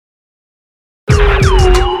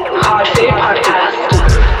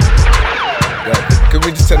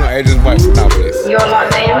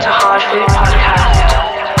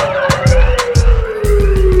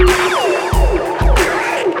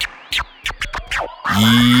Yo.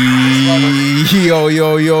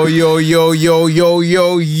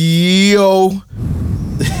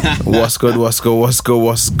 What's good?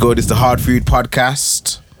 It's the Hard Food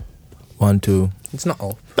Podcast. 1, 2. It's not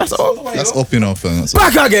all. That's all. That's up, fam.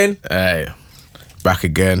 Back again. Hey, back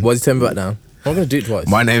again. Why is he turn back down? I'm gonna do it twice.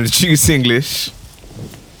 My name is Juice English.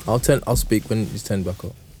 I'll speak when he's turned back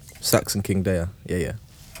up. Saxon King Daya. Yeah.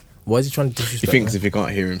 Why is he trying to disrespect? He thinks me? if he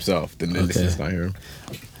can't hear himself, then the listeners can't hear him.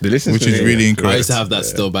 The listeners, which is really incorrect. I used to have that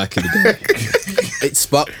still back in the day. It's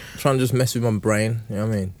Spock trying to just mess with my brain. You know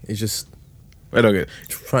what I mean? He's just Wait, okay.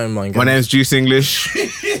 trying mind. My name's Juice English.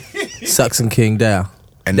 Saxon King Daya.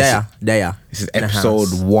 And Daya. This is episode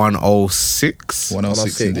 106.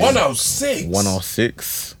 106 indeed. 106.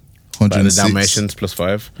 106. Like the 106. Dalmatians plus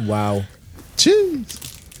 5. Wow. Cheers.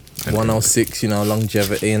 106,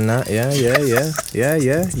 longevity and that.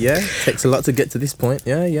 Yeah. Takes a lot to get to this point.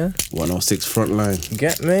 Yeah. 106 front line.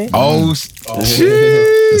 Get me? Oh,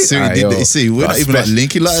 shit. See, we're not even like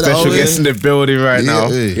linking like that. Special guest in the building right now.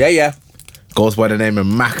 Yeah. Goes by the name of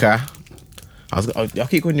Macca. I'll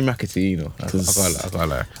keep calling you Macca T, I can't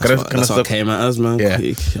lie. That's what came at us, man. Yeah.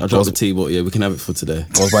 I'll drop the T, but yeah, we can have it for today.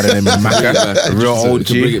 Goes by the name of Macca. A real We OG.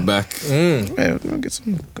 can bring it back. Yeah, we'll get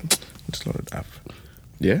some. Just load it up.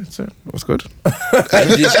 Yeah, so what's good?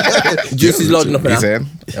 Juice is loading up You now. saying?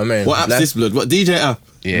 I mean, What app's this, blood? What DJ app?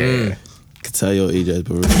 Yeah. Can tell your EJs,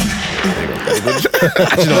 bro. Yo,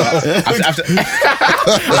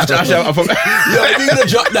 if you're gonna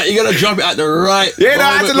drop that, you're gonna drop it at the right. Yeah, no,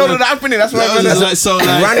 I had to load it up in it. That's why I'm It's like so like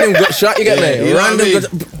random got shot, you get me? you know what I Random mean?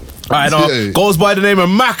 got... Alright, no, goes by the name of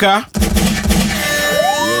Macca.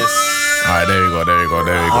 Yes. Alright, there we go.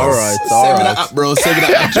 Alright. Send me that app, bro. Send me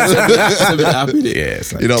that app. Send me that app, innit? Yeah,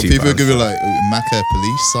 it's like People £2. give you like Macca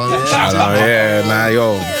police silence. I know, yeah, nah,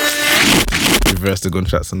 yo. Reverse the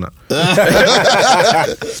gunshots and that.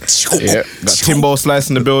 Yeah, got Timbo Slice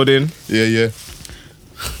in the building. Yeah.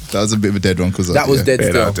 That was a bit of a dead one, cause That was dead Yeah,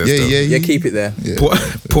 still. that was dead. Yeah. Yeah, keep it there. Yeah.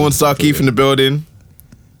 Porn star Keith in the building.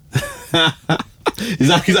 Is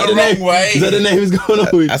that the name? way. Is that the name he's going on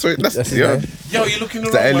with? That's his yeah. name. Yo, you're looking the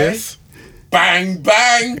Is that wrong way. Elias? Bang,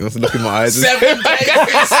 bang. You want to look in my eyes? 7 days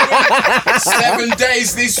this week. 7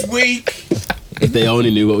 days this week. If they only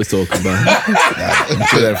knew what we're talking about.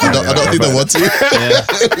 I don't think they want to.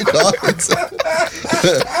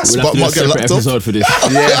 Spot We'll might get have to do a separate locked up. episode for this.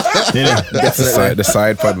 The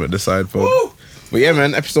side pod. But yeah,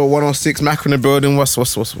 man, episode 106, Mac in the building. What's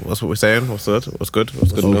what we're saying? What's good?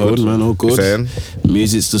 All good, man. All good. Saying?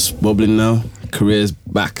 Music's just bubbling now. Career's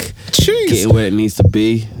back. Jeez. Getting where it needs to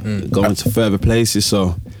be. Going to further places.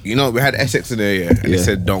 So We had Essex in there, and they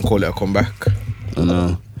said don't call it a comeback. I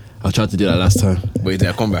know. I tried to do that last time. But is it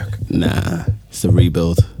a comeback? Nah, it's a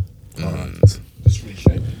rebuild. Just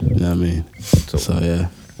reshape. You know what I mean? So yeah,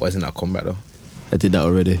 Why isn't that a comeback though? I did that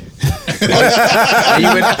already. You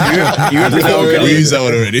went before We used that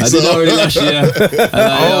one already. I did that already last year.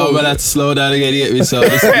 I'm gonna have to slow down again to get me. So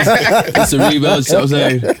it's a rebuild. So I'm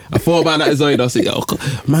saying, I thought about that as well. I was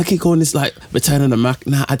like, man, keep calling this like Return on the Mac.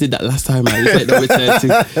 Nah, I did that last time, man. It's like no return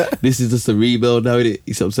to. This is just a rebuild now, innit?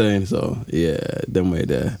 You see what I'm saying? So yeah, them way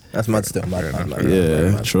there. That's mad still. Mad.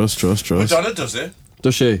 Yeah, trust. Madonna does it.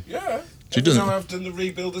 Does she? Yeah. She Every doesn't. time I've done the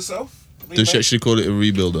rebuild herself. Does she actually call it a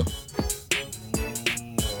rebuilder?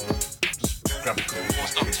 Grab a couple.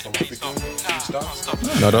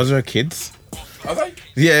 No, those are her kids. Are they?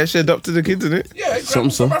 Yeah, she adopted the kids, isn't it? Yeah,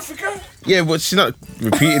 Something from so. Africa. Yeah, but she's not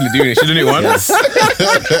repeatedly doing it. She did it once.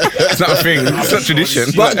 It's not a thing. It's not tradition.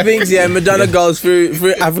 Spock thinks, Madonna goes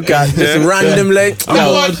through Africa just randomly.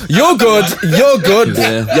 You're good.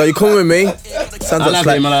 Yeah. Yo, you coming with me? Sounds I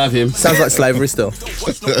like love him. Sounds like slavery still.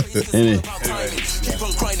 Innit?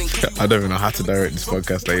 I don't even know how to direct this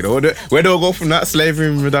podcast. Like, where do I go from that slavery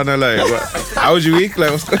in Madonna? Like, what? How was your week?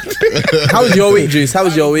 Like, what's How was your week, Juice? How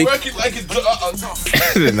was your week? Working like it's.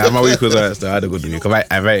 Nah, my week was alright. I had a good week. I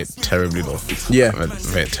ate terribly though. Yeah.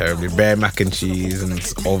 I ate terribly. Bare mac and cheese and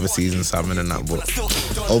overseasoned salmon and that. But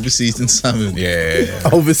Overseas and salmon. yeah.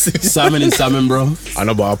 Overseas. Salmon, bro. I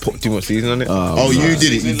know, but I put too much season on it. Oh, you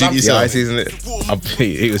did it. You did Yeah, I yourself. seasoned it.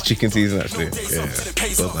 It was chicken season actually. Yeah,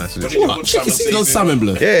 it was nice. Chicken season on salmon,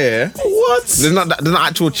 blood. Yeah. What? There's not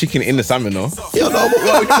actual chicken in the salmon, though. Yo, no, but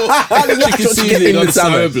what chicken season in on the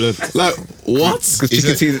salmon. blood? Like, what? Because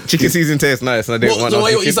chicken season tastes nice, and I didn't want So no why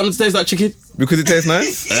you want chicken. something to taste like chicken? Because it tastes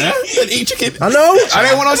nice. Then eat chicken. I know. I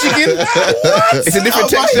didn't want no chicken. It's a different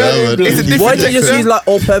texture. God. It's a different Why don't you just texture. use like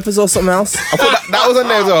all-purpose or something else? I thought that was on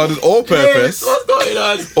there as well. There's all purpose. What's going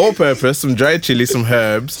on? All purpose, some dried chili, some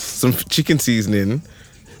herbs, some chicken seasoning,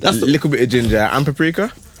 That's a little bit of ginger and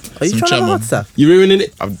paprika. Are you Some trying to have a chamo. hot stuff? You ruining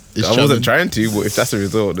it? I It's wasn't chumming. trying to, but if that's the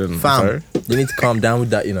result, then I'm sorry. Fam, you need to calm down with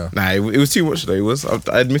that, you know. Nah, it was too much though. It was.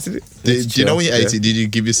 I admitted it. Do you know when you ate Yeah. it? Did you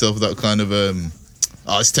give yourself that kind of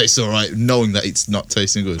oh, it tastes all right, knowing that it's not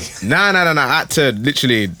tasting good? Nah. I had to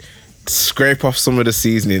literally scrape off some of the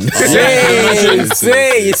seasoning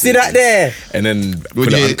See, you see that there? and then Would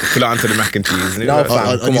put you- it onto the mac and cheese. And it No, was- fam,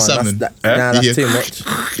 on come your on. salmon? That's Yeah. too much.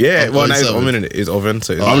 yeah, well, on now it's salmon. oven in it. It's oven.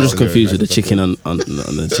 So it's I'm just nice. confused with the chicken on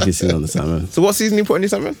the chicken seasoning on the salmon. So what seasoning you put in your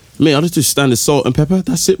salmon? Me, I just do standard salt and pepper.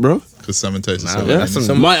 That's it, bro. Because salmon tastes Nah, so man, good. that's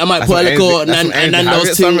some- I might That's put a some little Ainsley- that's some Ainsley Nando's Harriet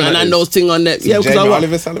thing, salmon, a that is. Nando's thing on there. Yeah, because Jamie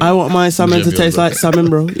Oliver salmon? I want my salmon to Jamie taste Oliver. like salmon,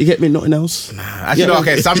 bro. You get me? Nothing else. Actually, no,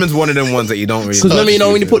 okay, salmon's one of them ones that you don't really. Because remember, you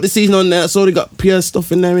know, when you put the seasoning on there, it's already got pure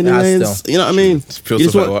stuff in there anyway. Nah, and still. you know what I mean? pure You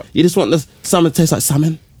just, stuff like want, what? you just want the salmon to taste like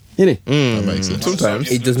salmon, innit? That makes sense. Sometimes.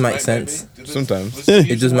 It does make sense. Sometimes.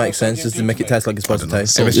 It does make sense just to make it taste like it's supposed to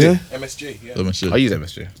taste. MSG. Yeah. MSG, yeah. That makes I use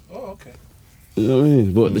MSG. Oh, okay. You know what I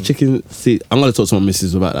mean? But the chicken, see, I'm going to talk to my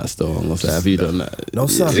missus about that still. I'm going to say, have you done that? No,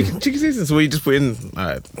 sir. Chicken season. So what you just put in.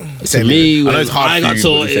 To me, I know when it's hard. I got food,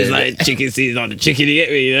 taught but it was it's like chicken season on the chicken, you get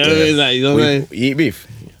me? You know what I mean? Like, you know what I mean? You eat beef.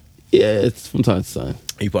 Yeah, it's from time to time.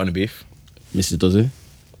 You put on the beef. Missus does it.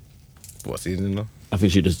 What seasoning though? I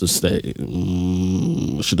think she just does steak.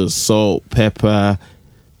 She does salt, pepper.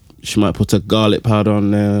 She might put a garlic powder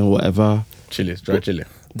on there, whatever. Chili, dry chili.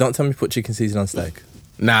 Don't tell me put chicken seasoning on steak.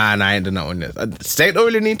 Nah, I ain't done that one yet. Steak don't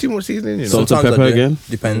really need too much seasoning, you know. Salt and Sometimes I pepper do. again?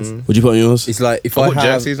 Depends. Would you put on yours? It's like if I I put jerk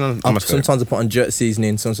have, seasoning on my steak. sometimes I put on jerk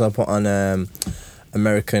seasoning. Sometimes I put on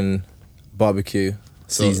American barbecue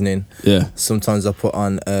seasoning. Yeah. Sometimes I put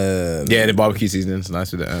on Yeah, the barbecue seasoning's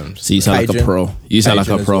nice with the So you sound like a Cajun. pro. You sound like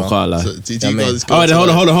Cajun a as pro, well. Carla. So, did Yeah, you man. guys go Oh, wait, to,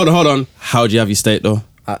 hold on. How do you have your steak though?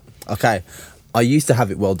 okay. I used to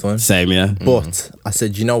have it well done. Same, yeah. But I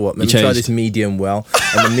said, you know what? Let me You try changed. this medium well.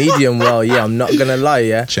 And the medium well, yeah, I'm not gonna lie,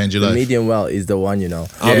 yeah. Change your the life. medium well is the one, you know.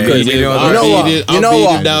 Yeah, because you you know know what? You know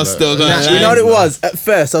what? Down still, Nah, you know what it was? At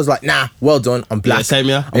first, I was like, nah, well done. I'm black. Yeah, same,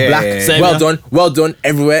 yeah. I'm Yeah, black. yeah, yeah. Same, well yeah. done. Well done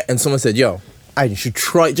everywhere. And someone said, yo, you should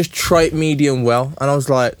just try it medium well. And I was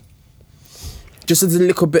like, just as a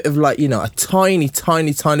little bit of like, you know, a tiny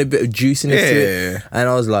bit of juiciness to it. Yeah. And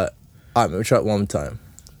I was like, all right, let me try it one more time.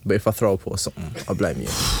 But if I throw up or something, I blame you.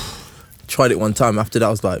 Tried it one time. After that, I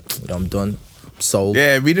was like, yeah, I'm done. I'm sold.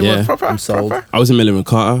 Yeah, medium Yeah. well, proper. I'm sold. proper. I was in Millie with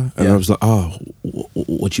Carter, and Yeah. I was like, "Oh,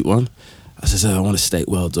 what you want?" I said, "I want a steak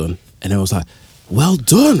well done," and I was like, "Well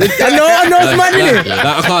done." I know, it's mad, innit? Like,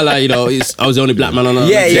 I can't lie, you know, I was the only black man on.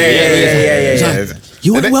 Yeah. It's like,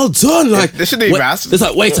 you want it well done, like They shouldn't even ask. It's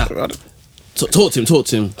like waiter. Talk to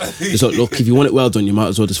him. It's like, look, if you want it well done, you might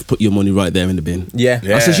as well just put your money right there in the bin. Yeah.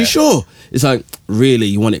 Yeah. I said, you sure? It's like, really,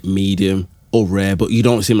 you want it medium or rare, but you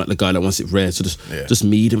don't seem like the guy that wants it rare, so just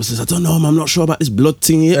medium. I says, I don't know, man, I'm not sure about this blood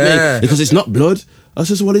thing, you get Yeah. me? Because it's not blood. I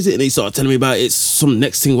says, what is it? And he started telling me about it's some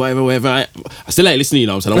next thing, whatever. I still ain't listening, you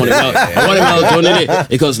know what I'm saying? I want it well done, innit?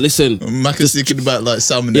 Because listen, Macca's thinking about like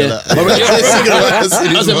salmon. yeah.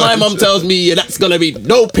 I said, my mum tells me that's gonna be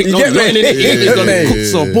no pink, no get me? nothing in it. It's You gonna get be me?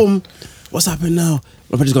 cooked. So boom, what's happened now?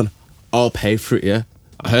 My brother's gone, I'll pay for it, yeah.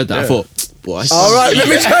 I heard that. I thought, boy. All right, let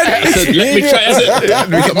me try I this. said, let me try. I said,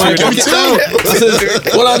 look at my pocket now. I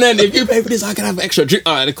said, well, and then if you pay for this, I can have an extra drink.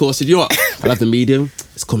 All right, of course. I said, you know what? I'll have the medium.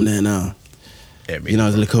 It's coming there now. Yeah, You know,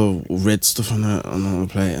 there's a little red stuff on the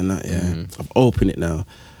plate and that. Yeah, I've opened it now.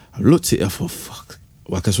 I looked at it. I thought, fuck.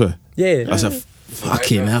 Well, I swear. Yeah. I said,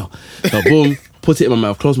 fucking hell. So boom, put it in my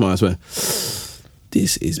mouth, close my eyes, went,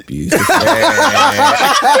 this is beautiful.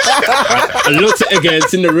 I looked at it again,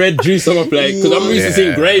 seen the red juice on my plate, because I'm used to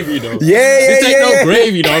seeing gravy, though. This ain't no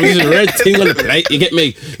gravy, though. I'm using red thing on the plate. You get me?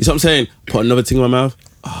 You see what I'm saying? Put another thing in my mouth.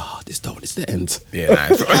 Oh, this don't, it's the end. Yeah,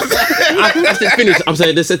 nice. After it finished, I'm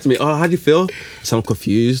saying, they said to me, oh, how do you feel? So I'm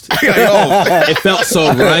confused. It felt so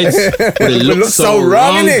right, but it looked so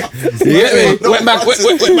wrong. innit? You get me? Went back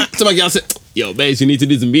to my girl and said, yo, babes, you need to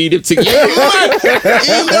do some medium thing. Yeah, man. You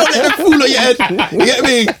know that the fool on your head. You get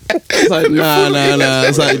me? It's like, nah.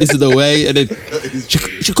 It's like, this is the way. And then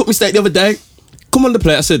she cooked me steak the other day. Come on the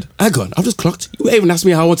plate. I said, hang on, I've just clocked. You ain't even asked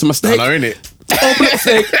me how I wanted my steak. I know, innit? Open up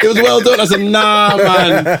steak. It was well done. I said, nah,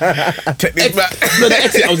 man. Take this back. No, the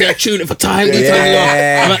exit, I was there tuning for time.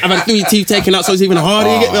 Yeah. I've had 3 teeth taken out, so it's even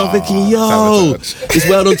harder. You get me? I'm thinking, yo, sabotage. this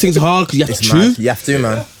well done thing's hard because you have to chew. You have to,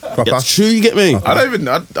 man. Proper. That's true, you get me? I don't even.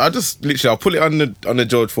 I just literally. I'll put it on the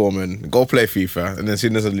George Foreman. Go play FIFA, and then as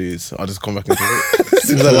soon as I lose, I'll just come back and do it.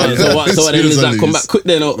 So what then is that? Come back quick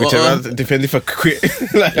then? Or, Whichever, depending if I quit.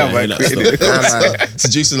 Like I might that's quit. So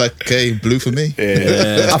Juice is like, okay, blue for me.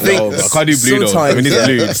 Yeah. I think No, I can't do blue though. I mean, it's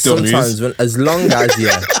blue. It's still sometimes news. as long as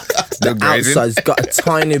Still grazing. outside's got a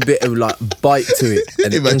tiny bit of like bite to it,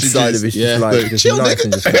 and the Imagine inside just- of it's yeah. just like just Chill, nice nigga.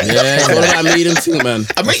 and just Yeah, it's all about medium thing, man.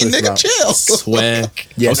 I'm eating what it's nigga about. chill. Swear.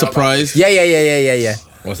 Yeah. I'm surprised. Yeah.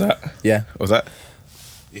 What's that? Yeah. What's that?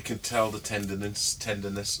 You can tell the tenderness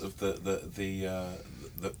of the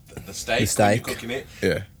steak, The steak. when you're cooking it.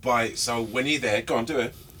 Yeah. So when you're there, go on, do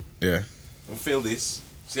it. Yeah. And feel this.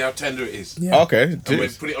 See how tender it is. Yeah. Okay. And then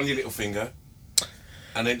Jeez. put it on your little finger.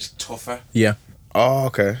 And then it's tougher. Yeah. Oh,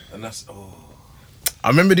 okay. And that's I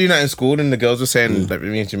remember doing that in school, and the girls were saying that we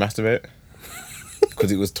need to masturbate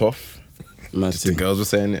because it was tough. Mad The thing. girls were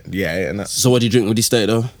saying it. Yeah, and that's So what do you drink with the steak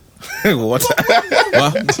though? what?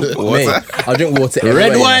 What? Me, I drink water. Red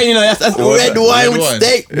everywhere, wine, you know, that's red wine with wine.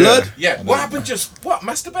 steak, blood. yeah. What happened? Just what?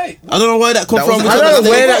 Masturbate? I don't know where that come That from. was- We I talk don't about know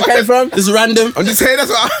where steak. that came from. This is random. I'm just saying that's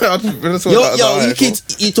what that's what Yo, you kids,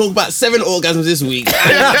 you talk about 7 orgasms this week.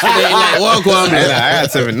 Like, walk on, I man.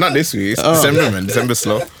 had 7, not this week. It's December, man. December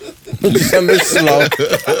slow. December slow.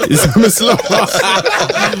 December slow.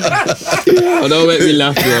 Oh, don't make me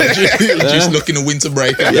laugh, bro. Just looking a winter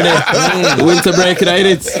break. Winter break, ain't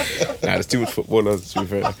it? Nah, there's too much football. To be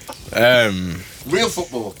fair. Real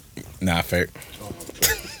football. Nah, fake.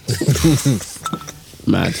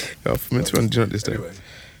 Mad. Yo, I meant to run this day. Anyway.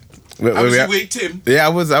 Where How was we your at? week, Tim? Yeah, I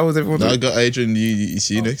was everyone. I got Adrian. You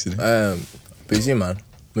see you next to him. Busy man,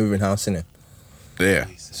 moving house innit. Yeah.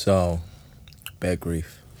 So, bad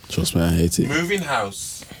grief. Trust me, I hate it. Moving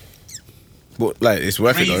house. But like, it's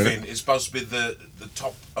worth it though, Grieving innit? is supposed to be the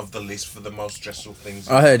top of the list for the most stressful things.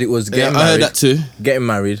 I heard it was Yeah, getting I heard married, that too. getting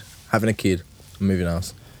married, having a kid, and moving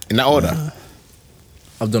house. In that order.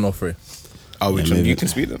 I've done all three. Oh, which Yeah, one? maybe. You can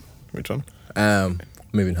speak then. Which one?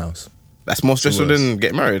 Moving house. That's more stressful worse. than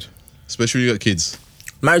getting married. Especially when you got kids.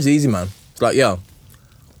 Marriage's easy, man. It's like, yo,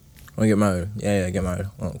 wanna get married? Yeah, get married.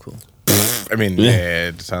 Oh, cool. I mean, Yeah. yeah,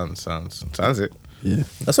 it sounds it. Yeah.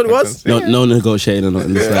 That's what it was. No negotiating or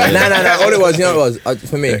nothing. It's like, Nah. All it was, you know what it was?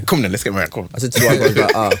 For me, Yeah, come then, let's get married. Come. I said to the wife,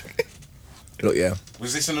 I was like, look, yeah.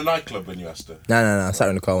 Was this in a nightclub when you asked her? Nah. I sat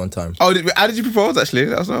in the car one time. Oh, how did you propose actually?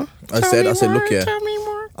 That was no. I said, look, yeah.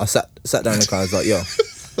 I sat down in the car. I was like, yo,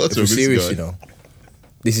 if What's we're with this serious, guy? you know,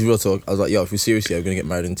 this is real talk. I was like, yo, if we're serious, yeah, we're gonna get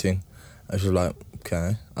married and thing. And she was like,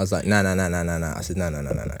 okay. I was like, nah. I said, nah.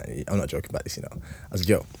 I'm not joking about this, you know. I said,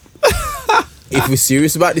 yo, if we're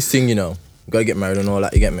serious about this thing, you know, we gotta get married and all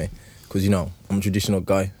that. You get me? Because you know, I'm a traditional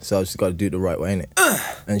guy, so I just gotta do it the right way,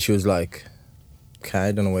 innit? And she was like, okay,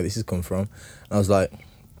 I don't know where this has come from. And I was like,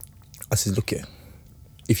 I said, look here.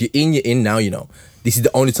 If you're in now, you know. This is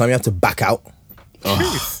the only time you have to back out.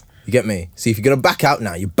 You get me? See, if you're gonna back out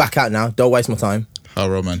now, you back out now. Don't waste my time. How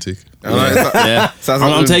romantic. yeah. Sounds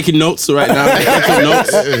I'm like taking notes right now. I'm taking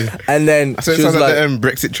notes. And then So it she was sounds like like, the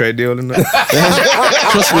Brexit trade deal and that.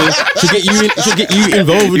 Trust me. Should get you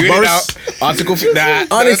involved with You in Boris. out. Article nah.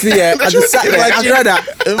 honestly, yeah, I just sat there. Imagine- After that,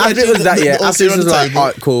 after it was that, yeah. all After it sit on was the like, table.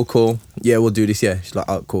 alright, cool. Yeah, we'll do this. Yeah, she's like,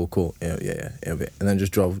 alright, cool. Yeah, a bit. And then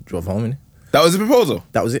just drove home. Innit? That was the proposal.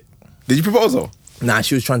 That was it. Did you propose though? Nah,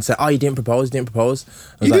 she was trying to say, oh, you didn't propose. I was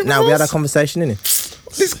You like, didn't nah, we had propose? our conversation, innit?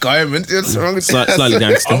 This guy, man, what's wrong with Slightly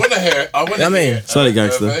gangster. I want to hear. I want to I mean, hear. Slightly her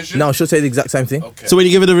gangster. version. No, she'll say the exact same thing. Okay. So when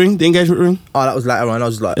you give her the ring, the engagement ring, Oh, that was later on. I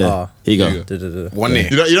was just like, yeah. oh. Here you go. Here you da-da-da. One year.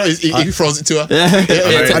 You know, he throws it to her.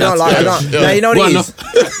 I don't like. Now you know what it is.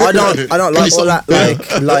 I don't like all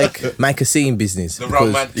that like make a scene business. The because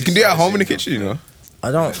romantic. You can do it at home in the kitchen, you know.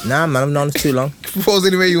 I don't. Nah, man, I've known it too long. Propose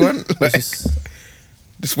any way you want. Like, It's just,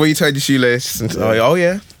 just where you tied your shoelace. And, oh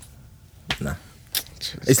yeah. nah.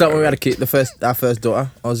 It's like when we had a kid, our first daughter.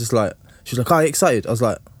 I was just like, she was like, "Oh, are you excited?" I was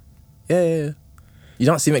like, "Yeah." You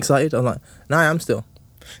don't seem excited. I'm like, "Nah, I am still."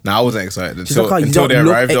 Nah, I wasn't excited She's until, like, oh, you until don't they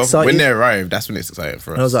look arrived. Though. excited. When they arrived, that's when it's exciting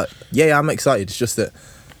for us. And I was like, "Yeah, I'm excited. It's just that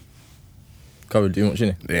can't really do much,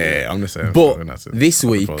 innit?" yeah, I'm the same. But That's it. this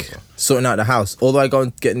week, Proposal. sorting out the house, although I go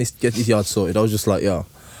and get this yard sorted, I was just like, yo.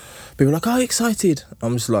 People were like, oh, you excited?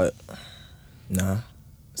 I'm just like, nah.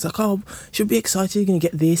 It's like, oh, should be excited. You're going to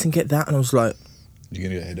get this and get that. And I was like, You're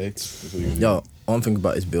going to get headaches. That's what you're gonna do. yo, all I'm thinking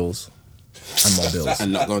about is bills. And more bills.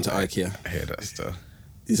 and not going to IKEA. I hear that stuff.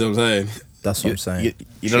 You see what I'm saying? That's what I'm saying.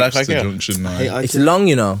 You don't like Trips to IKEA? Junction 9. It's long,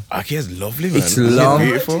 you know. IKEA's lovely, man. It's long.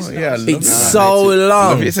 Beautiful. Yeah, I love It's it. so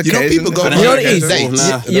long. It's You know, occasion. people go You know what it is?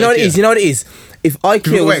 Dates. You know what it is? You know what it is? If IKEA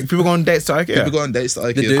People, was... people go on dates to IKEA. People go on dates to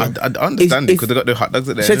They do. IKEA. I understand it If- because they got the hot dogs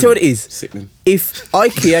at there. Shall I tell you what it is? Sickening. If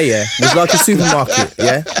IKEA, yeah, was like a supermarket,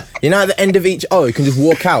 yeah? You know, at the end of each you can just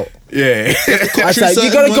walk out. Yeah. I say, you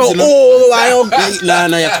certain gotta go ones, you know. all the way on.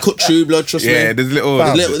 Nah, you have to cut through, blood, trust Yeah, me. there's little...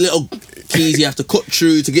 Fam. Little keys you have to cut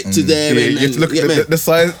through to get to there. Yeah, and, you have to look get at me?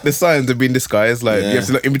 the signs have been disguised. Like you Yeah. have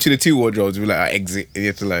to look in between the two wardrobes. You be like, exit. And you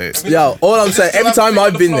have to like. Yo, all I'm saying, every time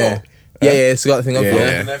I've been there, Yeah, it's got the thing on floor.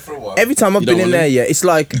 Yeah. Been there for a while. Every time I've You don't been in wanna- there, yeah, it's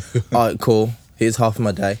like, alright, cool. Here's half of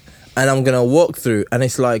my day, and I'm gonna walk through, and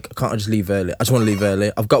it's like, can't I just leave early? I just want to leave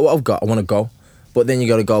early. I've got what I've got. I want to go, but then you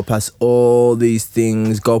got to go past all these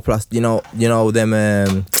things. Go past, you know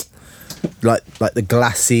them, like the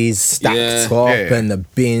glasses stacked Yeah. up, Yeah. and the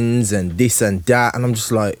bins and this and that, and I'm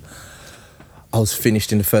just like. I was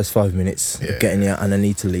finished in the first 5 minutes of getting here, and I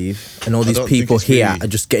need to leave. And all these don't think people it's here really- are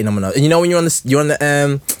just getting on my nerves. And you know when you're on the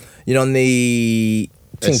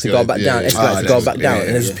thing to go Escalade, back yeah, down, yeah. escalate to go that's- back down, yeah,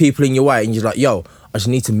 and there's yeah. people in your way, and you're like, yo, I just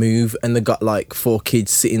need to move, and they got like 4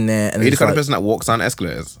 kids sitting there, and Are you the it's kind of like, person that walks down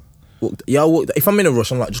escalators? if I'm in a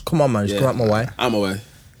rush, I'm like, just come on, man, just come out my way, I'm away.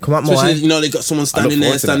 come out my Especially, way. you know, they got someone standing forward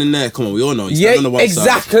there, to standing there. Come on, we all know. You Yeah, stand on the one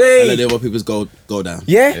exactly. side, and then the other people's go down.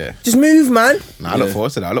 Yeah, Yeah. just move, man. Nah, I look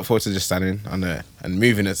forward to that. I look forward to just standing on there and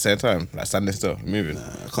moving at the same time. Like standing still, moving. I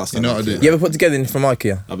can't stand You know what I that. do? You ever put together anything from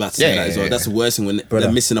IKEA? I'm about to say Yeah, that as yeah, well. That's the worst thing when Brother.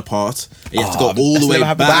 they're missing a part. And you have to go all the that's way never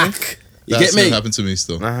happened back. to You That's get me? never happened to me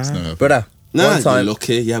still. It's never happened. Brother, Nah, one you're time,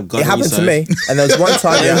 lucky. You have God it on your happened to side. me, and there was one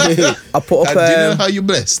time, yeah, I put up Do you know a... how you're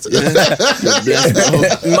blessed?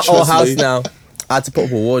 in my old house now, I had to put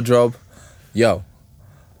up a wardrobe. Yo,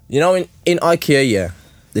 you know in IKEA, yeah,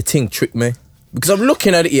 the thing tricked me because I'm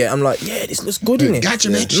looking at it, yeah, I'm like, yeah, this looks good, innit? Gotcha,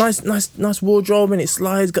 bitch. Nice wardrobe, and it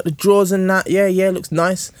slides, got the drawers and that. Yeah, looks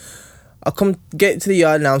nice. I come get to the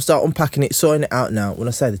yard now, start unpacking it, sorting it out now. When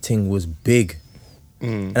I say the thing was big,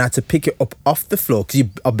 and I had to pick it up off the floor because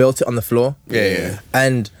I built it on the floor. Yeah.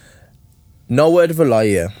 And no word of a lie,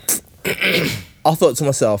 yeah. I thought to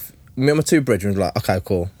myself, me and my 2 brethren was like, okay,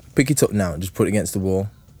 cool. Pick it up now and just put it against the wall.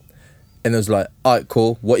 And it was like, all right,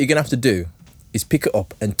 cool. What you're going to have to do is pick it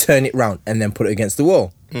up and turn it round and then put it against the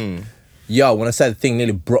wall. Yo, when I say the thing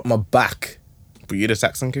nearly broke my back. But you're the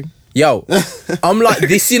Saxon king? Yo, I'm like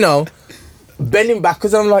this, you know, bending back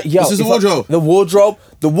because I'm like, yo. This is the if wardrobe?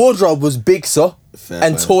 The wardrobe was big, sir, Fair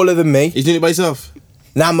and play. taller than me. You doing it by yourself?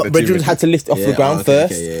 Now my brethren had to lift it off the ground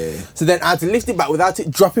first. yeah. So then I had to lift it back without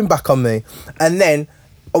it dropping back on me. And then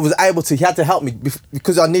I was able to, he had to help me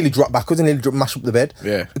because I nearly dropped backwards and nearly mashed up the bed.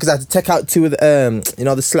 Yeah. Because I had to take out 2 of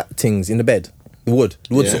the, the slat things in the bed. The wood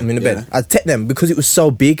Yeah, something in the yeah. bed. I had to take them because it was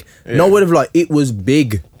so big. No word of like, it was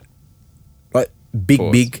big. Like,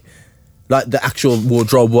 Pause. big. Like the actual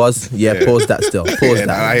wardrobe was. Yeah, pause that still. Pause Yeah, that.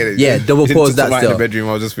 I hear it. Yeah, double If it pause took that somebody still. in the bedroom,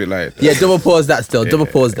 I'll just be like, Yeah, double pause that still. Double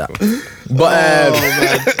pause that. But,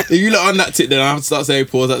 If you look on that tip, then I have to start saying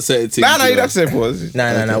pause that certain thing. nah, you don't have to say pause.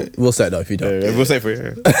 no. We'll say it though if you don't. Yeah, we'll say for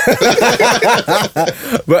you.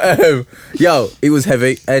 But yo, it was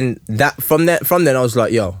heavy, and that from then I was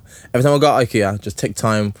like, yo, every time I got IKEA, just take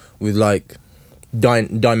time with like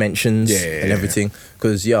dimensions Yeah. and everything,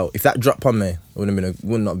 because yo, if that dropped on me, it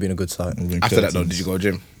would not have been a good sight. After that, though, did you go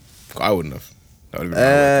gym? I wouldn't have. That would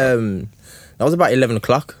have been That was about 11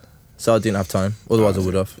 o'clock, so I didn't have time. Otherwise, I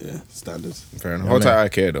would have. Yeah, standard. fair enough. Hold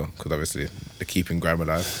tight IKEA, though, because obviously they're keeping grime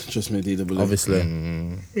alive. Trust me, DW. Obviously,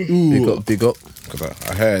 Mm. big up. Because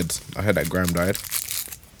I heard that grime died.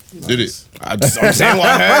 Did it? I'm saying what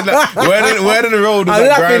I heard. Like, where in the road was I'm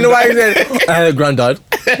that laughing grime the way died? he said, granddad.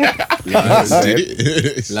 Did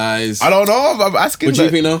it? Lies. I don't know. I'm asking. What do you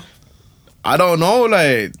like, think, though? I don't know.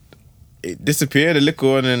 Like, it disappeared, the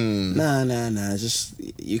liquor, and then Nah. Just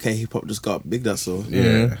UK hip hop just got big. That's all.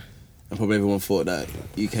 yeah. And probably everyone thought that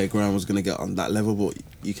UK grime was gonna get on that level, but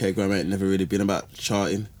UK grime ain't never really been about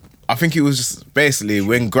charting. I think it was just basically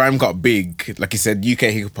when grime got big, like you said,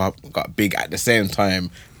 UK hip hop got big at the same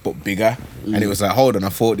time, but bigger. And it was like, hold on, I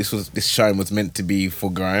thought this shine was meant to be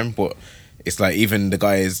for grime, but it's like even the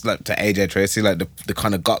guys like to AJ Tracy, like the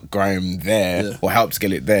kind of got grime there Yeah. or helped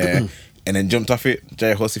get it there. And then jumped off it.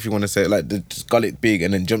 J Huss, if you want to say it, like they just got it big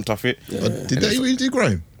and then jumped off it. Did they really do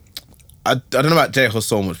grime? I don't know about J Huss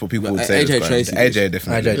so much, but people But would say AJ it was grime. Tracy AJ did.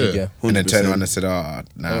 definitely. AJ did, yeah. And then turned 100%. around and said, "Oh,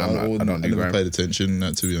 nah, I don't do never grime." paid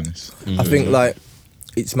attention, to be honest. I think like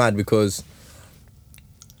it's mad because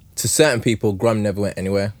to certain people, grime never went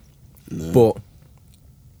anywhere. But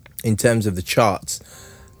in terms of the charts,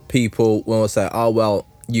 people will say, "Oh well,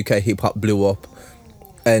 UK hip hop blew up,"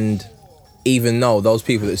 and even though those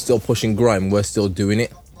people that are still pushing grime were still doing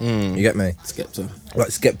it, you get me? Skepta. Like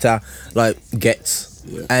Skepta, like Gets,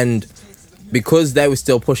 Yeah. and because they were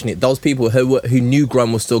still pushing it, those people who knew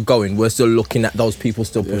grime was still going were still looking at those people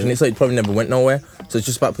still pushing it, so it probably never went nowhere. So it's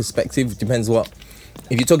just about perspective. It depends what.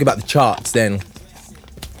 If you talk about the charts, then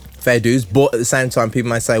fair dues, but at the same time, people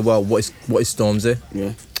might say, "Well, what is Stormzy?"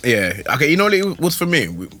 Yeah. Yeah. Okay. You know what it was for me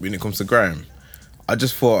when it comes to grime? I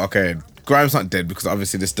just thought, okay, grime's not dead because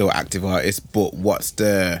obviously they're still active artists. But what's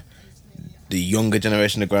the younger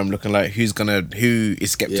generation of grime looking like? Who is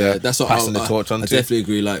Skepta Yeah, that's what passing the torch on I to? definitely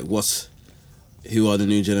agree. Like, what's who are the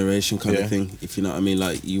new generation kind Yeah. of thing. If you know what I mean,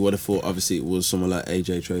 like you would have thought. Obviously, it was someone like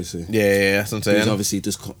AJ Tracy. Yeah, that's what I'm saying. He's obviously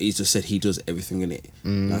he's just said he does everything in it.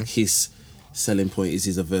 Like his selling point is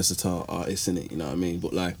he's a versatile artist in it. You know what I mean?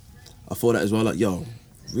 But like, I thought that as well. Like, yo,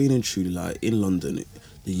 really and truly, like in London,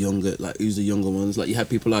 the younger, like who's the younger ones? Like you had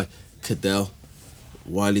people like Cadell,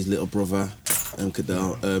 Wiley's little brother,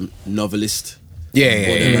 Cadell, novelist.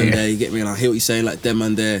 Them man there, you get me? And I hear what you're saying. Like them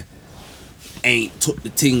man there ain't took the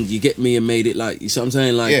thing. You get me? And made it like, you see what I'm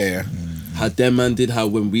saying? Like how them man did, how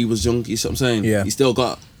when we was young. You see what I'm saying? Yeah. You still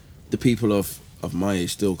got the people of my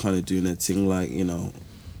age still kind of doing their thing. Like, you know,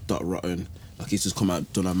 Dot Rotten. Like he's just come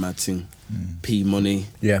out, done a mad thing. P Money.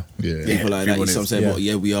 Yeah. People like that. You see what I'm saying? But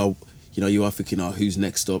yeah, we are. You know, you are thinking, oh, who's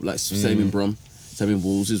next up? Like same in Brum, same in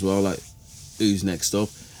Wolves as well. Like who's next up?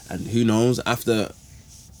 And who knows? After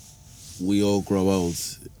we all grow old,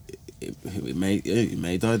 it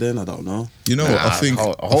may die. Then I don't know. You know what? I think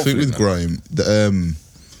hopefully with not. grime,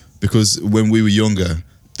 because when we were younger,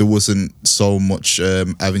 there wasn't so much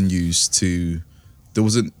avenues to. There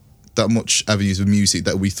wasn't that much avenues of music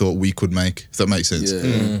that we thought we could make. If that makes sense.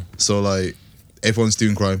 Yeah. So like, everyone's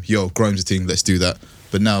doing grime. Yo, grime's a thing. Let's do that.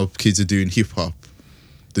 But now kids are doing hip hop.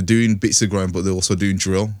 They're doing bits of grime, but they're also doing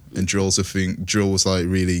drill. And drill's a thing. Drill was like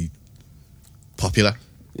really popular.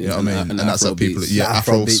 You know what I mean? And that's Afro like people. beats. Yeah,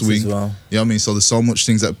 Afro beats swing. as well. You know what I mean? So there's so much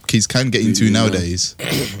things that kids can get into nowadays.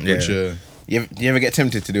 Which You ever get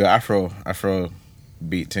tempted to do an Afro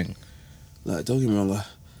beat thing? Like, don't get me wrong. Like,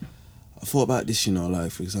 I thought about this. You know,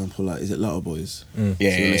 like for example, like is it Lotto Boys? Yeah, So when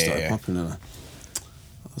they yeah, started yeah. popping, and I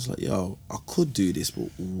was like, yo, I could do this, but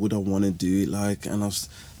would I want to do it? Like, and I was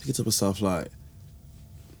thinking to myself, like,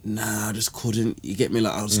 nah, I just couldn't. You get me?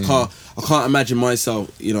 Like, I can't imagine myself,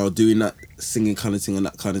 you know, doing that singing kind of thing and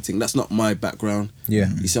that kind of thing. That's not my background. Yeah.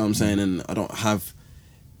 You see what I'm saying? And I don't have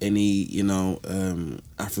any, you know,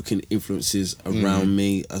 African influences around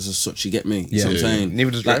me as such. You get me? You see what I'm saying?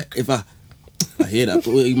 Neither does like, Drake. if I hear that,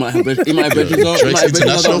 but he might have bridges. He might have bridges. Drake's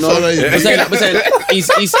international fan, ain't he? I'm saying that.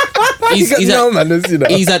 He's no man, you know.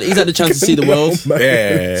 he's had the chance to see the world. So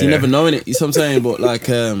Yeah. you never know, innit? You see what I'm saying? But like,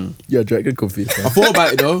 Yeah, Drake could confuse me. I thought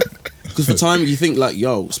about it though, because for time you think like,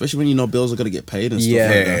 yo, especially when you know bills are gonna get paid and stuff Yeah.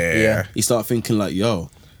 like that. Yeah. You start thinking like, yo,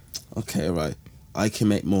 okay, right, I can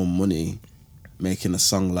make more money making a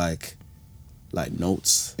song like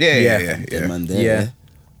Notes. Yeah. Man there. Yeah.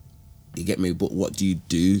 You get me? But what do?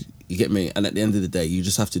 You get me? And at the end of the day, you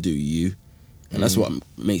just have to do you. And that's what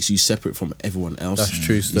makes you separate from everyone else. That's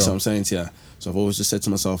true You still. see what I'm saying to you? So I've always just said to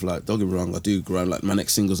myself, like, don't get me wrong, I do grime. Like, my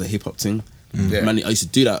next single's a hip-hop thing. Yeah. Man, I used to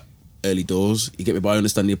do that early doors. You get me? But I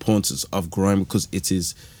understand the importance of grime because it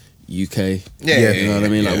is UK. Yeah, You know what I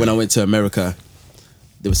mean? Like, yeah. when I went to America,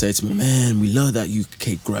 they would say to me, man, we love that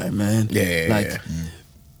UK grime, man. Yeah. Like,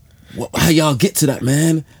 how y'all get to that,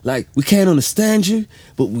 man? Like, we can't understand you,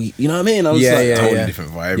 but we, you know what I mean? I was Yeah, like, yeah, Totally yeah.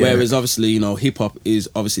 different vibe. Whereas obviously, you know, hip hop is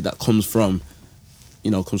obviously that comes from,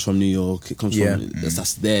 you know, comes from New York. It comes Yeah. from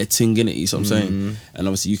that's their thing, innit? You see what I'm saying? And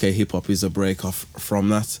obviously, UK hip hop is a break off from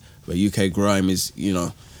that. Where UK grime is, you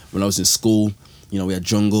know, when I was in school, you know, we had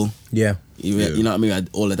jungle. Yeah. You know what I mean? We had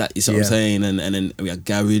all of that. You see what Yeah. I'm saying? And then we had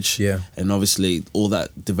garage. Yeah. And obviously, all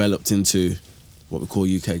that developed into what we call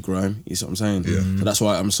UK grime. You see what I'm saying? Yeah. So that's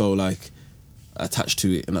why I'm so like attached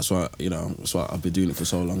to it, and that's why, you know, that's why I've been doing it for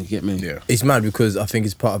so long. You get me? Yeah. It's mad because I think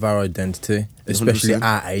it's part of our identity, especially 100%.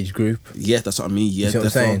 our age group. Yeah, that's what I mean. Yeah, You see what I'm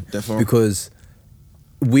saying? Definitely. Because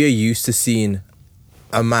we're used to seeing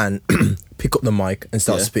a man pick up the mic and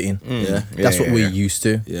start Yeah. spitting. Yeah. That's what yeah, we're yeah. used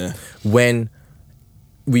to. Yeah. When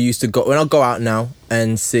I go out now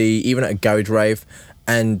and see, even at a garage rave,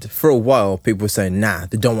 and for a while people were saying, nah,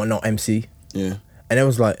 they don't want no MC. Yeah. And it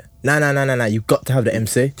was like, nah, you've got to have the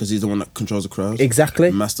MC. Because he's the one that controls the crowd.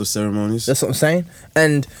 Exactly. Master of ceremonies. That's what I'm saying.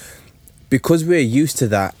 And because we're used to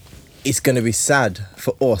that, it's going to be sad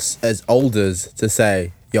for us as olders to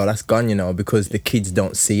say, yo, that's gone, you know, because the kids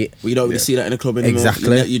don't see it. Well, you don't really see that in a club anymore.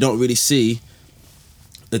 Exactly. You don't really see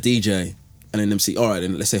a DJ and an MC. All right,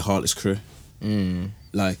 then let's say Heartless Crew.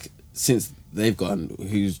 Like, since they've gone,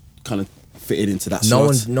 who's kind of fitted into that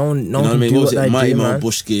No slot? one You know what I can mean? do What what was they it? Mighty do, Mo, man.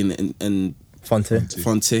 Bushkin and Fonte.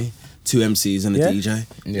 Fonte. 2 MCs and a Yeah. DJ.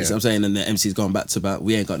 You see what I'm saying? And the MC's gone back to back.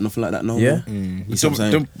 We ain't got nothing like that no Yeah. more. You see what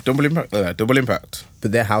I'm saying? Double impact. Double impact.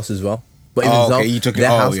 But their house as well. But Oh, even okay, so, you took it-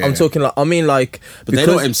 their oh, house. yeah. I'm talking like, I mean like, But they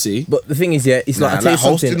don't MC. But the thing is, yeah, it's like, Nah, I tell you like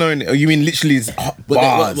hosting, something. oh, you mean literally it's But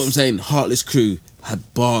bars? what I'm saying, Heartless Crew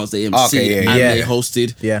had bars, they MC Okay, yeah, and yeah. they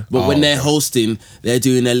hosted. Yeah. But when Oh, they're hosting, they're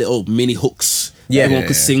doing their little mini hooks. Yeah. Everyone Yeah,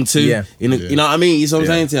 could yeah. sing to. Yeah. You know what I mean? You know what I'm Yeah.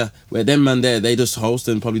 saying to you? Where them man there, they just host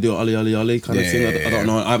and probably do Ollie Ollie Ollie kind of Yeah, thing. I yeah, don't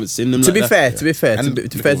know. I haven't seen them To like be that. fair, to be fair, And- to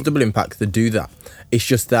be fair to Double Impact, they do that. It's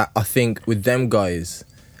just that I think with them guys,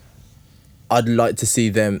 I'd like to see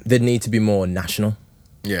them. They need to be more national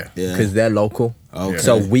Yeah. Yeah. because they're local. Okay.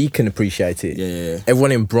 So we can appreciate it. Yeah.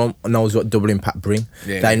 Everyone in Brum knows what Double Impact bring.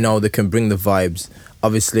 Yeah. They know they can bring the vibes.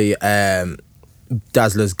 Obviously,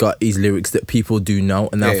 Dazzler's got his lyrics that people do know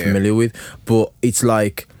and they're Yeah. familiar with. But it's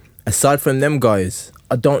like, aside from them guys,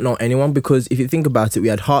 I don't know anyone, because if you think about it, we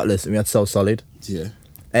had Heartless and we had So Solid. Yeah.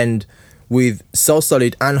 And with So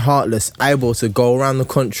Solid and Heartless able to go around the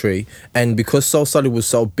country, and because So Solid was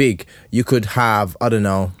so big, you could have, I don't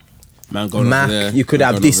know, Man going over Mac, there, you could man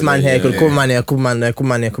have going this over man there, here, could come man here, come man there, come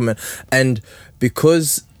man here, come man. And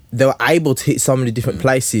because they were able to hit so many different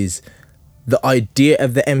places, the idea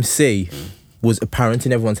of the MC was apparent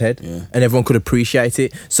in everyone's head, Yeah. and everyone could appreciate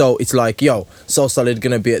it. So it's like, yo, So Solid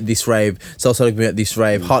gonna be at this rave, So Solid gonna be at this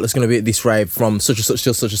rave, Heartless gonna be at this rave from such and such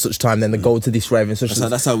till such and such time. Then they go to this rave and such.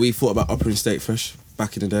 That's how we thought about operating State Fresh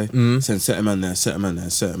back in the day. Saying set a man there, set a man there,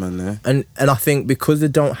 set a man there. And I think because they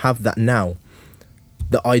don't have that now,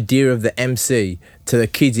 the idea of the MC, to the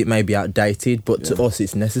kids it may be outdated, but to us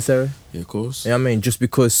it's necessary. Yeah, of course. You know what I mean? Just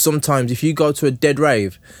because sometimes if you go to a dead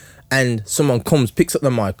rave and someone comes, picks up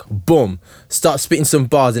the mic, boom, starts spitting some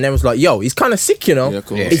bars, and everyone's like, yo, he's kind of sick, you know? Yeah, of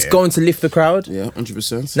course. It's going to lift the crowd. Yeah,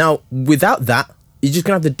 100%. Now, without that, you're just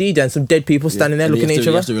going to have the DJ and some dead people standing there And looking at each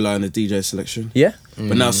You other. have to rely on the DJ selection. Yeah?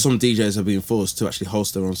 But now some DJs are being forced to actually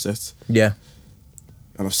host their own set. Yeah.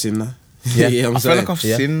 And I've seen that. Yeah. yeah, I'm I feel saying. like I've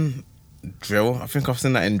Yeah. seen drill. I think I've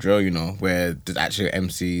seen that in drill, you know, where there's actually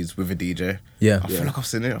MCs with a DJ. Yeah. I feel like I've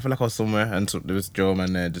seen it. I feel like I was somewhere and so there was drill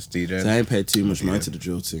man there just DJing. So I ain't paid too much mind to the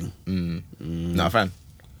drill thing. Not a fan.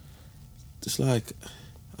 Just like,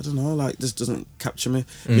 I don't know, like this doesn't capture me.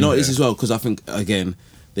 You know what it is as well? Because I think, again,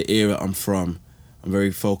 the era I'm from, I'm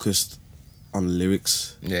very focused on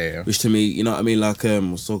lyrics. Yeah. Which to me, you know what I mean? Like, I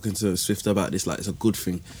was talking to Swift about this, like, it's a good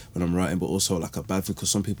thing when I'm writing, but also like a bad thing because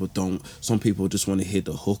some people don't, some people just want to hear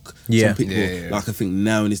the hook. Yeah. Some people, Yeah. like, I think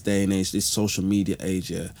now in this day and age, this social media age,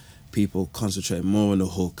 yeah, people concentrate more on the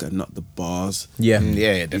hook and not the bars. Yeah. Yeah, You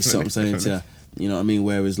see what definitely. I'm saying? definitely. Yeah. You know what I mean?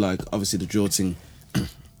 Whereas, like, obviously the drill thing,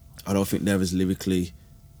 I don't think they're as lyrically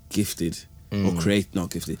gifted or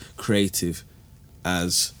creative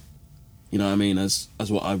as, you know what I mean, as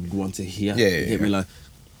what I would want to hear. Yeah, You get me? Like,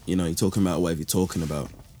 you know, you're talking about whatever you're talking about.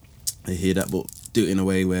 I hear that, but do it in a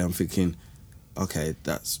way where I'm thinking, okay,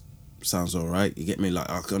 that sounds all right. You get me? Like,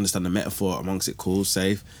 I can understand the metaphor amongst it, cool,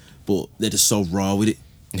 safe, but they're just so raw with it.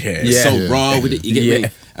 Yeah. Yeah. So raw with it, you get me?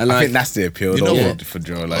 And I like, think that's the appeal You know though what? for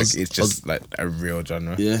drill. Like was- it's just like a real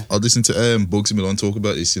genre. yeah. I listened to Bugsy Malone talk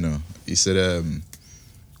about this, you know. He said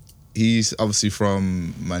he's obviously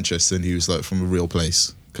from Manchester and he was like from a real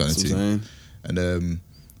place kind of That's what I'm thing. saying. And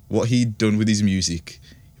what he'd done with his music,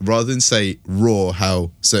 rather than say raw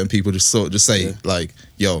how certain people just say like,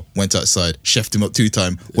 yo, went outside, chefed him up 2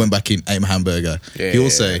 times, went back in, ate a hamburger. Yeah, He'll yeah,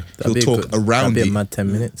 say, yeah. he'll talk around That'd be a it. mad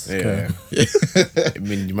 10 minutes. Yeah. Okay. I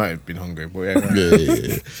mean, you might have been hungry, but yeah.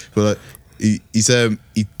 Yeah. But like,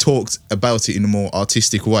 he talked about it in a more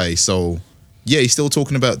artistic way. So yeah, he's still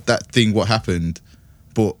talking about that thing, what happened,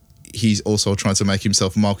 but he's also trying to make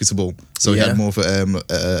himself marketable. So he Yeah. had more of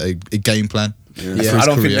a game plan. Yeah. for I his don't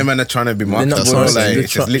think career. them men are trying to be not marketable. trying to- Like, they're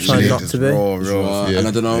it's just trying literally not just to be. raw. Yeah. And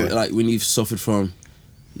I don't know, Yeah. like when you've suffered from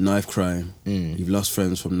knife crime, you've lost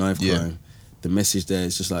friends from knife Yeah. crime. The message there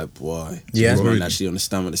is just like, boy, Yeah. these men Really. actually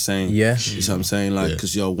understand what they're saying. Yeah. You see what I'm saying? Like, Yeah.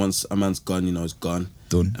 because once a man's gone, you know, it's gone.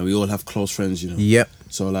 Done. And we all have close friends, you know. Yep.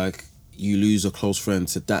 So like, you lose a close friend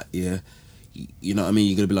to that, yeah. You know what I mean?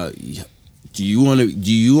 You're gonna be like, yeah, do you want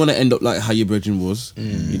to end up like how your brethren was? Do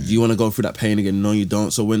you want to go through that pain again? No, you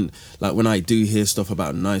don't. So when I do hear stuff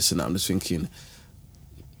about nice and that, I'm just thinking,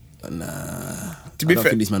 nah. To be I don't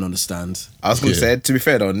fair- think these men understand. I was going to Yeah. say, to be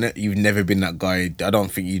fair though, you've never been that guy. I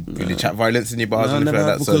don't think you really chat violence in your bars No, or anything never like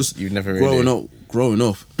have, that. because So you've never really. growing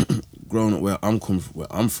up where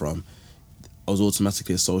I'm from, I was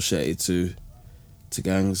automatically associated to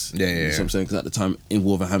gangs. Yeah, yeah, You know what yeah. I'm saying? Because at the time in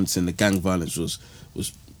Wolverhampton, the gang violence was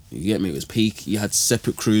you get me? It was peak. You had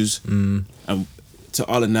separate crews, and to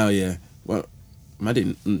Ireland now, yeah. Well, I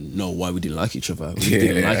didn't know why we didn't like each other. We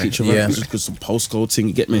didn't Yeah. like each other. Yeah. It was just because some postcode thing.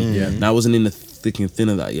 You get me? Yeah. Now I wasn't in the thick and thin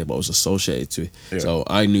of that yet, but I was associated to it. Yeah. So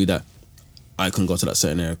I knew that I couldn't go to that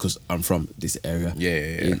certain area because I'm from this area.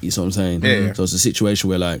 Yeah. You see what I'm saying? Yeah. So it's a situation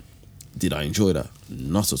where, like, did I enjoy that?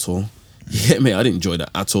 Not at all. You get me? I didn't enjoy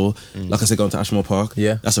that at all. Like I said, going to Ashmore Park,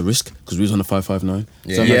 Yeah. that's a risk because we was on the 559.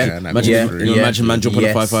 Yeah, So yeah, imagine, and that imagine, goes you through. know, Yeah. imagine man jump on Yes.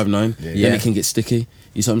 the 559, Yeah. then Yeah. it can get sticky.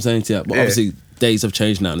 You see what I'm saying? Yeah. But Yeah. obviously, days have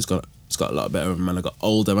changed now and it's got a lot better. Man, I got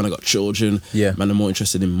older, man, I got children. Yeah. Man, I'm more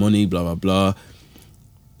interested in money, blah, blah, blah.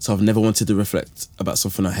 So I've never wanted to reflect about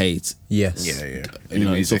something I hate. Yes. Yeah. You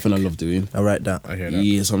know, it's something I love doing. I write that. I hear that.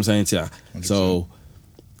 Yeah, that's what I'm saying to you. So,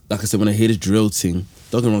 like I said, when I hear the drill thing,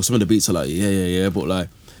 don't get me wrong, some of the beats are like, yeah, but like,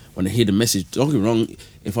 when I hear the message, don't get me wrong,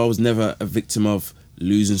 if I was never a victim of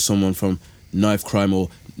losing someone from knife crime or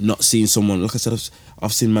not seeing someone, like I said,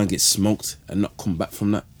 I've seen man get smoked and not come back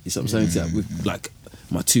from that. You see what I'm saying to you? With like,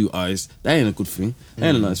 my 2 eyes, that ain't a good thing. That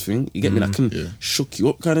ain't a nice thing. You get me? That can shook you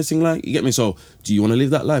up kind of thing, like, you get me? So, do you want to live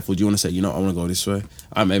that life or do you want to say, you know, I want to go this way?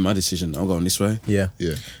 I made my decision, I'm going this way. Yeah.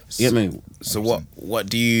 Yeah. You get me? So what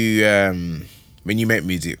do you when you make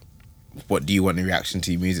music? What do you want the reaction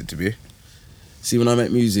to your music to be? See, when I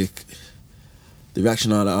make music, the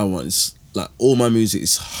reaction that I want is, like, all my music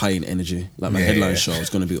is high in energy. Like, my headline show is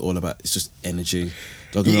going to be all about, it's just energy.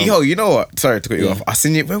 Don't get me wrong. Yo, you know what? Sorry to cut you Yeah. off. I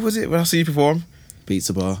seen it. Where was it? When I saw you perform?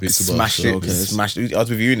 Pizza bar. Smashed it. Okay. Smashed it. I was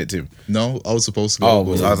with you in it too. No, I was supposed to go. Oh,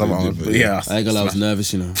 but I was on my I own. didn't, But yeah, I ain't gonna lie, I was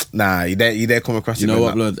nervous, you know. Nah, you there come across You it, know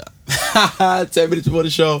man. what, blood? 10 minutes before the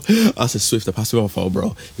show, I said, Swift, pass me my phone,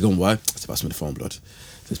 bro. You going, why? I said, pass me the phone, blood.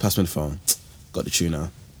 He says, pass me the phone. Got the tune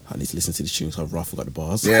now. I need to listen to the tune, so I forgot the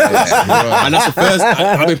bars. Yeah. And that's the first,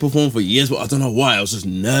 I've been performing for years, but I don't know why. I was just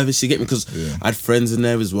nervous, you get me? Because I had friends in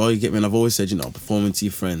there as well, you get me? And I've always said, you know, performing to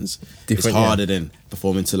your friends is harder than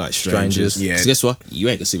performing to like strangers. Yeah. So guess what? You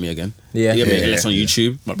ain't gonna see me again. Yeah. You get me? Yeah. Unless on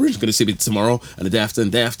YouTube. My brother's gonna see me tomorrow and the day after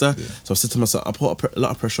and the day after. So I said to myself, I put a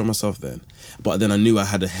lot of pressure on myself then. But then I knew I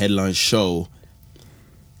had a headline show.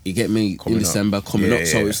 You get me? Coming in up. December coming Yeah, up.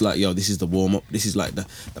 So yeah. it's like, yo, this is the warm up. This is like the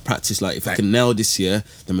practice. Like, if I can nail this year,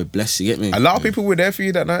 then we're blessed. You get me? A lot of people were there for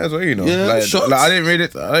you that night as well, you know. Yeah, like, shots. I didn't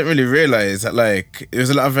really realize that, like, there was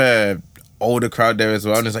a lot of older crowd there as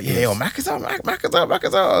well, and it's like, yeah, yo, Macca's out. I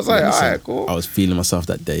was like, Listen, alright, cool. I was feeling myself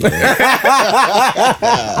that day. Yeah.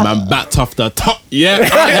 Man, backed off the top. Yeah.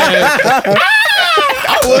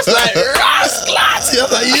 I was like, classy. I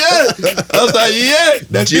was like, yeah.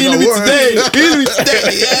 They're feeling me today.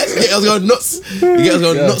 Yes. I was going nuts. I was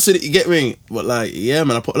going nuts in it. You get me? But like, yeah,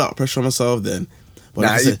 man, I put a lot of pressure on myself then. But Nah,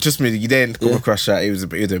 like I said, trust me, you didn't come across that. It was a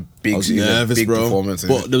big, I was nervous, big bro. performance.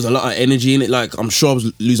 But there was a lot of energy in it. Like, I'm sure I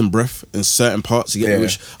was losing breath in certain parts, you get me,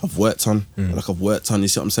 which I've worked on. Like, you see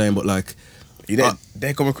what I'm saying? But like, you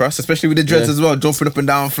didn't come across, especially with the dreads as well, jumping up and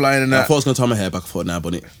down, flying and I that. thought I was gonna tie my hair back. I thought, nah,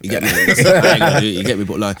 bunny. You get me? I ain't gonna do it, you get me?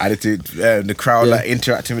 But like, Attitude, the crowd, like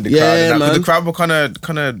interacting with the crowd. Yeah, And that. 'Cause man. the crowd were kind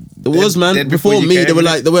of. there was, man. Before me, they were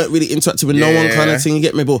like, they weren't really interacting with no one kind Yeah. of thing. You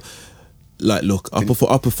get me? But like, look, I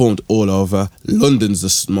performed all over. London's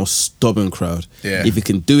the most stubborn crowd. Yeah. If you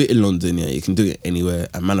can do it in London, yeah, you can do it anywhere.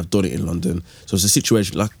 And man, I've done it in London. So it's a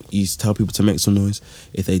situation like you tell people to make some noise.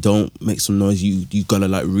 If they don't make some noise, you gotta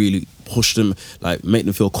like really push them, like make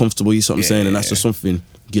them feel comfortable. You see what I'm saying? And that's just something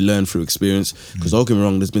you learn through experience. Because don't get me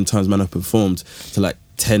wrong, there's been times man I've performed to like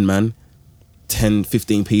 10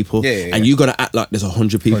 15 people, and you gotta act like there's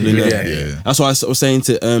 100 people in there. Yeah. That's why I was saying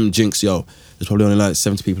to Jinx, yo, there's probably only like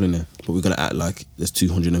 70 people in there, but we're gonna act like there's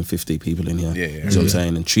 250 people in here. You know what I'm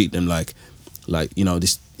saying? And treat them like you know,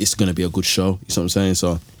 this it's gonna be a good show. You know what I'm saying?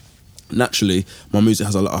 So naturally, my music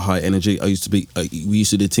has a lot of high energy. We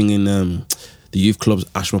used to do a thing in the youth clubs,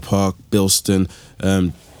 Ashmore Park, Bilston,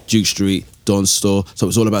 Duke Street, Don Store. So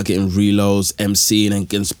it's all about getting reloads, MCing, and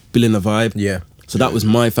getting spilling the vibe. Yeah. So that was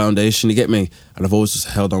my foundation, you get me? And I've always just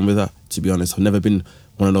held on with that, to be honest. I've never been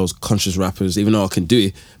one of those conscious rappers, even though I can do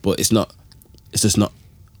it, but it's just not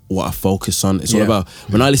what I focus on. It's all about,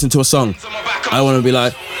 when I listen to a song, I want to be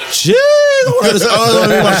like, shit, I want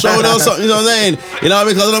to be my shoulder or something, you know what I'm saying? You know what I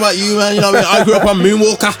mean? Because I don't know about you, man, you know what I mean? I grew up on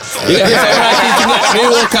Moonwalker. You get me? So when I see things like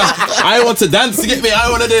Moonwalker, I want to dance, you get me?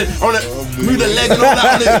 I want to move the leg and all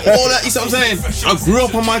that, you see what I'm saying? I grew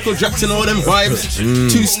up on Michael Jackson, all them vibes,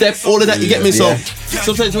 two-step, all of that, you get me? So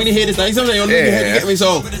sometimes when you hear this, now, you know what I'm saying? You get me?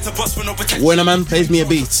 So when a man plays me a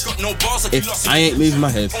beat, if I ain't moving my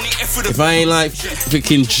head, if I ain't like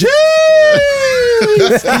freaking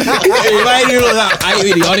if I ain't doing all that, I ain't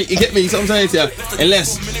really on it, you get me? You see what I'm saying to you?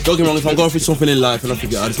 Unless, don't get me wrong, if I'm going through something in life and I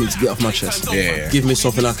forget, I just need to get off my chest. Give me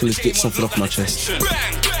something I can just get something off my chest.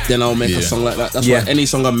 Then I'll make a song like that. That's why any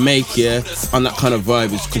song I make, on that kind of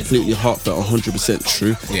vibe is completely heartfelt, 100%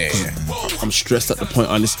 true. I'm stressed at the point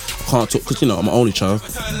I can't talk, because you know I'm an only child,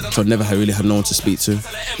 so I never really had no one to speak to.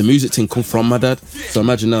 The music thing come from my dad. So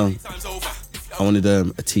imagine now, I wanted a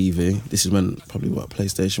TV. This is when probably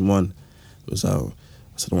PlayStation 1 was out.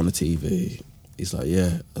 I said I want a TV. He's like,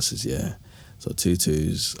 yeah. I says, yeah. So 2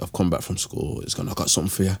 I've come back from school. It's gone, I got something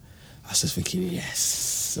for you. I was thinking,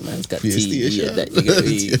 yes, the man's got TV. Yeah, that you get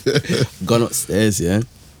me. Gone upstairs,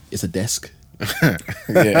 It's a desk.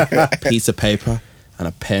 Piece of paper and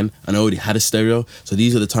a pen, and I already had a stereo. So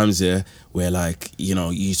these are the times there where, like, you know,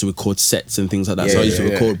 you used to record sets and things like that. So I used to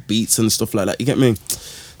record beats and stuff like that. You get me?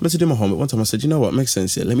 I went to do my homework. One time I said, you know what, makes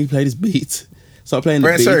sense. Yeah, let me play this beat. Start playing the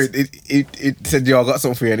beat. Sorry, it said, yo, I got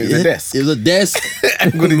something for you, and it was a desk. It was a desk.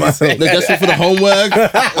 What did you say? The desk was for the homework.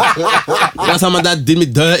 That's how my dad did me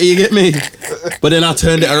dirty, you get me? But then I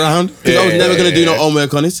turned it around because I was never going to do no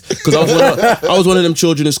homework on it. Because I was one of them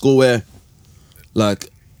children in school where, like,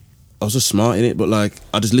 I was just smart in it, but like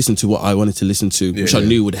I just listened to what I wanted to listen to, which I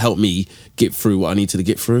knew would help me get through what I needed to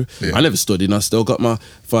get through. I never studied, and I still got my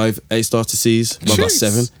 5 A stars to C's. But I got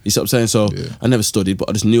 7. You see what I'm saying? So I never studied, but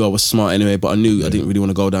I just knew I was smart anyway. But I knew I didn't really want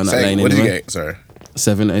to go down that lane. What did you anyway. get? Sorry.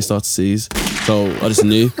 7 A stars to C's. So I just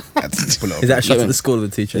knew. Is that a shot at the school of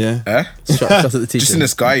the teacher? Yeah. Shot at the teacher. Just in the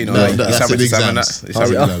sky, you know. No, like, that's it's in having exams.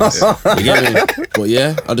 You get me? But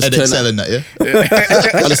yeah, I just Ed turned excelling that.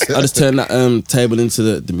 that, I just turned that table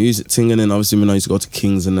into the music thing, and then obviously when I used to go to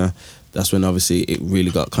Kings and that's when obviously it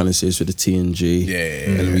really got kind of serious with the TNG.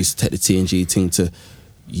 And we used to take the TNG thing to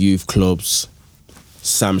youth clubs,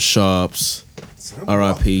 Sam Sharps,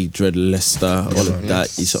 R.I.P. Dread Lester, all of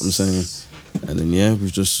that. You see what I'm saying? And then yeah,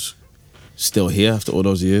 we've just still here after all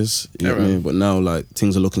those years. You know what I mean? But now like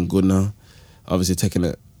things are looking good now. Obviously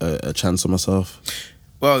taking a chance on myself.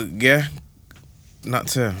 Well, yeah. I don't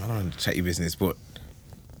want to chat your business, but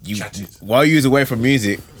while you was away from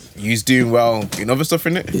music, you was doing well in other stuff,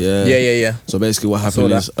 innit? Yeah. So basically what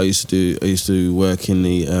happened is I used to work in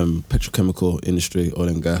the petrochemical industry, oil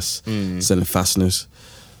and gas, selling fasteners.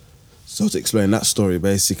 So to explain that story,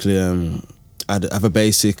 basically I have a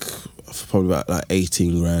basic of probably about like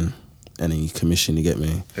 18 grand, and then you commission, you get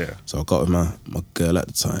me? Yeah. So I got with my girl at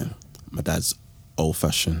the time. My dad's old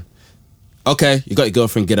fashioned. Okay, you got your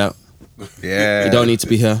girlfriend, get out. Yeah. You don't need to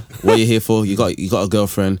be here. What are you here for? You got a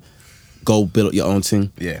girlfriend. Go build up your own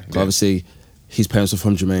thing. Yeah. Obviously, his parents are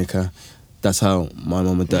from Jamaica. That's how my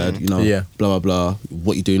mum and dad, you know, blah, blah, blah.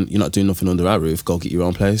 What you doing? You're not doing nothing under our roof. Go get your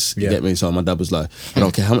own place. You get me? So my dad was like, I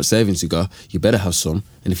don't care how much savings you got. You better have some.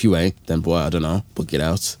 And if you ain't, then boy, I don't know. But get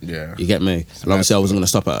out. Yeah. You get me? And obviously, I wasn't going to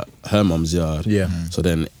stop at her mum's yard. Yeah. So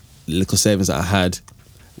then, little savings that I had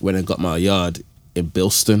when I got my yard in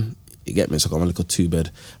Bilston, you get me? So I got my little 2-bed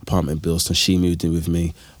apartment in Bilston. She moved in with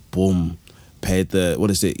me. Boom. Paid the, what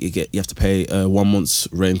is it? You have to pay 1 month's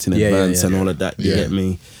rent in advance and all of that. You get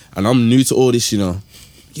me? And I'm new to all this, you know.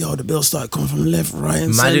 Yo, the bill started coming from left, right,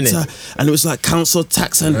 and centre. And it was like council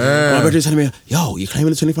tax. And my brother was telling me, yo, you're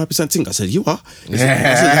claiming the 25% thing? I said, you are? I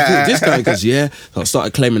said, this guy goes, yeah. So I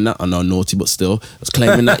started claiming that. I know, naughty, but still. I was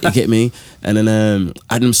claiming that, you get me? And then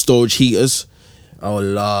I had them storage heaters. Oh,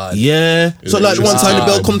 Lord. Yeah. So like one time the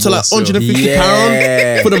bill come to like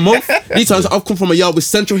 £150 for the month. These times I've come from a yard with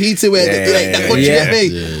central heating where that much, you get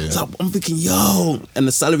me? So I'm thinking, yo, and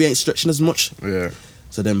the salary ain't stretching as much. Yeah.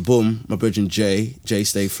 So then boom, my brother Jay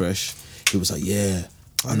Stay Fresh, he was like, yeah,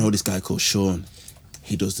 I know this guy called Sean.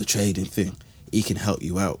 He does the trading thing. He can help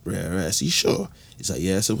you out, rare. So you sure? He's like,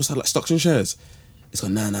 yeah. So what's that, like stocks and shares? He's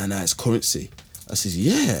like, nah, it's currency. I says,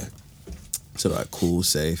 yeah. So like, cool,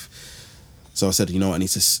 safe. So I said, you know what,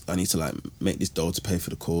 I need to like make this dough to pay for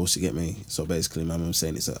the course, you get me? So basically my mum was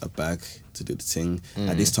saying it's a bag to do the thing.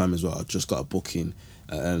 At this time as well, I just got a booking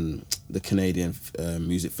at the Canadian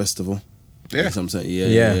Music Festival. Yeah. You know what I'm saying?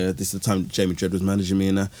 Yeah. This is the time Jamie Dredd was managing me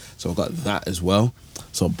and that. So I got that as well.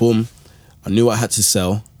 So boom, I knew what I had to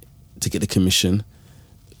sell to get the commission.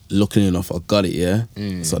 Luckily enough, I got it, yeah?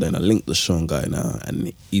 So then I linked the Sean guy now,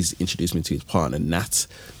 and he's introduced me to his partner, Nat.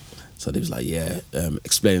 So they was like, yeah,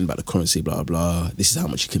 explaining about the currency, blah, blah. This is how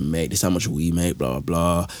much you can make. This is how much we make, blah,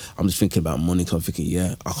 blah, blah. I'm just thinking about money because I'm thinking,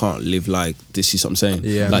 yeah, I can't live like this, you see what I'm saying?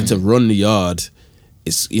 Yeah. Like to run the yard,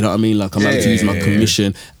 it's, you know what I mean? Like I'm having to use my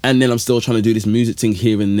commission. And then I'm still trying to do this music thing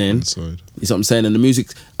here and then. You see what I'm saying? And the music,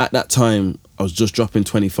 at that time, I was just dropping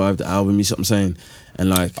 25, the album, you see what I'm saying? And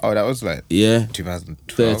like... Oh, that was like... Yeah.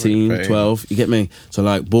 2012. 13, 12, you get me? So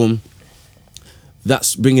like, boom.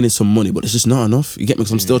 That's bringing in some money, but it's just not enough. You get me?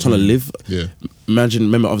 Because I'm still trying to live. Yeah.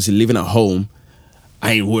 Remember, obviously living at home,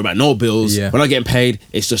 I ain't worried about no bills. Yeah. When I'm getting paid,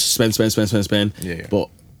 it's just spend. Yeah. But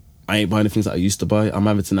I ain't buying the things that I used to buy. I'm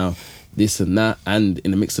having to now this and that, and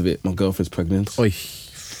in the mix of it, my girlfriend's pregnant. Oy. You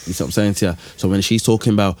see what I'm saying to you? So when she's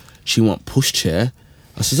talking about she want pushchair,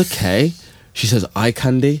 I says, okay. She says, eye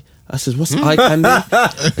candy. I says, what's eye candy?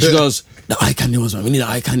 And she goes, the eye candy was, man, we need an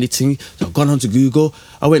eye candy thing. So I've gone on to Google.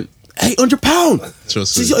 I went, £800.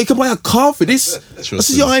 Trust I said, me. yo, you can buy a car for this. I Trust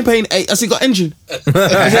said, me. yo, I ain't paying 8. I said, got engine.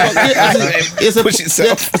 Push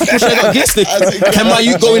itself. Push, I got gear stick. Can my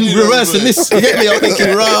you go in reverse in this? You get me? I'm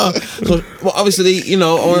thinking, rah. Well, obviously, you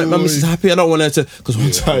know, I want my missus happy. I don't want her to. Because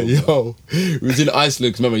one time, yo, we was in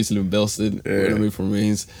Iceland. Because remember, I used to live in Belston when I moved from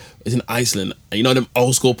Marines. It was in Iceland. And you know them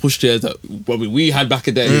old school push chairs that we had back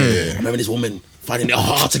in the day? I remember this woman finding it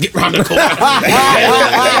hard to get round the corner. And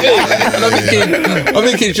I'm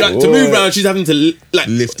thinking, to move round, she's having to like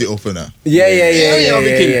Lift it up and that.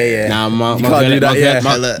 Yeah. Nah, my You can't do that,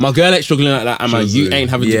 yeah. my girl ain't struggling like that, and Trust you me. ain't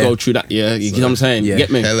having to Yeah. go through that. Yeah, you know what I'm saying? Yeah. You get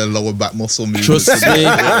me? Hella lower back muscle movements. Trust me.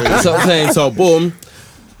 That's what I'm saying. So boom,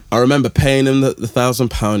 I remember paying him the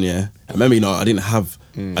 £1,000. Yeah, I remember, you know, I didn't have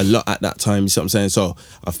a lot at that time. You see what I'm saying? So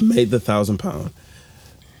I've made the £1,000,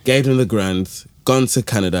 gave him the grand, gone to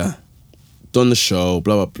Canada, done the show,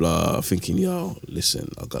 blah blah blah. Thinking, yo,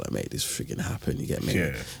 listen, I gotta make this freaking happen. You get me?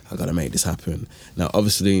 Yeah. I gotta make this happen. Now,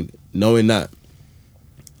 obviously, knowing that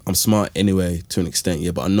I'm smart anyway to an extent,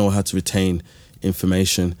 yeah, but I know how to retain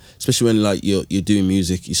information, especially when like you're doing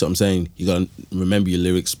music. You see what I'm saying? You gotta remember your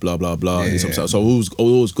lyrics, blah blah blah. Yeah, You see what I'm yeah. saying? So I was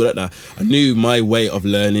always good at that. I knew my way of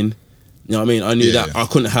learning. You know what I mean? I knew Yeah. that I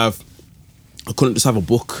couldn't just have a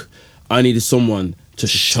book. I needed someone to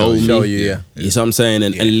show me. Show you, yeah. You see what I'm saying?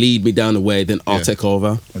 And lead me down the way. Then I'll Yeah. take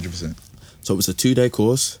over. 100%. So it was a 2-day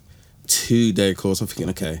course. 2-day course. I'm thinking,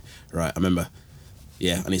 okay, right. I remember,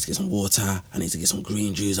 yeah, I need to get some water. I need to get some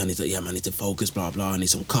green juice. I need to focus, blah, blah. I need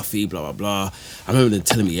some coffee, blah, blah, blah. I remember them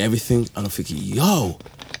telling me everything. And I'm thinking, yo,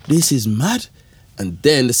 this is mad. And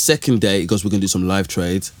then the second day, he goes, we're going to do some live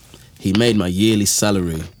trades. He made my yearly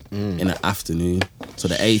salary in an afternoon. So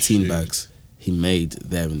the 18 bags he made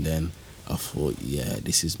there and then. I thought, yeah,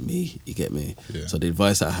 this is me. You get me? Yeah. So the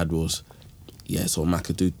advice that I had was, yeah, so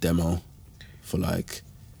Macca do demo for like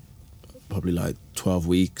probably like 12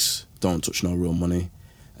 weeks. Don't touch no real money.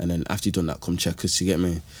 And then after you done that, come check us. You get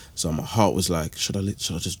me? So my heart was like, should I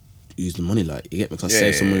just use the money? Like, you get me? Because I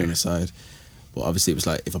saved some money on the side. But obviously it was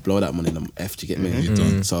like, if I blow that money, then I'm effed. You get me? You're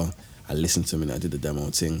done. So I listened to him and I did the demo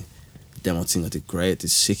thing. I did great,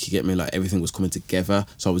 did sick, you get me? Like everything was coming together.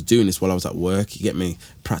 So I was doing this while I was at work, you get me?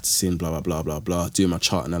 Practicing, blah, blah, blah, blah, blah. Doing my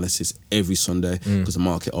chart analysis every Sunday because the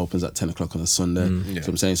market opens at 10 o'clock on a Sunday. You know what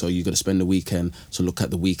I'm saying? So you got to spend the weekend to look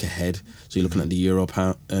at the week ahead. So you're looking at the euro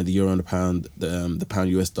and the pound, the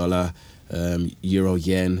pound US dollar, euro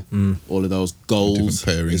yen, all of those goals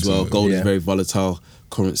Different pairings as well. of it. Gold is Yeah. very volatile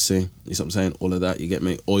currency. You know what I'm saying? All of that, you get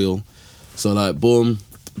me? Oil. So like, boom,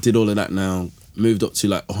 did all of that now. Moved up to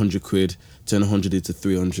like 100 quid, turn 100 into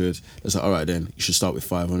 300. It's like, all right then, you should start with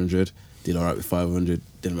 500. Did all right with 500,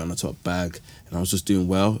 then ran onto a bag. And I was just doing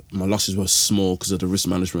well. My losses were small because of the risk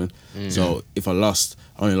management. So if I lost,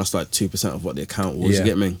 I only lost like 2% of what the account was, Yeah. you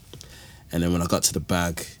get me? And then when I got to the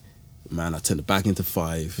bag, man, I turned the bag into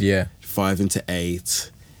 5. Yeah. 5 into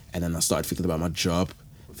 8. And then I started thinking about my job,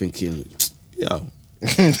 thinking, yo,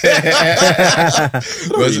 I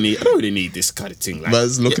don't really need this kind of thing. Like,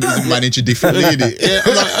 Man's looking at his manager differently, innit? yeah,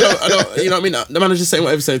 I don't, you know what I mean? The manager's saying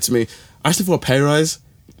whatever he's saying to me. I asked him for a pay rise.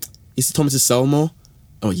 He told me to sell more.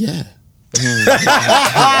 Oh, yeah. Yeah.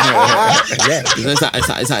 Is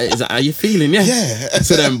that how you feeling? Yeah.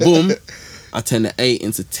 So then, boom, I turned the 8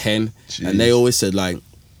 into 10. And they always said, like,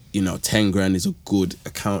 you know, 10 grand is a good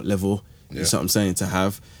account level. You know what I'm saying, to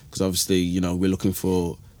have. Because obviously, you know, we're looking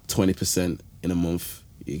for 20% in a month.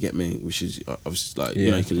 You get me? Which is obviously like,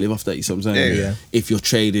 you know, you can live off that. You see what I'm saying? Yeah. If you're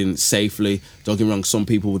trading safely, don't get me wrong, some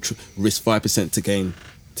people would risk 5% to gain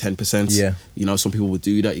 10%. Yeah. You know, some people would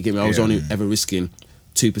do that. You get me? I was only ever risking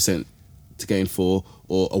 2% to gain 4,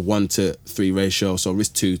 or a 1-to-3 ratio. So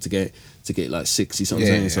risk 2 to get like 6. You see what I'm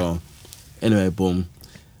saying? Yeah. So anyway, boom.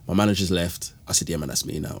 My manager's left. I said, yeah, man, that's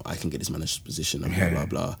me now. I can get this manager's position and blah, blah,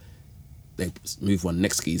 blah. They move one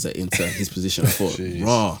next geezer into his position. I thought,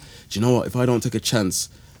 raw, do you know what? If I don't take a chance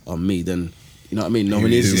on me, then, you know what I mean? No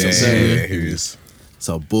one is, you know what I'm saying? Yeah, who is?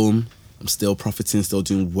 So boom, I'm still profiting, still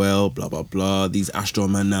doing well, blah, blah, blah. These Astro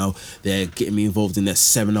man now, they're getting me involved in their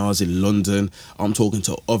seminars in London. I'm talking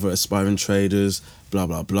to other aspiring traders, blah,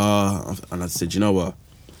 blah, blah. And I said, you know what?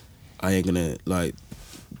 I ain't gonna like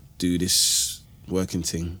do this working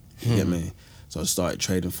thing, you get me? So I started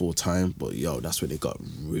trading full time, but yo, that's when it got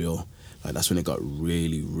real. Like that's when it got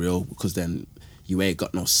really real, because then you ain't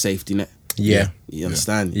got no safety net. Yeah. You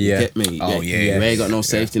understand? Yeah. You get me? Oh, yeah. You ain't got no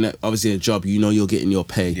safety net. Obviously, a job, you know you're getting your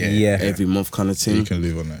pay Yeah. every month kind of thing. You can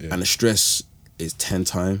live on that, yeah. And the stress is 10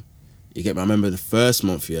 times. You get me? I remember the first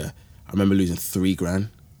month, I remember losing 3 grand.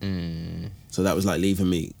 So that was like leaving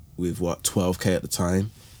me with, 12K at the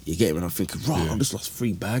time. You get me? And I'm thinking, I just lost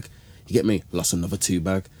 3 bag. You get me? Lost another 2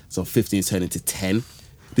 bag. So 15 turned into 10.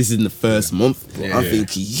 This is in the first month. I'm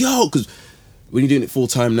thinking, yo, because when you're doing it full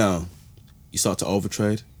time now, you start to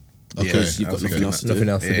overtrade. Because you've got nothing else to do. Nothing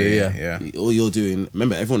else to do, yeah. All you're doing,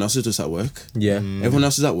 remember, everyone else is just at work. Yeah. Everyone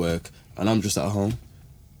else is at work, and I'm just at home.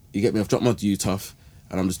 You get me? I've dropped my youth off,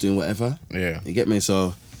 and I'm just doing whatever. Yeah. You get me?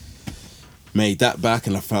 So, made that back,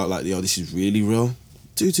 and I felt like, yo, this is really real.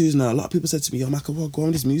 2-2s now. A lot of people said to me, yo, Macca, what, go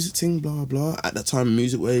on this music thing, blah, blah. At that time,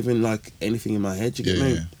 music wasn't even like anything in my head, you get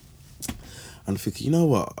me? And I'm thinking, you know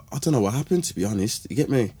what? I don't know what happened, to be honest. You get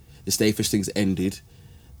me? The Stay Fresh thing's ended.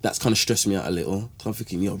 That's kind of stressed me out a little. I'm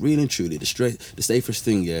thinking, yo, really and truly, the Stay Fresh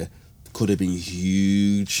thing, could have been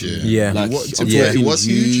huge. Yeah. Like, It was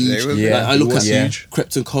huge. Yeah. Like, I look It was at huge.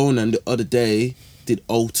 Krypton Conan the other day did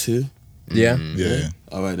O2. Yeah. Yeah.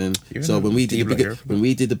 All right then. Even So when we did D-Block here. when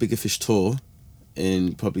we did the Bigger Fish tour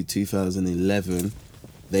in probably 2011,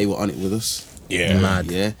 they were on it with us. Yeah.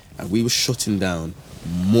 Mad. Yeah, and we were shutting down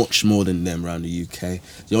much more than them around the UK.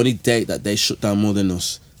 The only date that they shut down more than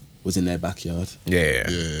us was in their backyard. Yeah.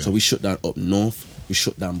 So we shut down up north, we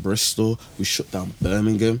shut down Bristol, we shut down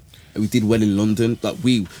Birmingham, and we did well in London.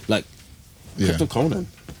 Yeah. Captain Conan.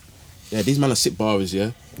 Yeah, these men are sit barers,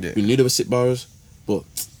 yeah? Yeah. We knew they were sit barers, but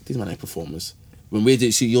these men ain't performers. When we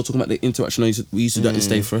did, see, you're talking about the interaction we used to do at the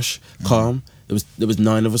Stay Fresh, Calm. There was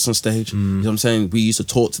 9 of us on stage. You know what I'm saying? We used to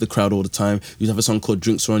talk to the crowd all the time. We used to have a song called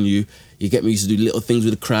Drinks Are On You. You get me? We used to do little things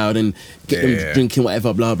with the crowd and get them drinking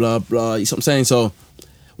whatever, blah, blah, blah. You see what I'm saying? So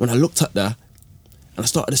when I looked at that and I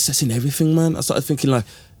started assessing everything, man, I started thinking like,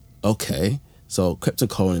 okay, so Krypton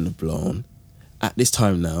Conan have blown. At this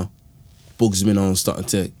time now, Bugsy Malone starting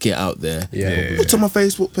to get out there. Yeah. Looked on my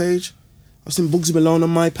Facebook page. I've seen Bugsy Malone on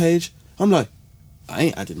my page. I'm like, I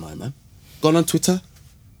ain't added mine, man. Gone on Twitter.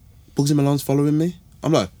 Bugsy Malone's following me.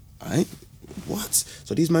 I'm like, I ain't. What?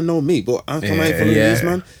 So these men know me, but I ain't following these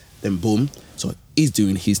man. Then boom. So he's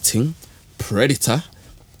doing his thing. Predator.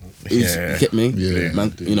 You get me? Yeah.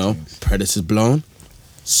 Man, you know, Predator's blown.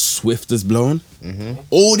 Swift is blown.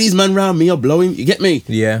 All these men around me are blowing. You get me?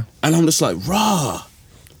 Yeah. And I'm just like, rah.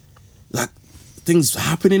 Like, things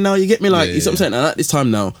happening now. You get me? Like, you see what I'm saying? And at this time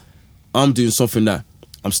now, I'm doing something that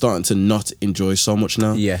I'm starting to not enjoy so much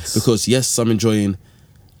now. Yes. Because, yes, I'm enjoying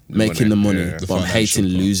making the money, yeah. but The I'm financial hating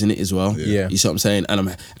part. losing it as well. Yeah. You see what I'm saying?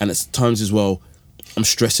 And at times as well, I'm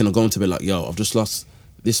stressing. I'm going to be like, yo, I've just lost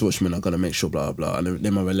this much money. I gotta make sure, blah blah. And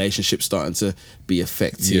then my relationship's starting to be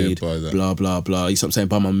affected. by that. Blah blah blah. You see what I'm saying?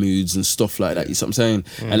 By my moods and stuff like that. You see what I'm saying?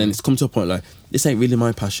 And then it's come to a point like this ain't really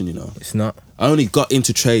my passion. You know, It's not. I only got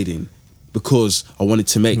into trading because I wanted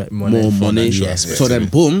to make Make money. more money. Financial aspect So of then,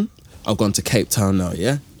 it. boom, I've gone to Cape Town now.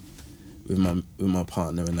 Yeah, with my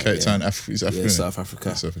partner and that. Cape yeah. Town, is Africa. Yeah, South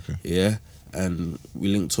Africa. South Africa. Yeah, and we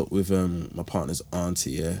linked up with my partner's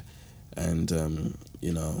auntie. Yeah, and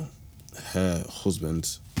you know, her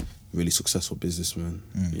husband, really successful businessman.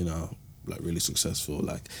 You know, like really successful.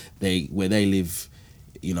 Like where they live.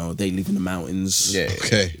 You know, they live in the mountains. Yeah.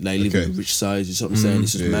 Okay. They live okay. in the rich side, you know what I'm saying?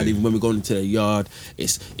 It's just yeah. mad. Even when we're going into their yard,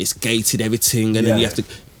 it's gated, everything, and then you have to,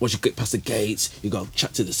 once you get past the gates, you got to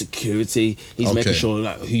chat to the security. He's making Okay. sure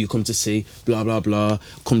like who you come to see, blah blah blah.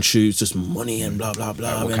 Come true, it's just money and blah blah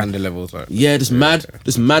blah. What and- kind of levels? Like, yeah, there's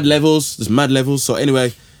mad levels. So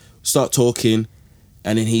anyway, start talking,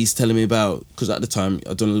 and then he's telling me about, because at the time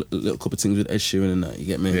I'd done a little couple of things with Ed Sheeran and that. You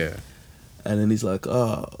get me? Yeah. And then he's like,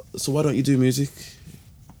 so why don't you do music?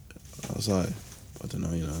 I was like, I don't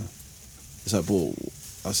know, you know. It's like,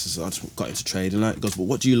 but I just got into trading. Like, he goes, but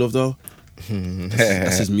what do you love though? I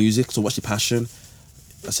said music. So what's your passion?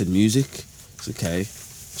 I said music. It's okay.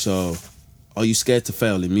 So, are you scared to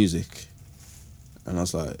fail in music? And I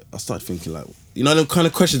was like, I started thinking like, you know, them kind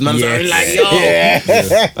of questions, man. Yes. Like,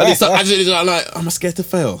 yo. And it's like, I'm like, am I scared to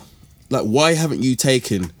fail? Like, why haven't you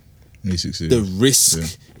taken Music scene. the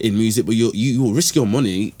risk in music? But you will risk your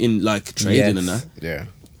money in like trading and that. Yeah.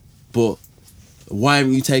 But why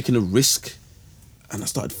haven't you taken a risk? And I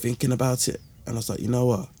started thinking about it. And I was like, you know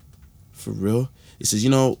what? For real? He says, you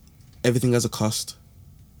know, everything has a cost.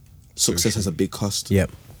 Success has a big cost. Yep.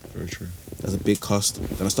 Very true. There's a big cost.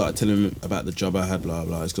 Then I started telling him about the job I had, blah,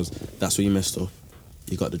 blah. It's because that's where you messed up.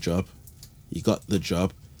 You got the job.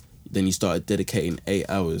 Then you started dedicating 8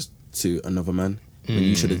 hours to another man. When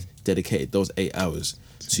you should have dedicated those 8 hours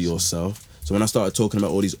to yourself. So when I started talking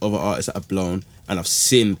about all these other artists that have blown, and I've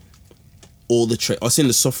seen all the I've seen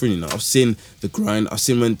the suffering, you know. I've seen the grind. I've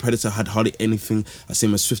seen when Predator had hardly anything. I've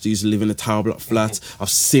seen when Swifty used to live in a tower block flat. I've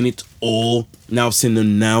seen it all. Now I've seen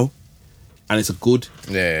them now, and it's a good.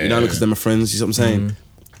 Yeah, you know, yeah, because they're my friends. You know what I'm saying?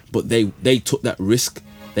 But they took that risk.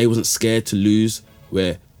 They wasn't scared to lose.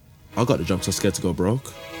 Where I got the job, so I was scared to go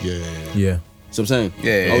broke. Yeah. Yeah. So I'm saying,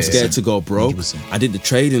 Yeah, I was scared to go broke. 100%. I did the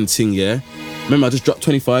trading thing, yeah. Remember, I just dropped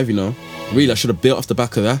 25, you know. Really, I should have built off the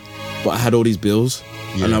back of that, but I had all these bills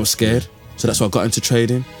and I was scared. So that's why I got into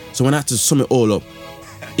trading. So when I had to sum it all up,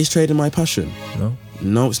 is trading my passion?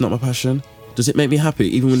 No, it's not my passion. Does it make me happy?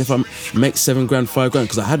 Even if I make 7 grand, 5 grand,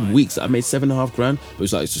 because I had weeks that I made 7.5 grand, but it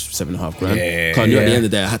was like, it's just 7.5 grand. Yeah, 'Cause I knew at the end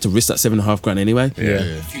of the day, I had to risk that 7.5 grand anyway.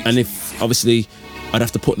 Yeah. And if, obviously, I'd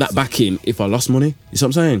have to put that back in if I lost money. You see what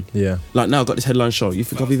I'm saying? Yeah. Like now, I've got this headline show. You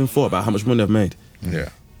think I've even thought about how much money I've made? Yeah.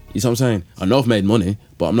 You see what I'm saying? I know I've made money,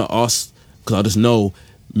 but I'm not asked because I just know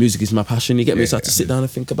music is my passion. You get me? So I have to sit down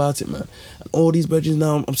and think about it, man. And all these bridges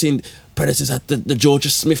now, I'm seeing Predators had the Georgia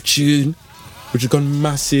Smith tune, which has gone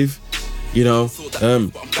massive. You know,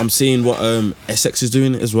 I'm seeing what Essex is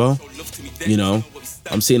doing as well. You know,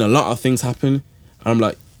 I'm seeing a lot of things happen. I'm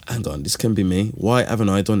like, hang on, this can be me. Why haven't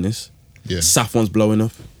I done this? Yeah. Saf one's blowing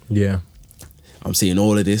up. Yeah. I'm seeing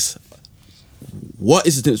all of this. What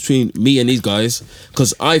is the difference between me and these guys?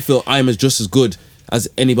 Because I feel I'm just as good as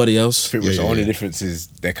anybody else. Pretty much Yeah, the only yeah. difference is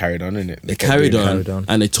they carried on, innit? They carried on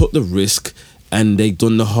and they took the risk and they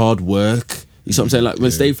done the hard work. You see what I'm saying? Like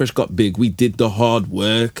when Stay Fresh got big, we did the hard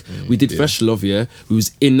work. We did Fresh Love, yeah. We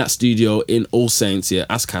was in that studio in All Saints, yeah.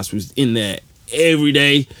 Ascas, we was in there every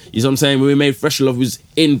day. You see what I'm saying? When we made Fresh Love, we was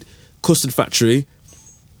in Custard Factory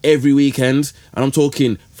every weekend. And I'm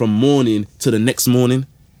talking from morning to the next morning.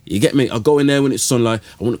 You get me? I go in there when it's sunlight.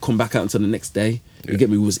 I wouldn't come back out until the next day. You get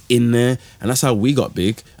me? We was in there. And that's how we got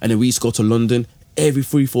big. And then we used to go to London every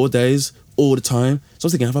 3-4 days, all the time. So I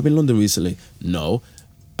was thinking, have I been in London recently? No.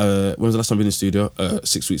 When was the last time I've been in the studio?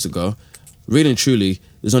 6 weeks ago. Really and truly,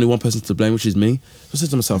 there's only one person to blame, which is me. So I said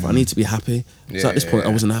to myself, I need to be happy. So at this point, I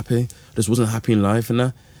wasn't happy. I just wasn't happy in life and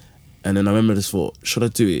that. And then I remember I just thought, should I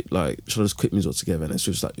do it? Like, should I just quit music altogether? And it's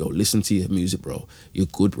just like, yo, listen to your music, bro. You're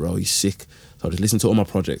good, bro. You're sick. So I just listened to all my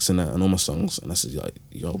projects and that and all my songs. And I said, like,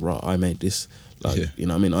 yo, bro, I made this. Like, you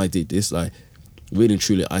know what I mean? I did this. Like, really and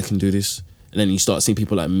truly, I can do this. And then you start seeing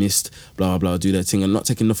people like Mist, blah, blah, do their thing. And not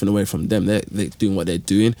taking nothing away from them. They're doing what they're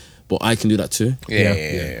doing. But I can do that too.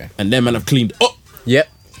 Yeah. And then, man, I've cleaned up. Yep.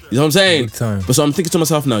 You know what I'm saying? Big time. But so I'm thinking to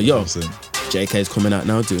myself now, yo, 100%. JK's coming out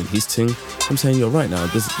now doing his thing. I'm saying, you're right now.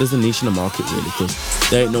 There's a niche in the market really, because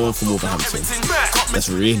there ain't no one from Wolverhampton that's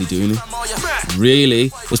really doing it. Really,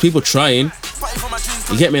 there's people trying.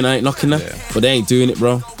 You get me? And I ain't knocking that, but they ain't doing it,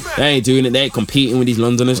 bro. They ain't doing it. They ain't competing with these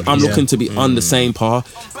Londoners. I'm looking to be on the same par.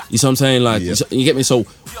 You see what I'm saying? Like, you get me? So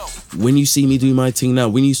when you see me do my thing now,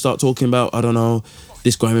 when you start talking about, I don't know,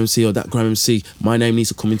 this grime MC or that grime MC, my name needs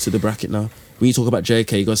to come into the bracket now. When you talk about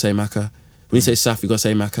JK, you gotta say Macca. When you say Saf, you gotta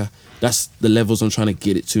say Macca. That's the levels I'm trying to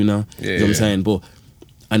get it to now. You know what I'm saying? But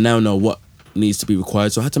I now know what needs to be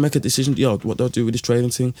required. So I had to make a decision. Yo, what do I do with this trading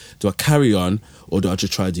thing? Do I carry on or do I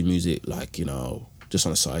just try to do music like, you know, just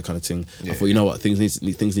on a side kind of thing? I thought, you know what, things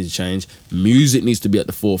need to change. Music needs to be at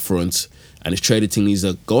the forefront, and this trading thing needs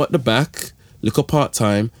to go at the back, look up part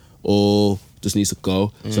time, or just needs to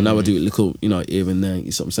go. So now I do it little, you know, here and there.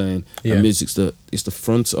 You see what I'm saying? Yeah. And music's the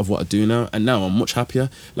front of what I do now. And now I'm much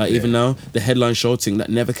happier. Like even now, the headline show thing that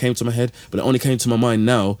never came to my head, but it only came to my mind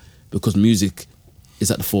now because music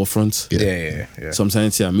is at the forefront. Yeah. So I'm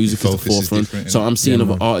saying to you, music is the focus is forefront. different, So innit? I'm seeing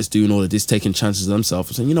other artists doing all of this, taking chances of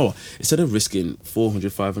themselves. I'm saying, you know what? Instead of risking £400,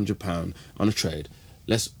 £500 on a trade,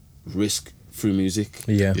 let's risk through music.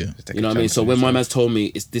 Yeah. Yeah. You know what I mean? So when my man's told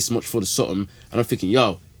me it's this much for the something, and I'm thinking,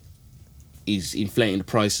 yo, he's inflating the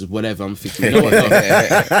prices, whatever. I'm thinking, you know what, though?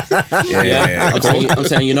 I'm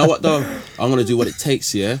saying, you know what, though? I'm gonna do what it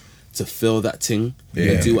takes, to fill that thing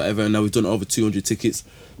and do whatever. And now we've done over 200 tickets,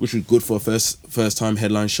 which was good for a first time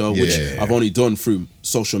headline show, which I've only done through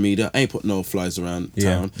social media. I ain't put no flyers around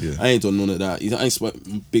town. I ain't done none of that. I ain't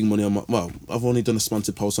spent big money on I've only done a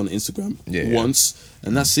sponsored post on Instagram once,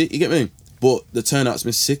 and that's it. You get me? But the turnout's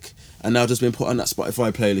been sick. And now just been put on that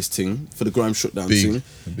Spotify playlist thing for the grime shutdown thing.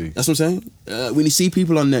 That's what I'm saying. When you see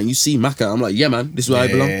people on there and you see Macca, I'm like, yeah, man, this is where I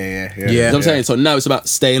belong. You know what I'm saying? So now it's about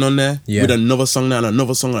staying on there with another song now and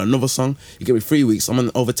another song and another song. You get me 3 weeks, I'm on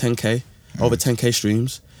over 10k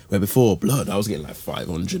streams. Where before, blood, I was getting like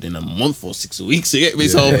 500 in a month or 6 weeks. You get me?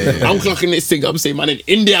 So I'm clocking this thing. I'm saying, man, in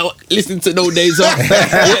India, listening to No Days Off.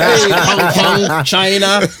 Hong Kong,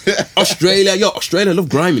 China, Australia. Yo, Australia love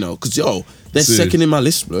grime, you know, because, yo, they're second in my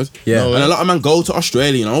list, blood. Yeah. And a lot of men go to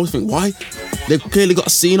Australia, and I always think, why? They've clearly got a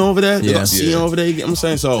scene over there. They've got a scene over there, you get what I'm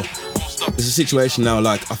saying? So it's a situation now,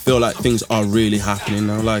 like, I feel like things are really happening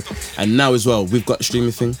now. Like, and now as well, we've got the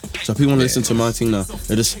streaming thing. So people want to listen to my thing now.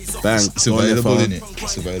 They're just bang. It's available, isn't it?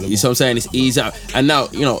 It's available. You see what I'm saying? It's easy. And now,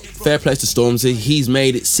 you know, fair play to Stormzy. He's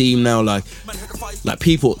made it seem now like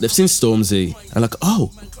people, they've seen Stormzy and like,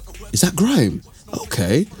 oh, is that grime?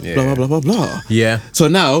 okay, Yeah. blah, blah, blah, blah, blah. Yeah. So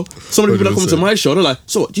now, some of the people that come to 100%. my show, they're like,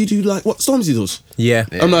 so what, do you do like what Stormzy does? Yeah.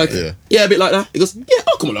 I'm like, Yeah. yeah, a bit like that. He goes, yeah,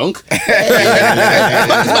 I'll come along.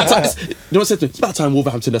 It's about time. You know what I said to him? It's about time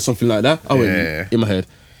Wolverhampton does something like that. I went Yeah. in my head,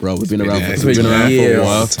 bro, we've been around, It's we've been been around for years. a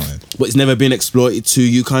while, Time. but it's never been exploited to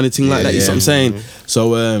you kind of thing like that. You see what I'm saying? Mm-hmm.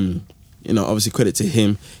 So, you know, obviously credit to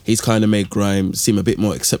him. He's kind of made grime seem a bit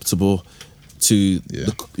more acceptable to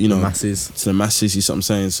the, you know, masses. to the masses. You see what I'm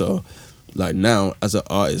saying? So, like now, as an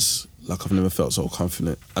artist, like I've never felt so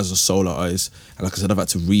confident as a solo artist. And like I said, I've had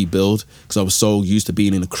to rebuild because I was so used to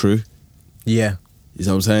being in a crew. Yeah. You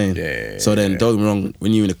know what I'm saying? Yeah. So then, don't get me wrong,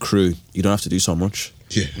 when you're in a crew, you don't have to do so much.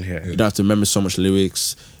 Yeah. Yeah. You don't have to remember so much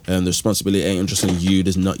lyrics. The responsibility ain't just on you.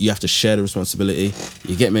 There's not. You have to share the responsibility.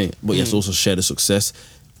 You get me? But you have to also share the success.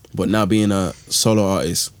 But now being a solo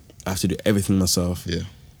artist, I have to do everything myself. Yeah.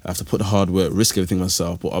 I have to put the hard work, risk everything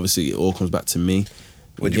myself. But obviously, it all comes back to me.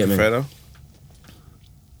 Would you get me? prefer though?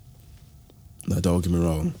 No, don't get me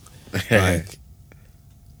wrong. Like,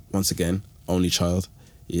 once again, only child.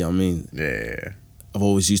 You know what I mean? Yeah. I've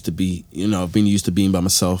always used to be, you know, I've been used to being by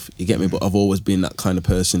myself. You get me? But I've always been that kind of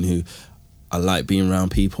person who I like being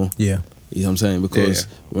around people. Yeah. You know what I'm saying? Because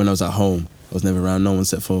Yeah. when I was at home, I was never around no one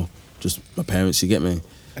except for just my parents, you get me?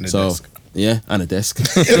 And a so, desk. Yeah, and a desk.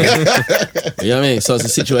 You know what I mean? So it's a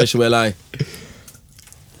situation where like,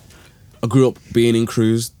 I grew up being in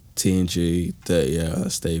crews, TNG, 30 Year,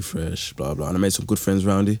 Stay Fresh, blah, blah. And I made some good friends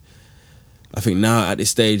around it. I think now at this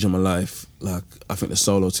stage of my life, like, I think the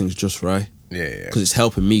solo thing's just right. Yeah. Because it's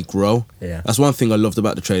helping me grow. Yeah. That's one thing I loved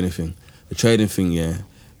about the trading thing. The trading thing, yeah.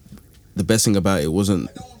 The best thing about it wasn't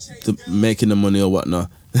making the money or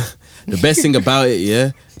whatnot. The best thing about it,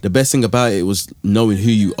 yeah. The best thing about it was knowing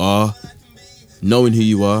who you are. Knowing who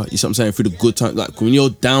you are. You see what I'm saying? Through the good times. Like when you're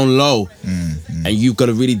down low and you've got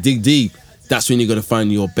to really dig deep, that's when you're going to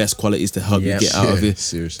find your best qualities to help you get out of it.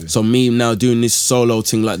 Seriously. So me now doing this solo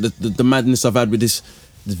thing, like the madness I've had with this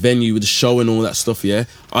venue, with the show and all that stuff, yeah,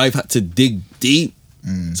 I've had to dig deep.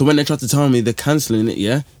 So when they try to tell me they're cancelling it,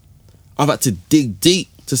 yeah, I've had to dig deep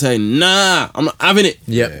to say, nah, I'm not having it.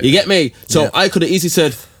 Yeah. You get me? So Yeah. I could have easily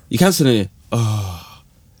said, you cancelling it? Oh,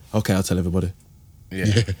 okay, I'll tell everybody.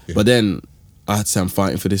 Yeah. But then I had to say I'm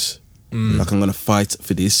fighting for this. Like I'm gonna fight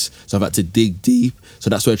for this. So I've had to dig deep. So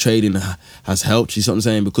that's where trading has helped. You see what I'm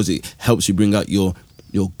saying? Because it helps you bring out your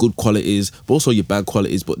good qualities, but also your bad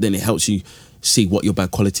qualities. But then it helps you see what your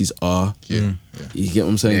bad qualities are. Yeah. You get what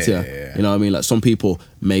I'm saying? Yeah, to you? yeah. You know what I mean? Like some people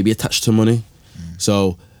may be attached to money,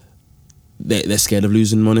 so they're scared of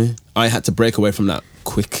losing money. I had to break away from that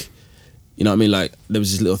quick. You know what I mean? Like there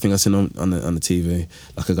was this little thing I seen on the TV.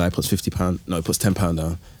 Like a guy puts £50. No, he puts £10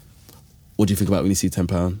 down. What do you think about when you see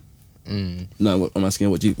 £10? No, I'm asking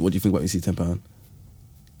you. What do you think about when you see £10?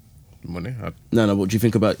 Money. No. What do you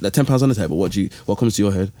think about that? £10 on the table. What comes to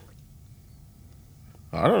your head?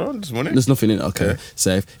 I don't know. Just money. There's nothing in it. Okay, Yeah.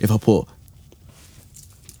 safe. If I put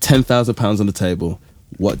 £10,000 on the table,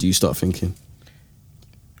 what do you start thinking?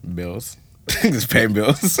 Bills. Just paying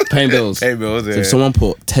bills. Paying bills. Paying bills. Yeah. So if someone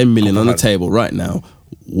put 10 million on the God. table right now,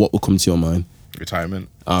 what will come to your mind? Retirement.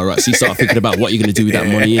 All right, so you start thinking about what you're going to do with that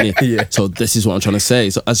money, innit? Yeah. So this is what I'm trying to say.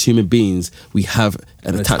 So as human beings, we have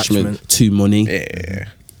an attachment to money, Yeah.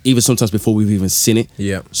 even sometimes before we've even seen it.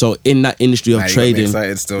 Yeah. So in that industry of Nah, you got me trading,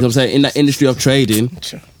 excited still. you know what I'm saying? In that industry of trading,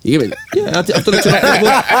 you get me? Yeah, I've done it to my people.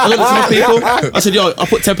 I've done it to my people. I said, yo, I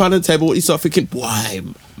put £10 on the table. You start thinking, why?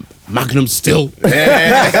 Magnum still.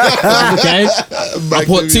 Okay. I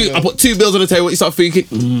put two bills on the table. You start thinking,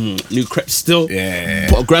 new crepe still. Yeah.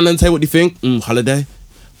 Put a grand on the table. What do you think? Holiday.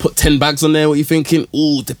 Put 10 bags on there. What you thinking?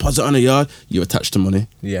 Ooh, deposit on a yard. You're attached to money.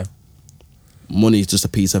 Yeah. Money is just a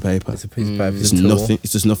piece of paper. It's a piece of paper. It's a tool. nothing.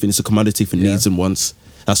 It's just nothing. It's a commodity for needs and wants.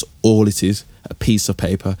 That's all it is. A piece of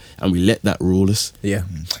paper, and we let that rule us. Yeah.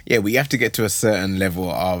 Yeah, we have to get to a certain level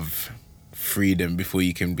of freedom before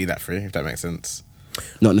you can be that free, if that makes sense.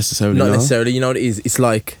 Not necessarily. Not no. necessarily. You know what it is? It's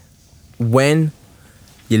like when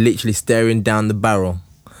you're literally staring down the barrel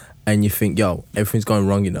and you think, yo, everything's going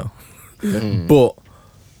wrong, you know. But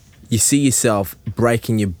you see yourself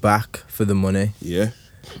breaking your back for the money. Yeah.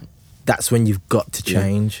 That's when you've got to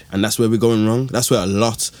change. And that's where we're going wrong. That's where a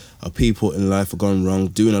lot of people in life are going wrong,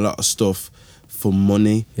 doing a lot of stuff for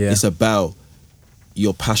money. Yeah. It's about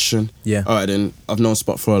your passion. Yeah. All right, then. I've known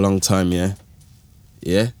Spot for a long time, yeah?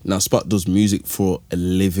 Yeah? Now, Spot does music for a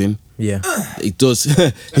living. Yeah. He does.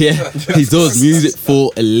 Yeah, he does music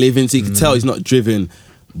for a living. So you can tell he's not driven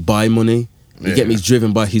by money. You get me? He's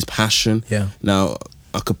driven by his passion. Yeah. Now,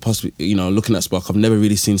 I could possibly, you know, looking at Spark, I've never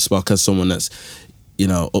really seen Spark as someone that's, you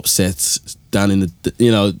know, upset, down in the,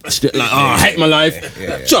 you know, like, oh, I hate my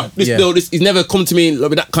life. Sure, this Yeah. bill, this, he's never come to me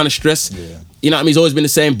with that kind of stress. you know what I mean? He's always been the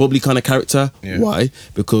same bubbly kind of character. Yeah. Why?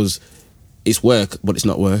 Because it's work, but it's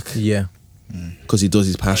not work. Yeah. Because he does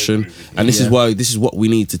his passion. And this is what we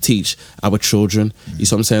need to teach our children. You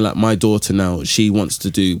see what I'm saying? Like my daughter now, she wants to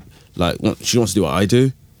do what I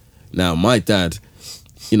do. Now my dad,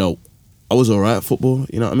 you know, I was alright at football,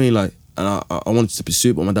 you know what I mean? Like, and I wanted to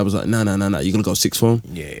pursue it, but my dad was like, no, you're gonna go sixth form.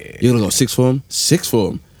 Yeah. You're gonna go sixth form? Sixth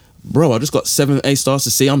form? Bro, I just got 7 A stars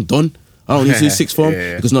to see, I'm done. I don't need to do sixth form.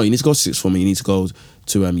 Yeah. Because no, you need to go to sixth form and you need to go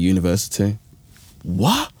to university.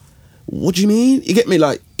 What do you mean? You get me?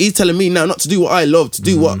 Like, he's telling me now not to do what I love, to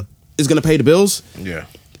do what is gonna pay the bills. Yeah.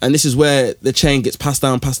 And this is where the chain gets passed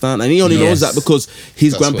down, and he only knows that because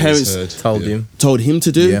his That's what grandparents he's heard. Told Yeah. him. told him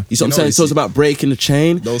to do. Yeah. You see what I'm You know, saying? So it's about breaking the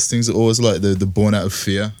chain. Those things are always like the born out of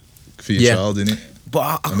fear for your Yeah. child, innit?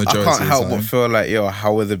 But I majority of can't the help but time. feel like, yo,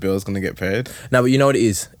 how are the bills gonna get paid? No, but you know what it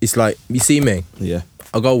is? It's like, you see me, Yeah.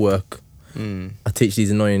 I go work, I teach these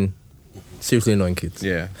seriously annoying kids.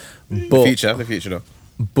 Yeah. But, The future though.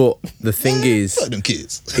 but the thing is, Fuck them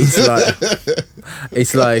kids.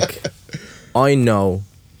 it's like, I know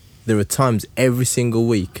there are times every single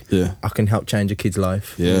week Yeah. I can help change a kid's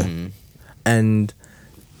life. Yeah. And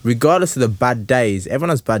regardless of the bad days, everyone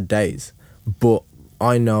has bad days, but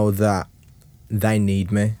I know that they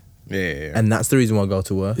need me. Yeah. And that's the reason why I go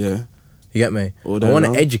to work. Yeah. You get me? All I day want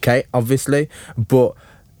to long. educate, obviously, but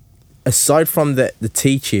aside from the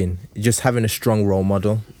teaching, just having a strong role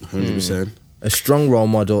model, 100%. a strong role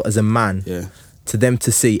model as a man, Yeah. to them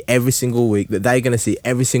to see every single week, that they're going to see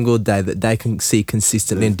every single day, that they can see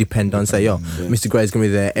consistently and depend on, say, yo, Mr. Gray's going to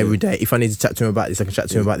be there every day. If I need to chat to him about this, I can chat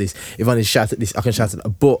to him about this. If I need to shout at this, I can shout at that.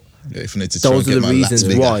 But Yeah, if I need to try those and are get the my lats reasons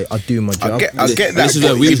bigger. why I do my job. I get that. This is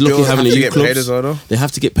but where we was your lucky bills having have a to youth get paid clubs. as well, though. They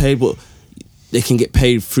have to get paid, but they can get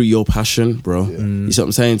paid through your passion, bro. You see what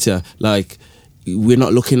I'm saying to you? Like, we're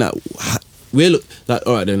not looking at like,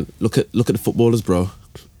 all right then, look at the footballers, bro.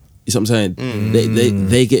 You see what I'm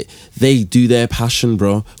saying? They do their passion,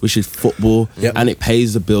 bro, which is football, and it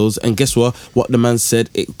pays the bills. And guess what? What the man said,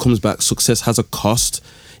 it comes back. Success has a cost.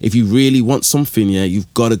 If you really want something, yeah,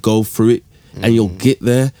 you've got to go through it, and you'll get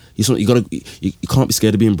there. You can't be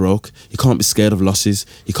scared of being broke. You can't be scared of losses.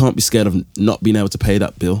 You can't be scared of not being able to pay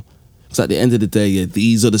that bill. Because at the end of the day, yeah,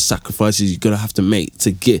 these are the sacrifices you're gonna have to make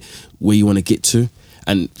to get where you want to get to.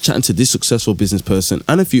 And chatting to this successful business person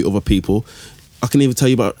and a few other people, I can even tell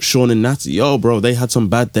you about Sean and Nat. Yo, bro, they had some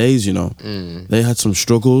bad days, you know. They had some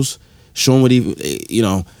struggles. Sean would even, you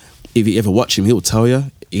know, if you ever watch him, he'll tell you.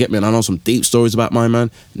 You get me? And I know some deep stories about my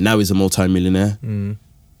man. Now he's a multi-millionaire.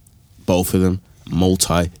 Both of them,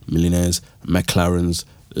 multi-millionaires, McLarens,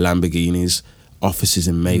 Lamborghinis, offices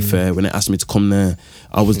in Mayfair. When they asked me to come there,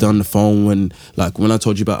 I was down the phone when I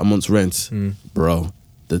told you about a month's rent, bro,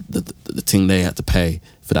 the thing they had to pay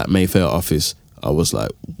for that Mayfair office, I was like,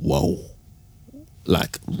 whoa.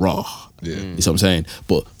 Like raw. Yeah. You see what I'm saying?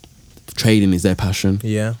 But trading is their passion.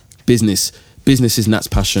 Yeah. Business is Nat's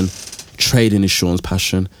passion. Trading is Sean's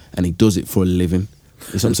passion, and he does it for a living.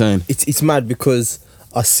 You see what I'm saying? It's mad because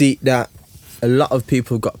I see that a lot of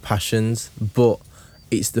people have got passions, but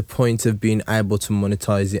it's the point of being able to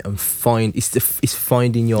monetize it and it's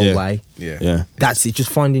finding your way. Yeah. That's it,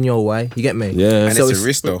 just finding your way. You get me? Yeah. And it's a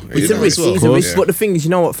risk, though. It's You a know, risk. as well. It's a Of risk. course. But the thing is,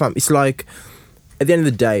 you know what, fam? It's like at the end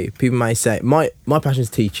of the day, people may say my passion is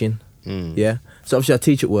teaching. Yeah. So obviously I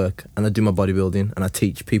teach at work and I do my bodybuilding and I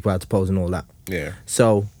teach people how to pose and all that. Yeah.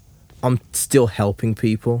 So I'm still helping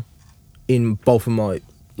people in both of my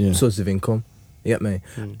Yeah. sources of income. You get me?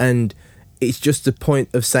 And it's just the point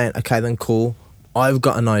of saying, okay, then cool. I've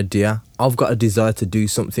got an idea. I've got a desire to do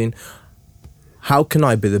something. How can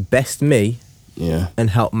I be the best me Yeah. and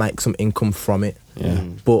help make some income from it? Yeah.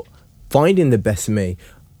 But finding the best me,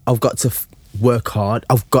 I've got to work hard.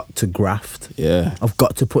 I've got to graft. Yeah. I've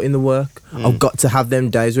got to put in the work. I've got to have them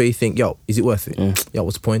days where you think, yo, is it worth it? Yeah. Yo,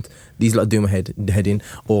 what's the point? These lot do my head in,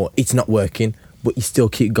 or it's not working, but you still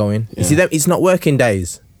keep going. You see them, it's not working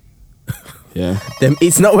days. Yeah. Them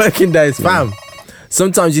it's not working days, fam.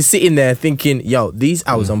 Sometimes you're sitting there thinking, yo, these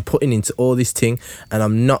hours I'm putting into all this thing and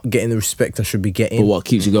I'm not getting the respect I should be getting. But what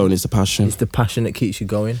keeps you going is the passion. It's the passion that keeps you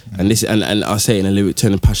going. And this, and I say it in a lyric,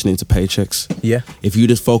 turning passion into paychecks. Yeah. If you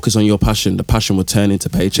just focus on your passion, the passion will turn into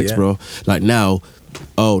paychecks, Yeah. bro. Like now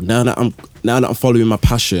that I'm following my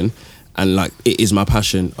passion, and like it is my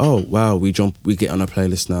passion. Oh wow, we get on a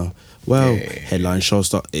playlist now. Well, headline show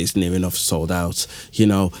start, it's near enough sold out. You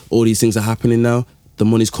know, all these things are happening now. The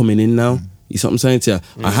money's coming in now. You see what I'm saying to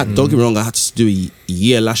you? Don't get me wrong, I had to do a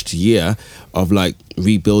year last year of like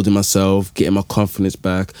rebuilding myself, getting my confidence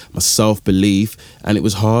back, my self-belief, and it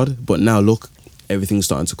was hard. But now look, everything's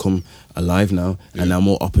starting to come alive now, and now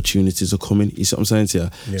more opportunities are coming. You see what I'm saying to you?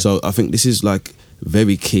 Yeah. So I think this is like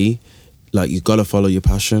very key. Like, you gotta follow your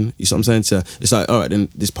passion. You see what I'm saying to you? It's like, all right, then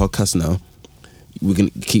this podcast now, we're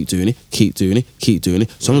gonna keep doing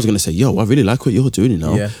it. Someone's gonna say, yo, I really like what you're doing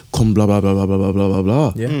now. Yeah. Come blah blah blah blah blah blah blah blah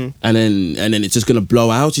blah. Yeah. And then it's just gonna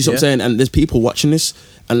blow out. You see what I'm saying? And there's people watching this,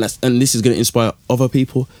 and this is gonna inspire other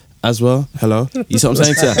people as well. Hello. You see what I'm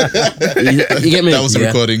saying to you? You get me? That was a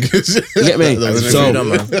recording. You get me?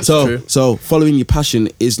 That was So following your passion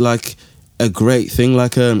is like a great thing.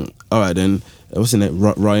 Like all right then, what's in it?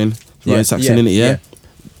 Ryan Saxon, in it, yeah.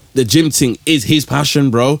 The gym thing is his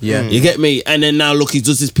passion, bro. Yeah. You get me? And then now look, he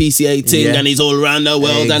does his PCA thing, and he's all around the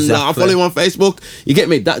world, and I follow him on Facebook. You get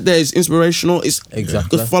me? That there is inspirational. It's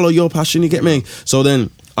just follow your passion. You get me? So then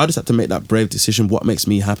I just had to make that brave decision. What makes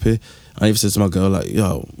me happy? I even said to my girl, like,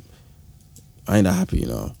 yo, I ain't that happy, you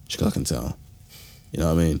know. She can tell. You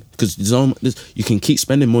know what I mean? Because you can keep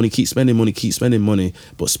spending money,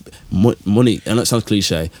 but money, and that sounds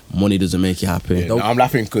cliche, money doesn't make you happy. Yeah, no, I'm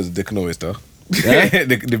laughing because they can always tell. Yeah?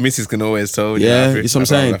 the missus can always tell. Yeah, you see what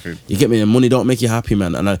I'm saying? You get me? And money don't make you happy,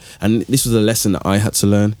 man. And this was a lesson that I had to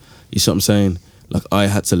learn. You see what I'm saying? Like, I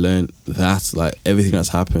had to learn that. Like, everything that's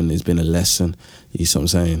happened has been a lesson. You see what I'm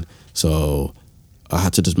saying? So I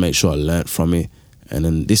had to just make sure I learnt from it. And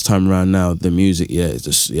then this time around now, the music, it's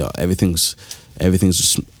just, everything's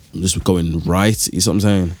just going right. You see what I'm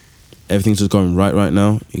saying? Everything's just going right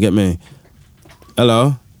now. You get me?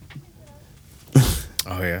 Hello?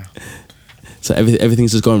 Oh, yeah. So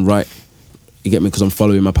everything's just going right. You get me? Because I'm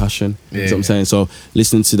following my passion. Yeah, You know what I'm saying? So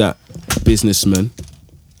listening to that businessman,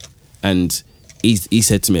 and he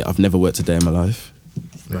said to me, I've never worked a day in my life.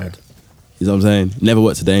 Right. You know what I'm saying? Never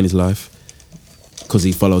worked a day in his life. Because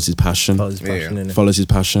he follows his passion. Follows his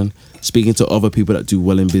passion. Speaking to other people that do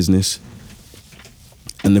well in business,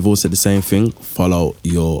 and they've all said the same thing: follow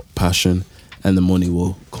your passion, and the money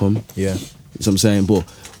will come. Yeah. You know what I'm saying? But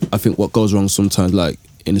I think what goes wrong sometimes, like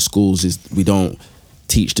in the schools, is we don't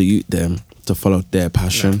teach the youth them to follow their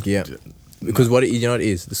passion. Yeah. Because what it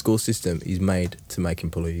is, the school system is made to make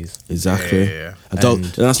employees. Exactly. Yeah. And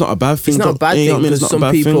that's not a bad thing. It's not a bad thing, because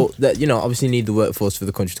some people thing. that, obviously need the workforce for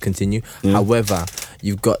the country to continue. Yeah. However,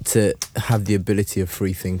 you've got to have the ability of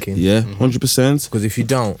free thinking. Yeah, 100%. Because if you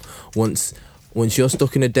don't, once you're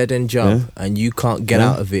stuck in a dead end job and you can't get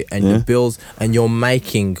out of it, and your bills, and you're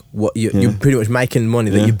making what you're pretty much making money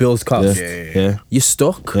that your bills cost, Yeah. you're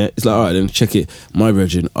stuck. Yeah. It's like, all right, then check it. My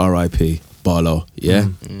virgin, R.I.P. Barlow. Yeah.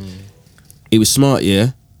 He was smart,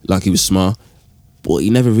 like he was smart, but he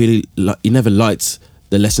never liked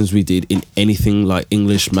the lessons we did in anything like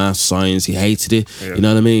English, maths, science. He hated it. Yeah. You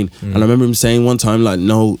know what I mean? And I remember him saying one time, like,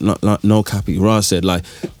 no capi. Ra said, like,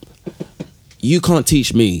 you can't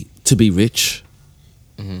teach me to be rich.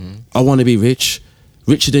 I want to be richer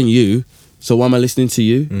than you. So why am I listening to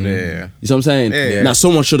you? Yeah. You see what I'm saying? Yeah. Now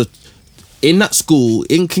someone should have, in that school,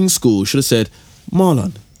 in King's School, should have said,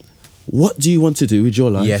 Marlon, what do you want to do with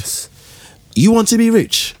your life? Yes. You want to be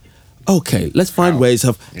rich? Okay, let's find ways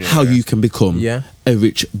of how you can become a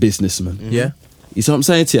rich businessman. Yeah. You see what I'm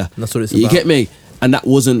saying to you? That's what it's You about. get me? And that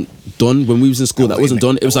wasn't done when we was in school. That wasn't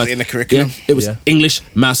done. It was like in the curriculum. it was English,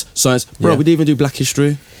 maths, science. Bro, Yeah. we didn't even do Black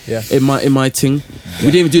History. Yeah. In my thing, we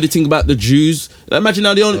didn't even do the thing about the Jews. Imagine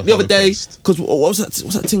now the other day, Holocaust. because what was that?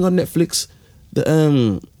 What's that thing on Netflix?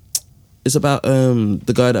 It's about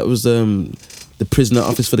the guy that was the prisoner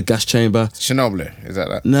office for the gas chamber. Chernobyl, is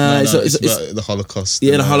that? Nah, It's it's about the Holocaust.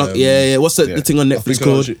 yeah, the Holocaust. Yeah. What's the thing on I Netflix think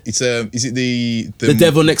called? It's is it the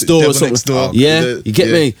Devil Next Door or Devil something. Next Door. Yeah, you get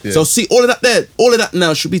me. Yeah. So see, all of that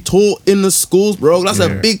now should be taught in the schools, bro. That's a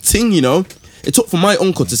big thing, you know. It took for my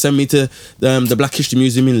uncle to send me to the Black History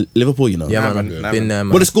Museum in Liverpool, you know. Yeah, man. man. Been there,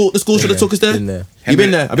 man. Well, the school should have took us there. Been there. You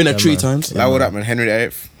been there? I've been there 3 man. times. Like what happened, Henry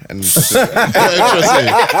VIII, and Interesting.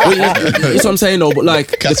 That's what I'm saying, though. But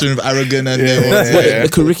like, Catherine of Aragon and the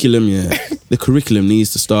curriculum, the curriculum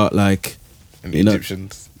needs to start like, and the you know,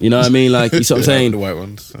 Egyptians, you know what I mean? Like, you see what I'm saying? the white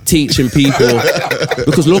ones. Teaching people,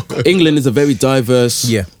 because look, England is a very diverse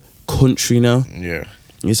country now. Yeah,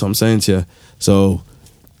 You see what I'm saying to you? So,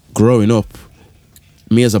 growing up,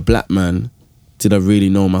 me as a black man, did I really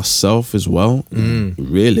know myself as well?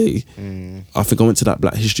 Really? I think I went to that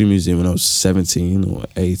Black History Museum when I was 17 or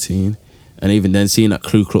 18. And even then, seeing that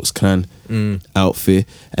Ku Klux Klan outfit,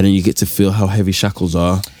 and then you get to feel how heavy shackles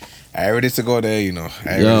are. I ready to go there, you know.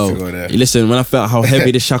 I Yo, ready to go there. listen, when I felt how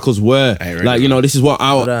heavy the shackles were, I ready like, you know, this is what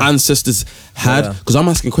our Brother. ancestors had. Brother. Because I'm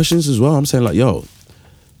asking questions as well. I'm saying, like, yo,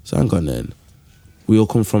 so hang on then. We all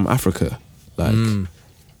come from Africa. Like,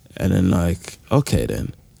 and then, like, okay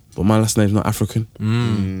then. But my last name's not African.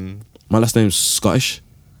 My last name's Scottish.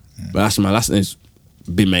 But actually, my last name's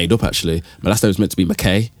been made up actually. My last name was meant to be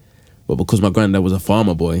McKay, but because my granddad was a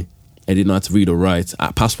farmer boy and didn't know how to read or write,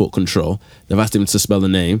 at passport control, they've asked him to spell the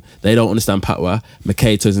name. They don't understand Patois.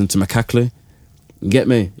 McKay turns into Macackley. You get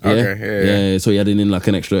me? Yeah? Okay, yeah. So he added in like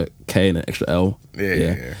an extra K and an extra L.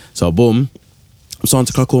 Yeah. So boom, I'm starting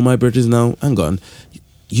to clock all my bridges now. Hang on.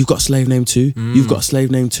 You've got a slave name too. You've got a slave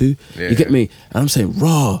name too. Yeah. You get me? And I'm saying,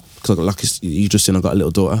 raw. Because like you just seen, I got a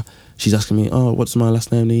little daughter. She's asking me, oh, what's my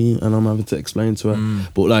last name? And I'm having to explain to her.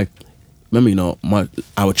 But like, remember, you know,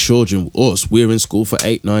 our children, us, we're in school for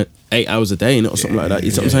 8 hours a day, or something like that.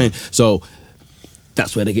 You know what I'm saying? So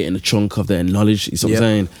that's where they're getting a chunk of their knowledge. You know what I'm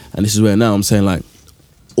saying? And this is where now I'm saying, like,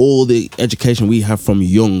 all the education we have from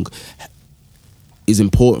young is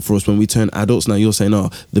important for us when we turn adults. Now you're saying, oh,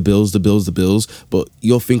 the bills, but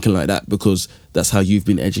you're thinking like that because that's how you've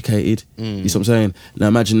been educated. You know what I'm saying? Now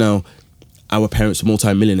imagine now our parents are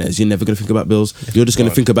multi-millionaires. You're never going to think about bills. You're just going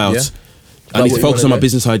to think about, I need to focus on my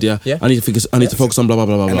business idea. Yeah. I need to focus on blah, blah,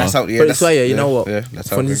 blah, blah, And blah. that's how, But it's like, you know what? Yeah, that's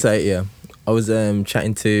how Funny I to say, I was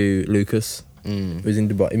chatting to Lucas, who was in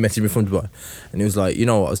Dubai. He messaged me from Dubai, and he was like, you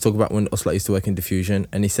know what? I was talking about when us like used to work in diffusion,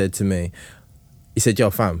 and he said to me, yo,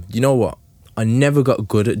 fam, you know what? I never got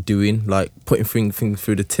good at doing like putting things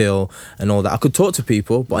through the till and all that. I could talk to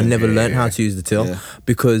people, but I never learned how to use the till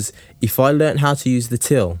because if I learned how to use the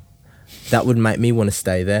till, that would make me want to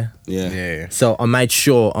stay there. Yeah. So I made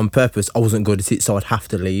sure on purpose I wasn't good at it, so I'd have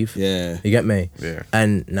to leave. Yeah. You get me? Yeah.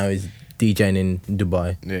 And now he's DJing in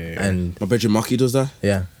Dubai. Yeah. And My brother Macca does that.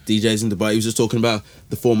 yeah. DJs in Dubai. He was just talking about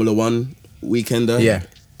the Formula One weekender. Yeah.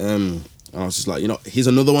 I was just like, you know, here's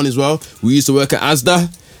another one as well. We used to work at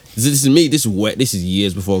Asda. This is me. This is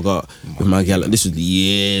years before I got with my gal. This was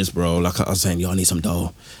years, bro. Like I was saying, yo, I need some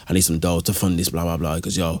dough. I need some dough to fund this, blah blah blah.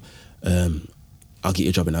 Because yo, I'll get you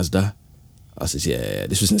a job in Asda. I said, yeah.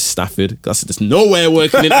 This was in Stafford. I said, there's no way I'm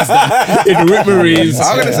working in Asda in Whitmarines.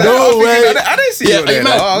 No way. I didn't see you there.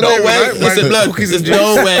 No way. Listen, blood. There's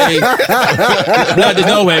no way. Blood, there's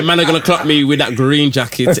no way. Man are gonna clock me with that green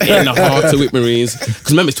jacket in the heart of Whitmarines.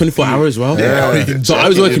 Because remember, it's 24 hours as well. Yeah. So I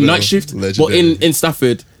was working night shift, but Legendary. in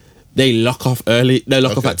Stafford, they lock off early. They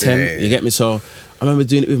lock off at 10. Yeah. You get me? So I remember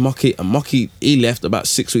doing it with Mocky, and Mocky, he left about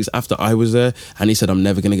 6 weeks after I was there, and he said, I'm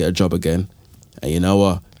never gonna get a job again. And you know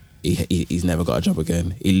what? He's never got a job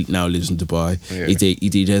again. He now lives in Dubai. Yeah. He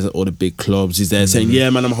DJs at all the big clubs. He's there saying,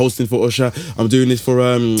 yeah, man, I'm hosting for Usher. I'm doing this for,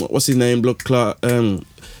 what's his name? Look, Clark,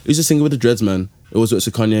 who's the singer with the dreads, man? It was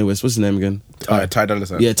Kanye West. What's his name again? Ty Dolla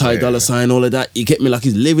 $ign. Yeah, Ty Dolla $ign, all of that. You get me? Like,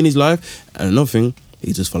 he's living his life. And another thing,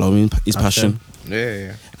 he's just following his passion.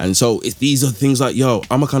 Yeah. And so these are things like, yo,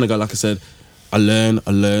 I'm a kind of guy, like I said, I learn.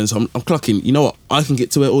 So I'm clocking, you know what? I can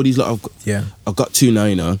get to where all these, like, I've got two now,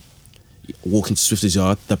 you know. Walking to Swifter's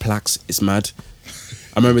Yard, the plaques, it's mad.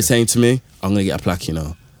 I remember saying to me, I'm gonna get a plaque, you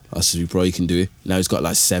know. I said, bro, you can do it. Now he's got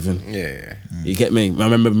like 7. Yeah. You get me? I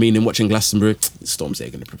remember meaning watching Glastonbury. Storm's are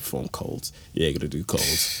gonna perform Cold. Yeah, you're gonna do Cold.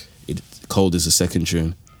 Cold is the second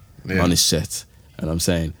tune on his set. And I'm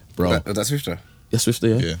saying, bro. That's Swifter. Yeah, Swifter,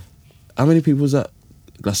 yeah. Yeah. How many people was at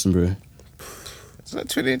Glastonbury? Is that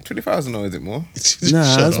 20,000 or is it more?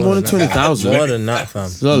 Nah, that's more than 20,000. More than that, fam.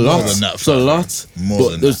 It's a lot. than that, It's a lot. More But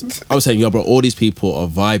than there's- I was saying, yo, bro, all these people are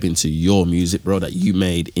vibing to your music, bro, that you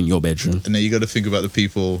made in your bedroom. And then you got to think about the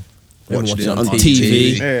people watching it On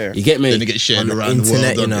TV. Yeah. You get me? Then it gets shared On the around the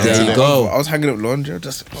internet, world. you know. on the There you internet. go. I was hanging up laundry.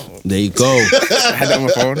 There you go. I had that on my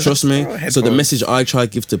phone. Trust me. So the Headphones. message I try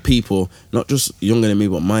to give to people, not just younger than me,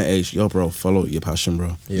 but my age, yo, bro, follow your passion,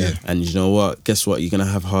 bro. Yeah. And you know what? Guess what? You're gonna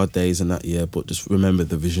have hard days and that, yeah. But just remember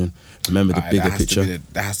the vision. Remember the Aye, bigger that has to picture. be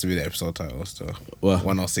that has to be the episode title still. What?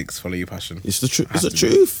 106, follow your passion. It's the truth. Has It's the to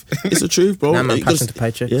be. truth. It's the truth, bro. Nah, man, You gotta passion to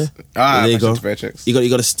paychecks. Yeah. Ah, there you passion go. to Paycheques. You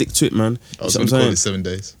got to stick to it, man. I was You going to know call what it 7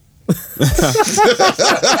 days. But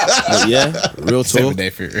yeah, real talk. 7-day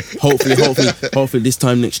theory. Hopefully this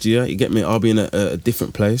time next year, you get me, I'll be in a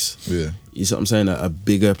different place. Yeah. You see what I'm saying? A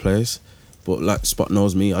bigger place. But like Spot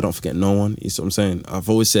knows me, I don't forget no one. You see what I'm saying? I've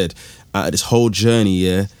always said, out of this whole journey,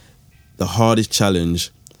 yeah, the hardest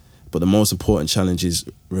challenge, but the most important challenge is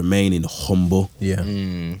remaining humble. Yeah.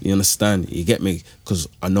 You understand? You get me? Because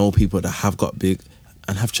I know people that have got big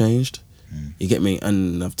and have changed. You get me?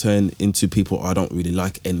 And I've turned into people I don't really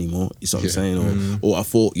like anymore. You see what I'm saying? Or I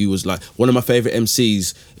thought you was like one of my favourite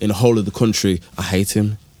MCs in the whole of the country. I hate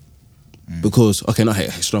him. Because, okay, not hate,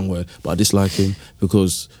 a strong word, but I dislike him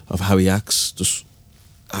because of how he acts, just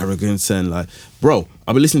arrogance and like, bro,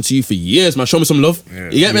 I've been listening to you for years, man. Show me some love. Yeah.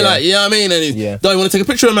 You get me? Yeah. Like, you know what I mean? And Yeah. don't you want to take a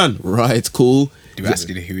picture of man? Right, cool. Do you ask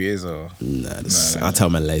you who he is or? I'll tell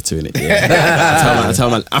man later, innit? Yeah. I'll tell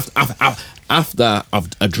man after I've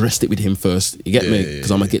addressed it with him first. You get me? Yeah,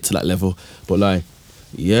 Because I'm going to get to that level. But like,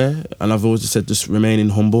 yeah, and I've always said just remaining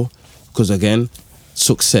humble, because again,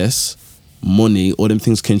 success, money, all them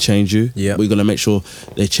things can change you. Yeah. But you gotta make sure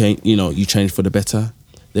they change. You know, you change for the better.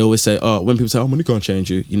 They always say, oh, when people say, oh, money can't change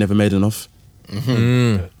you, you never made enough.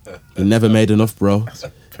 You never made enough, bro.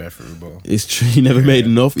 Preferable. It's true. You never made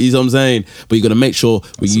enough. You know what I'm saying? But you gotta make sure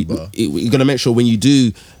when you gotta make sure when you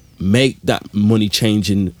do make that money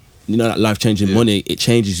changing, you know, that life changing money, it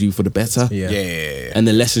changes you for the better. Yeah. And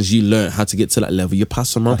the lessons you learn how to get to that level, you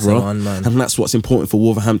pass them on, Pass bro. them on, man. And that's what's important for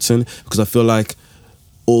Wolverhampton, because I feel like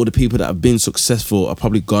all the people that have been successful are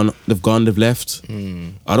probably gone. They've left.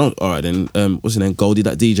 I don't. All right then. What's his name? Goldie,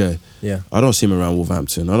 that DJ. Yeah. I don't see him around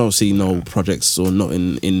Wolverhampton. I don't see no projects or not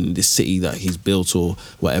in this city that he's built or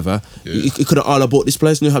whatever. He could have all bought this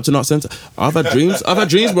place, New Hampton Arts Centre. I've had dreams.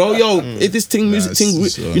 Bro. Yo, if this thing, music thing,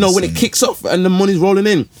 you know, when it kicks off and the money's rolling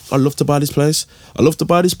in, I love to buy this place.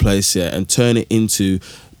 Yeah, and turn it into,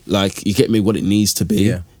 like, you get me, what it needs to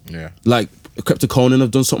be. Yeah. Like Crypto Conan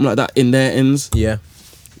have done something like that in their ends. Yeah.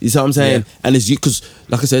 You see what I'm saying? Yeah. And it's you, because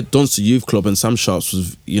like I said, Dunster Youth Club and Sam Sharps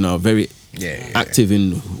was, you know, very active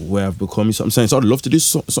in where I've become. You see what I'm saying? So I'd love to do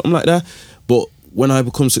something like that. But when I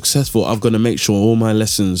become successful, I've got to make sure all my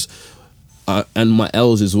lessons and my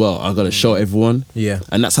L's as well, I've got to show everyone. Yeah.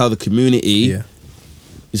 And that's how the community, you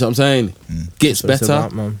see what I'm saying, gets That's what it's better.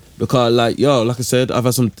 about, man. Because like I said, I've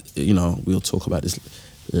had some, you know, we'll talk about this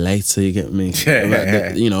later, you get me? About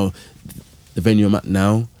the, you know, the venue I'm at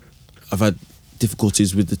now, I've had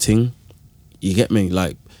difficulties with the thing, you get me,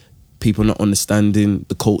 like people not understanding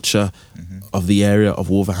the culture of the area of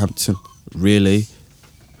Wolverhampton, really.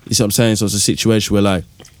 You see what I'm saying? So it's a situation where, like,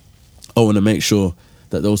 I want to make sure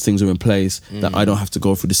that those things are in place, that I don't have to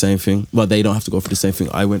go through the same thing. Well, they don't have to go through the same thing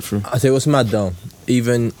I went through. I think what's mad though,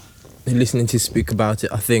 even listening to you speak about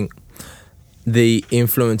it, I think the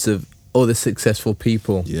influence of other successful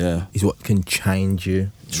people is what can change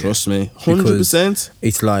you. Trust me, 100%.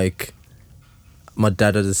 It's like, my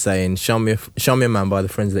dad has a saying, show me a man by the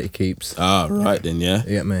friends that he keeps. Ah, right then, yeah. You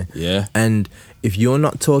get me? Yeah. And if you're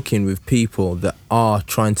not talking with people that are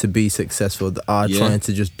trying to be successful, that are trying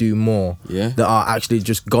to just do more, that are actually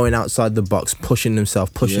just going outside the box, pushing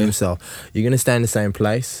themselves, you're going to stay in the same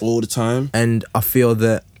place. All the time. And I feel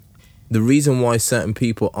that the reason why certain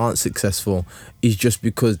people aren't successful is just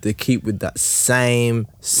because they keep with that same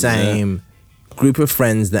group of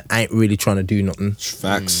friends that ain't really trying to do nothing.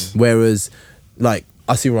 Facts. Whereas, like,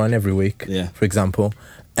 I see Ryan every week, for example,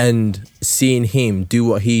 and seeing him do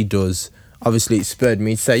what he does, obviously it spurred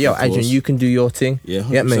me to say, yo, Adrian, you can do your thing. Yeah,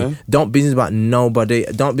 100%. Get me? Don't business about nobody.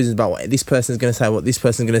 Don't business about what this person's going to say, what this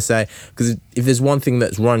person's going to say. Because if there's one thing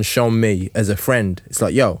that's Ron shown me as a friend, it's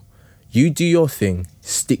like, yo, you do your thing,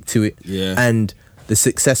 stick to it. Yeah. And the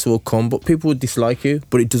success will come, but people will dislike you,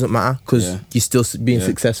 but it doesn't matter because you're still being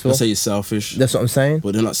successful. They say you're selfish. That's what I'm saying.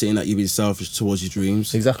 But they're not saying that you're being selfish towards your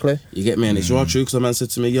dreams. Exactly. You get me? And it's all true, because a man said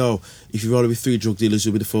to me, yo, if you roll with 3 drug dealers,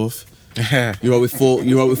 you'll be the 4th. You roll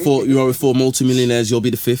with 4 multimillionaires, you'll be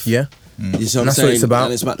the 5th. Yeah. You see what I'm That's saying? what it's about.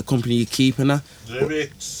 And it's about the company you keep and that.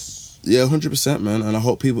 Yeah, 100%, man. And I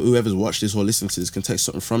hope people, whoever's watched this or listened to this, can take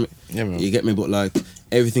something from it. Yeah, man. You get me? But like,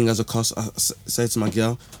 everything has a cost. I say to my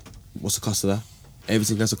girl, what's the cost of that?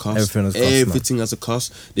 Everything has a cost. Everything has a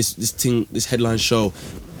cost, man. This headline show,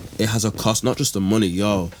 it has a cost. Not just the money,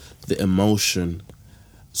 the emotion.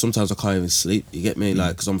 Sometimes I can't even sleep. You get me?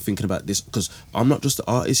 Like, because I'm thinking about this. Because I'm not just the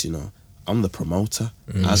artist, you know. I'm the promoter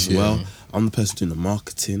as well. I'm the person doing the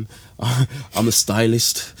marketing. I'm the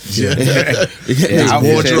stylist. Yeah. You get me? I'll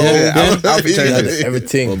be changing.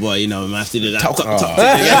 Everything. Well, boy, you know, I have to do that.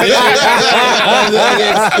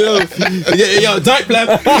 Yo, type plan.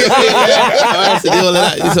 I have to do all of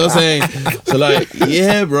that. You know what I'm saying? So, like,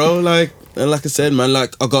 yeah, bro. Like, and like I said, man,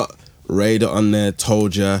 like, I got Raider on there,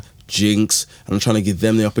 Told Ya, Jinx, and I'm trying to give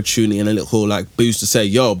them the opportunity and a little like boost to say,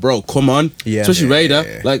 yo, bro, come on. Yeah. Especially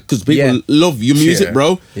Raider, like, because people love your music,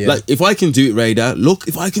 bro. Yeah. Like, if I can do it, Raider, look,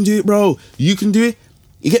 if I can do it, bro, you can do it.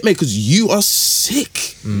 You get me? Because you are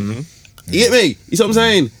sick. You get me? You see what I'm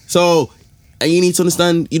saying? So, and you need to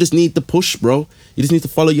understand, you just need the push, bro. You just need to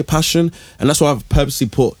follow your passion. And that's why I've purposely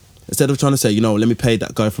put, instead of trying to say, you know, let me pay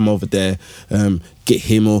that guy from over there, get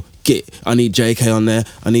him, or I need JK on there,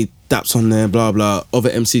 I need Daps on there, blah, blah. Other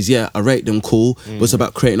MCs, yeah, I rate them, cool. But it's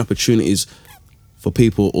about creating opportunities for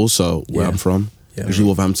people also where I'm from. Usually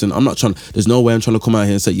Wolverhampton. I'm not trying, there's no way I'm trying to come out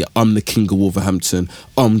here and say, yeah, I'm the king of Wolverhampton.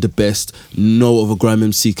 I'm the best. No other grime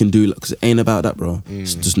MC can do it. Because it ain't about that, bro.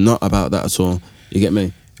 It's just not about that at all. You get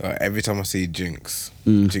me? Every time I see Jinx,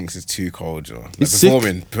 Jinx is too cold, yo. Like, It's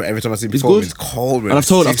performing. Every time I see him performing, good. it's cold, man. And I've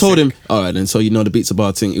told him, all right then, so you know the Beats a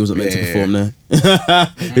Bar thing, he wasn't meant to perform there.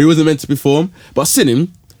 He wasn't meant to perform. But I seen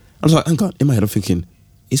him, I was like, hang on, in my head I'm thinking,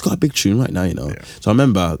 he's got a big tune right now, you know. Yeah. So I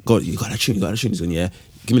remember, God, you got a tune. He's going, yeah,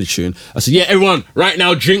 give me the tune. I said, yeah, everyone, right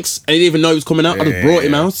now, drinks. I didn't even know he was coming out. I just brought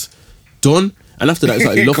him out. Done. And after that, it's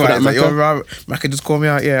like, love for that, Macca. Macca, just call me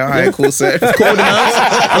out. Yeah, all right, cool, sir. Called him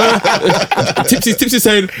out. Tipsy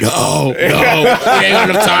saying, no, we ain't got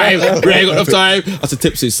enough time. I said,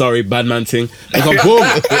 Tipsy, sorry, bad man thing. I go,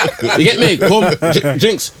 boom. You get me? Come,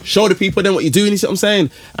 drinks, show the people then what you're doing, you see what I'm saying?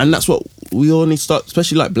 And that's what we all need to start,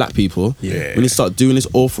 especially like black people. Yeah. We need to start doing this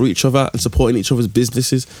all for each other and supporting each other's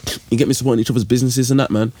businesses. You get me? Supporting each other's businesses and that,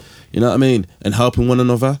 man. You know what I mean? And helping one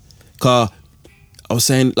another. Car. I was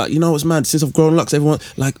saying, like, you know what's mad? Since I've grown locks, everyone,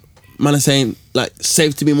 like, man are saying, like,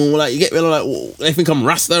 safe to be more, like, you get me? I'm like, they think I'm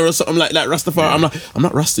Rasta or something like that, Rastafari. I'm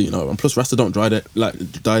not Rasta, you know. And plus, Rasta don't dye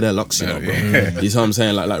their locks, you know, bro. You know what I'm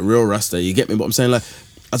saying? Like real Rasta, you get me? But I'm saying, like,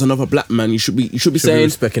 as another black man, you should be saying, be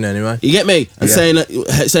respecting anyway. You get me? And saying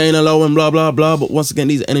hello and blah blah blah. But once again,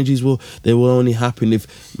 these energies will only happen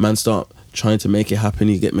if man start trying to make it happen.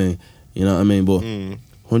 You get me? You know what I mean? But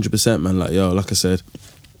 100%, man. Like, yo, like I said.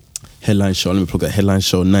 Headline show, let me plug that headline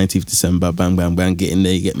show, 19th December, bang, bang, bang, get in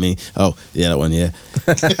there, you get me? Oh, yeah, that one, yeah.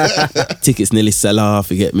 Tickets nearly sell off,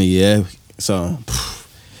 you get me, yeah? So,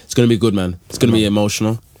 it's going to be good, man. It's going to be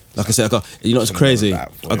emotional. Like I said, it's crazy. I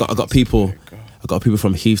got people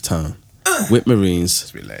from Heathtown,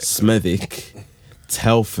 Whitmarines, Smethwick,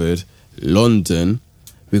 Telford, London.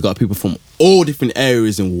 We've got people from all different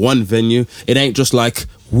areas in one venue. It ain't just like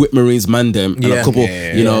Whitmarines, Mandem, and a couple,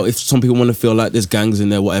 you know, if some people want to feel like there's gangs in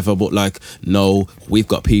there, whatever, but like, no, we've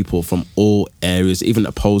got people from all areas, even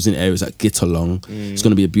opposing areas that get along. It's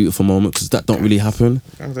going to be a beautiful moment because that don't really happen.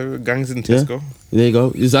 Gangs in Tesco. Yeah. There you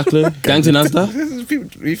go, exactly. Gangs in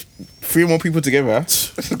Asda. 3 more people together.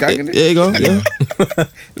 Gang in it. There you go, yeah.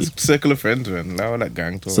 Circle of friends, man. Now that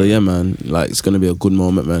gang talk. So yeah, man, like, it's going to be a good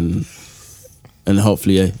moment, man. And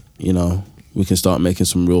hopefully, you know, we can start making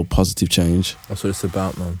some real positive change. That's what it's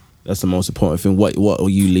about, man. That's the most important thing. What are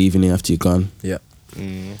you leaving here after you're gone? Yeah.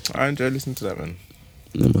 I enjoy listening to that, man.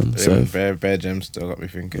 Yeah, man. So Bare gems still got me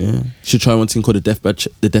thinking. Yeah. Should try one thing called the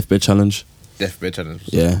deathbed challenge. Deathbed challenge.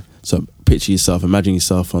 Yeah. So picture yourself, imagine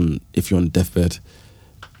yourself if you're on deathbed.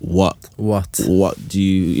 What do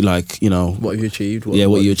you like, you know? What have you achieved? What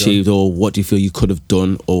you achieved, or what do you feel you could have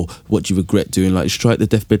done, or what do you regret doing? Like, you should try the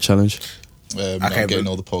deathbed challenge. I'm getting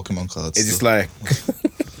all the Pokemon cards. It's just like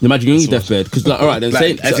imagine you're on your deathbed because, like, all right, then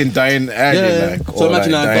like, as in dying early. Yeah. Like, so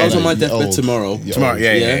imagine like, if I was on my deathbed tomorrow.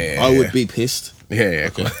 Yeah, I would be pissed. Yeah,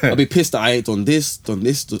 cool. I'd be pissed that I ain't done this,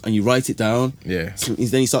 and you write it down. Yeah. So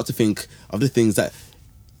then you start to think of the things that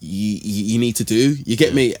you need to do. You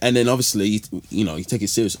get me? And then obviously, you know, you take it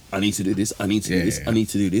serious. I need to do this. I need to do this. I need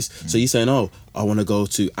to do this. So you're saying, oh, I want to go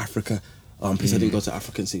to Africa. I'm pissed I didn't go to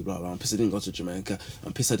Africa and see blah blah. I'm pissed I didn't go to Jamaica.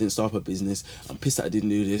 I'm pissed I didn't start up a business. I'm pissed that I didn't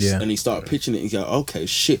do this. And you start pitching it and you go, okay,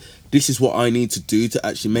 shit, this is what I need to do to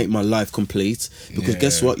actually make my life complete. Because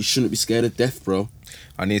guess what? You shouldn't be scared of death, bro.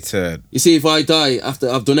 I need to. You see, if I die after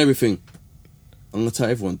I've done everything, I'm gonna tell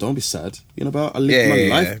everyone, don't be sad. You know about I lived my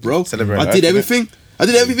life, bro. I did everything. I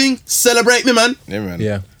did everything. Celebrate me, man. Yeah, man.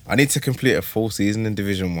 Yeah. I need to complete a full season in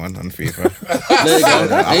Division 1 on FIFA. There you go.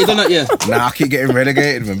 Have you done that yet? Nah, I keep getting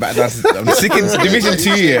relegated, man. Back down to, I'm sick in Division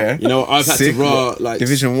 2, yeah. You know, I've had to raw, like,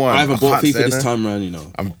 Division 1. I haven't bought FIFA this time around, you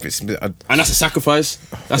know. And that's a sacrifice.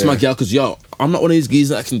 That's my girl, because, yo, I'm not one of these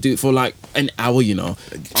geezers that can do it for, like, an hour, you know.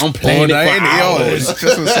 I'm playing it for hours. That's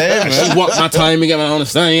what I'm saying, man. She want my time again, I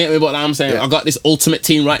understand, you get me? But I'm saying, I got this ultimate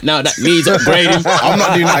team right now that needs upgrading. I'm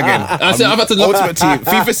not doing that again. I've had to Ultimate team.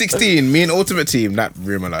 FIFA 16, me and Ultimate Team, that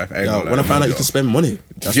ruined my life. Yo, when I found out you can spend money.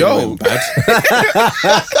 That's yo, bad.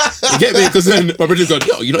 You get me? Because then my brother's going,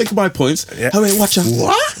 yo, you know you can buy points. I went, watch out.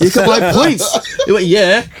 What? You can buy points. He went,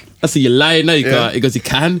 yeah. I said, you're lying. No, you can't. He goes, you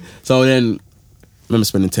can. So then, I remember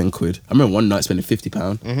spending 10 quid. I remember one night spending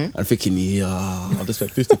 £50. And thinking, I'll just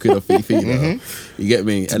spend 50 quid on FIFA, you know. You get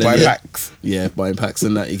me? And buy packs. Yeah, buying packs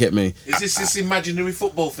and that, you get me? Is this imaginary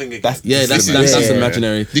football thing again? That's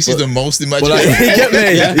imaginary. This is the most imaginary. You get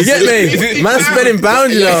me? You get me? Man's spending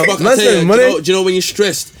pounds, you know. Man's spending money. Do you know when you're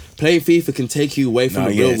stressed? Playing FIFA can take you away from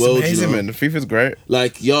the real world. Amazing, you know? man. FIFA's great.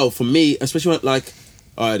 Like, yo, for me, especially when, like,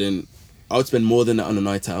 alright then, I would spend more than that on a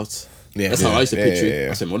night out. Yeah, that's how I used to picture it.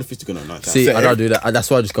 I spend more than 50 quid on a night out. See, I don't do that. That's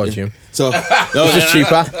why I just got gym. So, it's just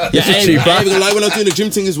cheaper. It's just cheaper. Like when I was doing the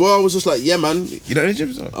gym thing as well, I was just like, yeah, man. You don't do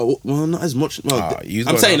gym? Well, not as much. Well,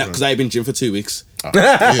 I'm saying that because I've been gym for 2 weeks. Not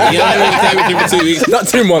 2 weeks. Not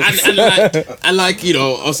 2 months. And like, you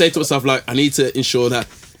know, I'll say to myself, like, I need to ensure that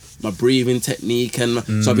my breathing technique and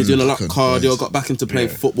so I've been doing a lot of cardio. Got back into playing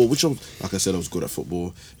football, which like I said, I was good at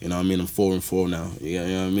football. You know what I mean? I'm 4-4 now. You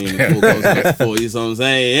know what I mean? 4 goals, 4. You know what I'm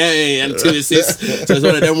saying? Hey, and 2 assists. So it's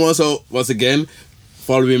one of them ones. So once again,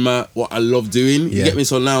 following what I love doing. You Yeah. get me?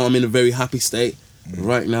 So now I'm in a very happy state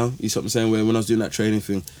right now. You see what I'm saying? Where when I was doing that trading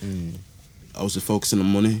thing, I was just focusing on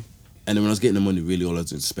money. And then when I was getting the money, really all I was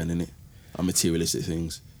doing was spending it on materialistic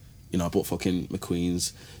things. You know, I bought fucking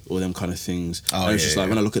McQueen's, all them kind of things. Oh, and it's just like,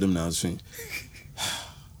 when I look at them now, I just think,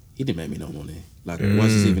 he didn't make me no money. Like, why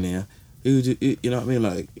is this even here? You know what I mean?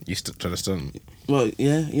 Like, You still trying to stun. well,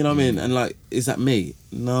 yeah, you know what I mean? And like, is that me?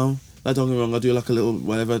 No. Like, don't get me wrong, I do like a little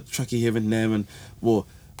whatever, tracky here and there, and well,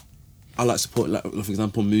 I like support, like, for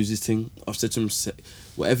example, Moose's thing. I've said to him,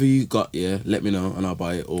 whatever you got, yeah, let me know and I'll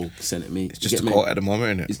buy it or send it me. It's just a quote at the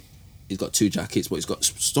moment, isn't it? He's got 2 jackets, but he's got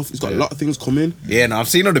stuff, he's got a lot of things coming. Yeah, no, I've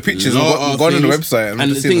seen all the pictures. Lot I'm of going on the things. website.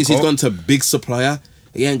 And the thing is, he's gone to a big supplier.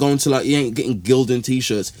 He ain't going to like, he ain't getting Gildan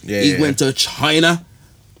t-shirts. Yeah, He yeah. went to China.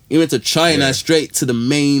 He went to China straight to the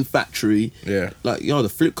main factory. Yeah. Like, yo, the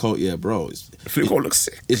flip coat, yeah, bro. The flip coat looks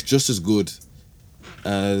sick. It's just as good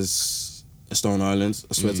as a Stone Island.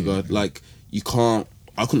 I swear to God. Like,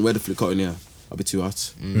 I couldn't wear the flip coat in here. I'd be too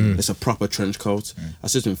hot. It's a proper trench coat. I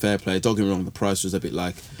said to him, fair play. Don't get me wrong, the price was a bit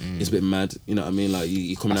like, it's a bit mad. You know what I mean? Like,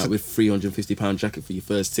 you're coming out with £350 jacket for your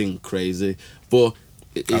first thing, crazy. But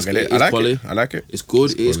it's I get it. it's I like quality. it. I like it. It's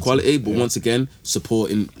good. It is quality. But once again,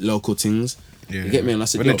 supporting local things. Yeah. You get me? And I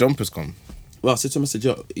said, when yo, the jumpers come. well, I said to him,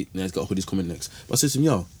 he's got hoodies coming next. But I said to him,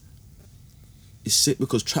 yo, it's sick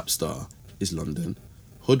because Trapstar is London,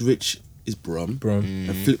 Hoodrich is Brum,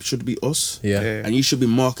 and Flip should be us. Yeah. Yeah. And you should be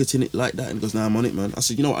marketing it like that. And he goes, nah, I'm on it, man. I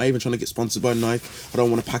said, you know what, I ain't even trying to get sponsored by Nike. I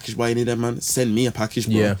don't want a package by any of them, man. Send me a package,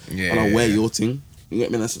 bro. Yeah. Yeah, And I'll wear yeah. your thing. You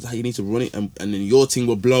get me? And that's how you need to run it. And then your thing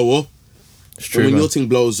will blow up. It's And true, when man. your thing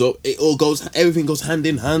blows up, everything goes hand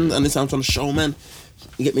in hand. And that's how I'm trying to show, man.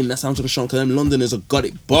 You get me? And that's how I'm trying to show. Because them Londoners have got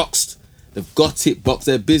it boxed. They've got it boxed.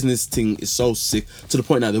 Their business thing is so sick. To the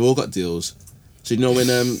point now, they've all got deals. So you know when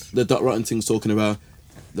the Dot Rotten thing's talking about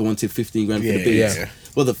they wanted 15 grand for the beats. Yeah.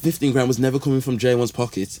 Well, the 15 grand was never coming from J1's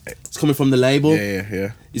pocket. It's coming from the label.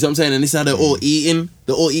 Yeah. You see what I'm saying? And this is how they're all eating.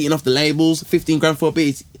 They're all eating off the labels. 15 grand for a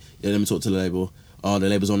beat. Yeah, let me talk to the label. Oh, the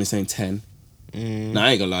label's only saying 10. Nah,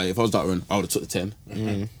 I ain't gonna lie. If I was Dot Run, I would have took the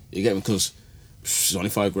 10. You get me? Because it's only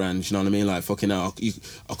 5 grand. You know what I mean? Like, fucking hell,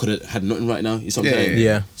 I could have had nothing right now. You see what I'm saying?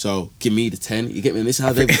 Yeah. So give me the 10. You get me? And this is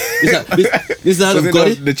how they've this is how they've got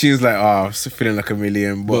it. The tune's like, oh, I'm feeling like $1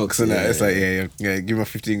 million Bucks, and that. yeah, It's like, yeah, give me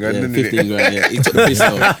 15 grand. Yeah, didn't 15 it? grand, yeah. He took the piss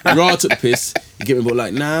though. Raw took the piss. You get me? But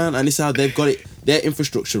like, nah, and this is how they've got it. Their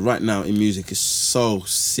infrastructure right now in music is so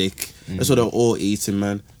sick. That's what they're all eating,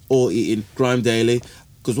 man. All eating. Grime Daily.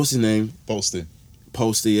 Because what's his name? Bolstein.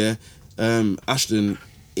 Poster, yeah. Ashton,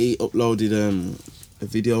 he uploaded a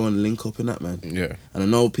video on Link Up and that, man. Yeah. And I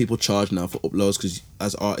know people charge now for uploads because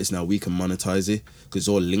as artists now we can monetize it because it's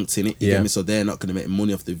all linked in it. You Yeah. get me? So they're not going to make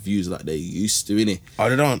money off the views like they used to, innit? Oh,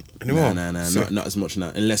 they don't anymore. Nah, Sick. not as much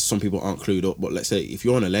now. Unless some people aren't clued up. But let's say if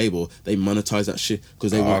you're on a label, they monetize that shit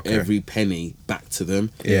because they Oh, want okay. every penny back to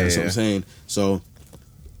them. Yeah, That's what yeah. I'm saying. So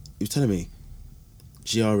you're telling me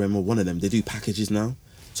GRM or one of them, they do packages now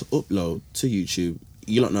to upload to YouTube.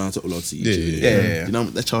 You don't know how to upload to YouTube. Yeah. You know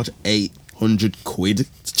they charge 800 quid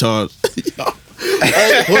to charge.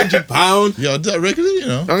 800 pound. Yeah, I do that regularly, you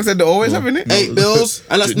know. Like I said, they're always having it. 8 bills.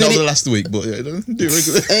 And that's Not nearly the last week, but yeah, I don't do it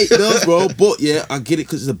regularly. 8 bills, bro. But yeah, I get it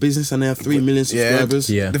because it's a business and they have 3 million subscribers.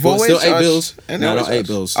 Yeah. They've But always still 8 charged- bills. and No, they not always 8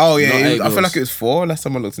 bills. Oh yeah, Not 8 I feel bills. like it was 4 last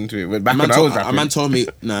time I looked into it. But back Man when I was told, a rapping. man told me,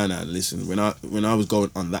 nah, listen, when I was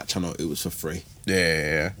going on that channel, it was for free.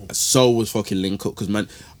 Yeah. So was fucking Link Up, because man,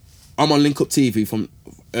 I'm on Link Up TV from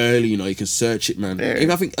early, you know, you can search it, man. Yeah. Even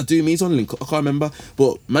I think I do me's on Link Up, I can't remember.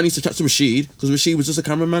 But man used to chat to Rashid, because Rashid was just a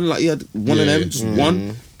cameraman, like he had one of them, just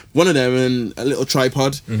one of them and a little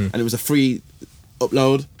tripod, and it was a free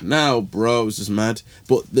upload. Now, bro, it's just mad.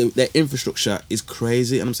 But their infrastructure is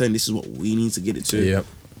crazy, and I'm saying this is what we need to get it to. Yep.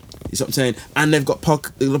 You see what I'm saying? And they've got the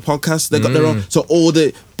podcasts. They've got their own. So all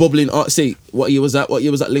the bubbling art. See, what year was that? What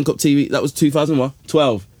year was that? Link Up TV. That was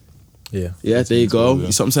 2012. Yeah. Yeah, there you go. Yeah.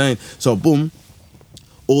 You see what I'm saying? So boom,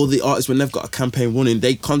 all the artists when they've got a campaign running,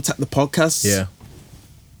 they contact the podcasts. Yeah.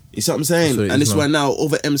 You see what I'm saying? That's what it And is, this is man. why now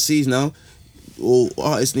other MCs now, all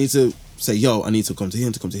artists need to say, yo, I need to come to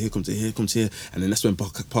here, to come to here, come to here, come to here, and then that's when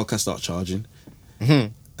podcasts start charging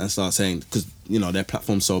and start saying, because you know their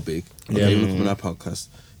platform's so big. Yeah. They want to come on our podcast.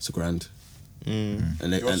 It's $1,000. And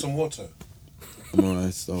they, You want and some water? I'm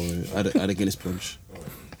alright. So I had a Guinness punch.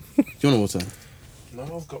 Do you want a water?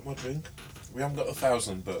 No, I've got my drink. We haven't got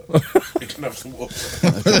 1,000, but you can have some water.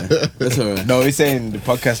 Okay, that's alright. No, he's saying the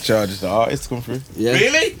podcast charges the artists come through. Yeah.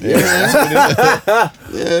 Really? Yeah.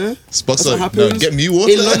 Spots That's what like, no, happens. get me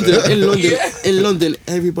water. In London,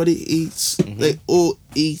 everybody eats. They all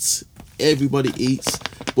eat. Everybody eats,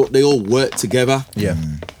 but they all work together. Yeah.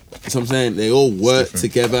 You see what I'm saying? They all work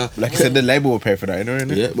together. Like I said, the label will pay for that, you know,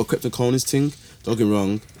 innit? Yeah, but Krypton Cone's thing, don't get me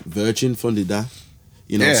wrong, Virgin funded that.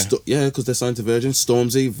 You know, Yeah. because they're signed to Virgin.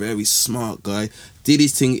 Stormzy, very smart guy, did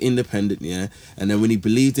his thing independent, yeah. And then when he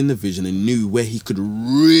believed in the vision and knew where he could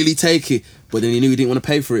really take it, but then he knew he didn't want to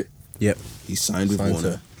pay for it, Yep. he signed with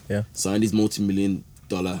Warner. Yeah. Signed his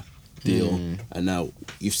multi-million-dollar deal, and now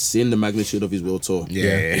you've seen the magnitude of his world tour.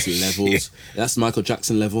 Yeah. It's levels. That's Michael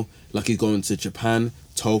Jackson level. Like he's going to Japan,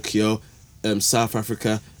 Tokyo, South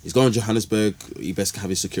Africa. He's going to Johannesburg. You best have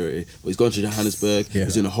his security. But he's going to Johannesburg. Yeah.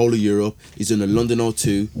 He's in the whole of Europe. He's in the London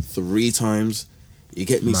O2 3 times. You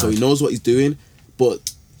get me? So he knows what he's doing.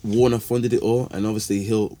 But Warner funded it all, and obviously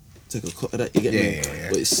he'll take a cut of that. You get me? Yeah.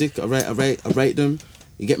 But it's sick. I rate them.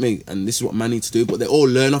 You get me? And this is what man needs to do. But they all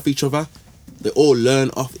learn off each other. They all learn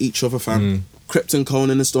off each other, fam. Krypton,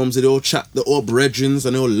 Conan and Stormzy, they all chat, they're all brethrens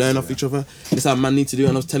and they all learn off each other. It's how man need to do,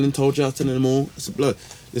 and I was telling them all, it's a blood.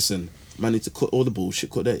 Listen, man need to cut all the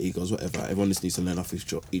bullshit, cut their egos, whatever. Everyone just needs to learn off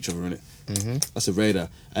each other, innit? That's a radar.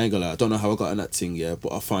 I ain't gonna lie, I don't know how I got on that thing, yeah, but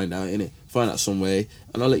I'll find out, innit? Find out some way,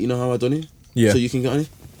 and I'll let you know how I done it. Yeah. So you can get on it.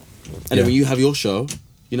 And then when you have your show,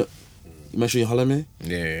 you know, you make sure you holler at me.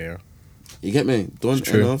 Yeah. You get me? Done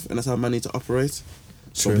true. enough, and that's how man need to operate.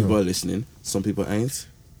 Some True. people are listening, some people ain't.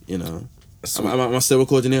 You know. Am I still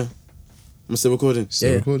recording here? Am I still recording? Still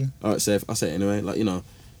Yeah. recording. All right, safe. I'll say it anyway. Like, you know,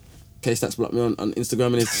 K-Stats blocked me on Instagram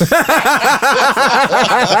and it's...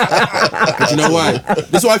 But you know why?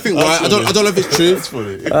 This is what I think, right? I don't know if it's true. That's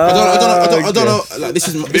funny. I don't know. Like, this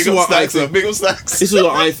is what I think. Big up stacks. This is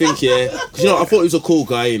what I think, yeah. 'Cause, you know, I thought he was a cool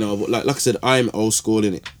guy, you know, but like I said, I'm old school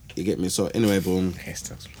in it. You get me? So anyway, boom.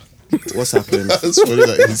 What's happening? That's funny.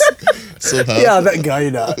 That is somehow. Yeah, that guy,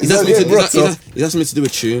 that. He's asked me to do a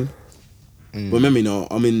tune. But remember, you know,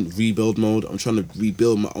 I'm in rebuild mode. I'm trying to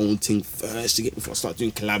rebuild my own thing first to get before I start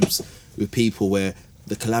doing collabs with people where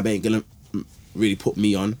the collab ain't gonna really put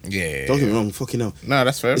me on. Yeah. Don't get me wrong, fucking hell. No,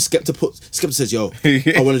 that's fair. If Skepta says, yo,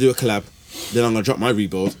 I want to do a collab, then I'm gonna drop my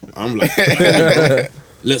rebuild. I'm like,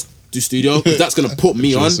 let's do studio, because that's gonna put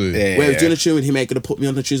me on. Yeah, Whereas doing a tune with him ain't gonna put me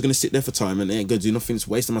on. The tune's gonna sit there for time and it ain't gonna do nothing. It's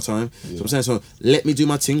wasting my time. So I'm saying, so let me do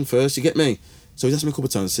my thing first. You get me? So he asked me a couple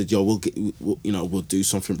of times. I said, yo, we'll do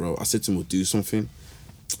something, bro. I said to him, we'll do something.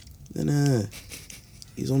 Then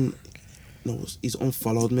he's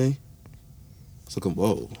unfollowed me. So I'm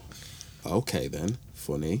whoa, okay then,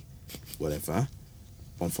 funny, whatever.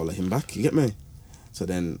 Unfollow him back. You get me? So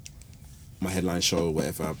then my headline show,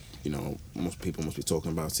 whatever. You know, most people must be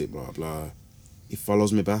talking about it, blah, blah. He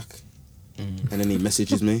follows me back, and then he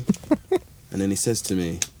messages me, and then he says to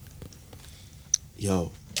me,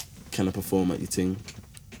 yo, can I perform at your thing?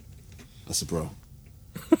 I said, bro.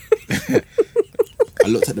 I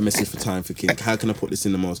looked at the message for time for King. How can I put this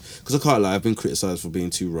in the most? Because I can't lie, I've been criticised for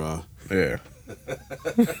being too raw. Yeah.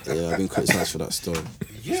 Yeah, I've been criticised for that stuff.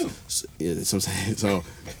 So, yeah, that's what I'm saying. So,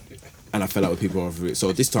 and I fell out with people over it.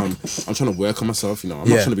 So this time, I'm trying to work on myself, you know. I'm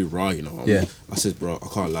not trying to be raw, you know. I said, bro, I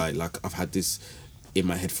can't lie. Like, I've had this in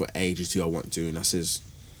my head for ages, I want to. And I says,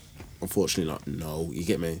 unfortunately, like, no. You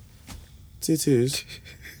get me? Tutus.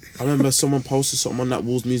 I remember someone posted something on that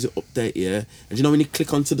Wolves Music update, yeah. And you know when you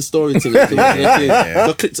click onto the story thing? So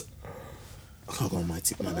I clicked. I can't go on my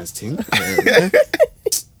man's thing.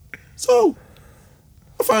 So,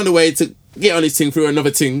 I found a way to get on his thing through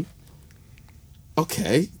another thing.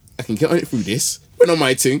 Okay, I can get on it through this. Went on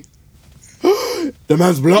my thing. The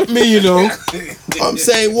man's blocked me, you know. I'm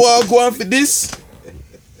saying, what, go on for this?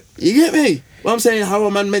 You get me? What I'm saying, how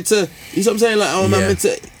a man meant to, you know what I'm saying? Like, how a man meant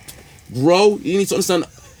to grow. You need to understand,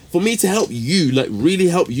 for me to help you, like really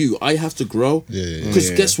help you, I have to grow.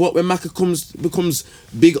 Because guess what? When Macca becomes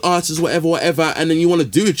big artist, whatever, and then you want to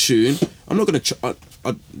do a tune, I'm not going to,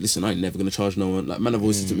 listen, I ain't never going to charge no one. Like, man, I've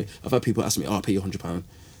always said to me, I've had people ask me, I'll pay you £100.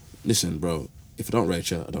 Listen, bro, if I don't rate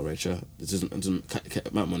you, I don't rate you. It doesn't care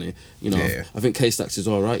about money. You know, I think K-Stacks is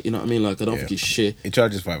alright, you know what I mean? Like, I don't think he's shit. He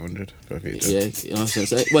charges 500 for a feature. Yeah, you know what I'm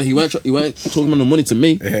saying? Well, he weren't talking about the money to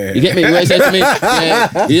me. You get me? He weren't saying to me,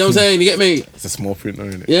 yeah, you know what I'm saying? You get me? It's a small print, though,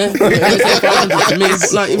 isn't it? Yeah, he weren't saying 500 to me.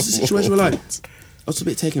 But, like, it was a situation where, like, I was a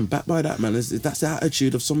bit taken back by that, man. That's the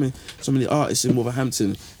attitude of some of the artists in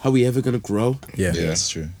Wolverhampton. How are we ever going to grow? Yeah, that's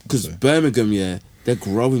true. Because Birmingham, they're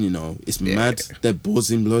growing, you know. It's mad. They're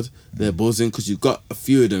buzzing, blood. They're buzzing because you've got a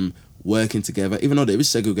few of them working together, even though there is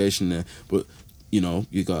segregation there. But, you know,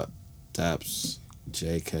 you got Daps,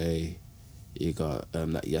 JK, you got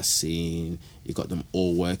that Yassine, you got them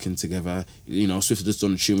all working together. You know, Swift just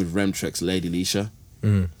done a tune with Remtrex, Lady Leisha.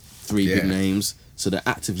 3 big names. So they're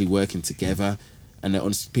actively working together. And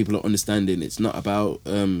people are understanding it's not about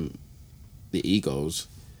the egos.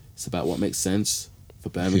 It's about what makes sense for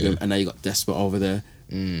Birmingham. And now you got Desperate over there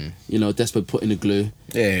You know, Desperate put in the glue.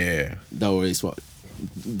 Yeah. Don't worry, it's what.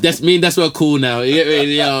 That's we're cool now. You get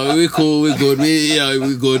me? Yo, we're cool, we're good.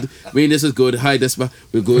 We're good. Me and this is good. Hi, Desperate,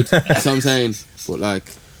 we're good. That's what I'm saying. But like,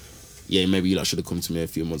 yeah, maybe you lot should have come to me a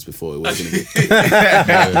few months before. It wasn't gonna be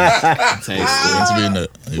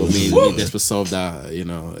taste. But me and Desperate solved that. You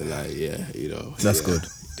know, like That's good.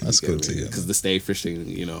 That's good to hear. Because the stay fish thing,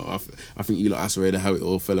 you know, I think you lot asked already how it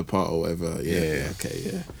all fell apart or whatever. Yeah. Okay.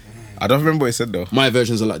 Yeah. I don't remember what he said though. My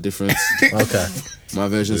version's a lot different. Okay. My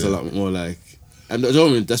version's a lot more like, and I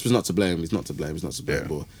don't mean Desperat's not to blame. He's not to blame. Yeah.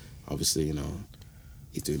 But obviously, you know,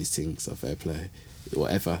 he's doing his thing. So fair play.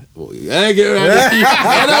 Whatever. I get around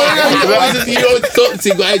this. You don't talk to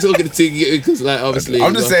Ting, but I ain't talking to Ting because, like, obviously.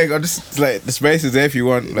 I'm just saying. I'm just like the space is there if you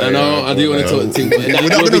want. Like, I know. I do want to talk to Ting.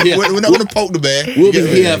 We're not gonna poke the bear. We'll be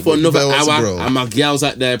here for another Bells, hour, bro. and my gals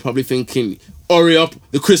out there probably thinking, "Hurry up,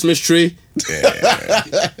 the Christmas tree."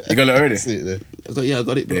 Yeah. You got it already. See it there. I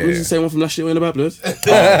got it. Bro. Yeah. Who's the same one from last year in the bad blood?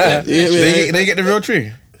 They get the real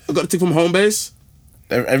tree. I got the thing from home base.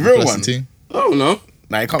 A real Plastic one. thing. Oh no.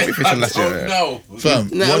 Nah, you can't be fishing last year. Oh, no. Fam,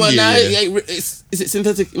 Nah, one year. is it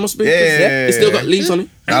synthetic? It must be. Yeah. It's still got leaves on it.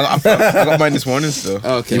 I got mine this morning still.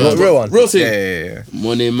 Okay. You want a real one? Real thing. Yeah.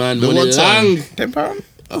 Money, man. The Money one time. long. £10. Okay,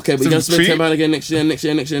 but Some you're gonna spend treat. £10 again next year, and then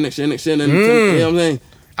you know what I'm saying?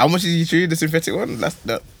 How much did you tree the synthetic one?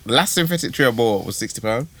 The last synthetic tree I bought was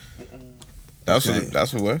 £60.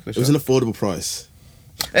 That's for work. It was an affordable price.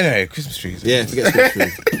 Anyway, Christmas trees. Yeah, forget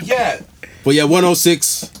Christmas tree. Yeah. But yeah,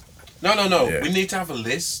 106 No. Yeah. We need to have a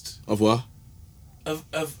list of what?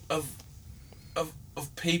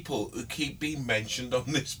 of people who keep being mentioned on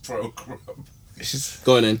this program. It's just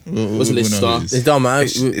Go on then. What's the list know start? who it It don't matter.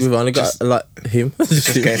 It's We've only got just- like him. case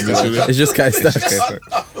It's just K Stacks.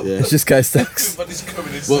 Yeah. It's just K Stacks. Everybody's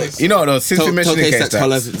coming in Well, saying, You know though, since we mentioned Tell the K-Stack,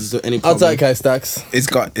 tell us case, if there's any I'll problem. take K Stacks. it's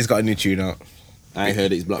got a new tune out. I ain't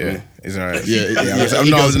heard it, it's blocked Yeah, me. it's alright. Yeah,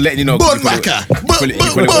 I'm letting you know. Bon You put it- Macca.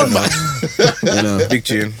 you put it on. You know, Big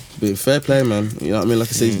tune. but fair play, man. You know what I mean? Like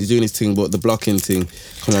I said, he's doing his thing, but the blocking thing,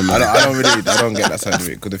 come on, man. I don't get that side of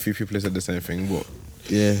it because a few people have said the same thing. But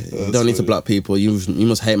Yeah, you don't need to block people. You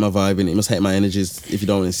must hate my vibe and you must hate my energies if you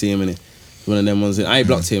don't want to see him in it. One of them ones. I ain't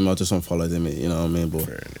blocked him. I just unfollowed him. You know what I mean? But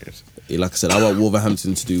like I said, I want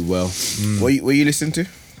Wolverhampton to do well. what you listening to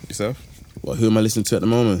yourself? What? Who am I listening to at the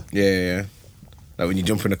moment? Yeah. Like when you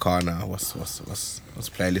jump in the car now, what's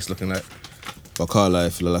playlist looking like? I can't lie.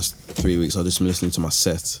 For the last 3 weeks, I've just been listening to my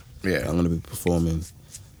set. Yeah. I'm gonna be performing.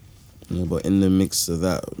 You know, but in the mix of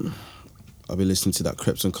that, I'll be listening to that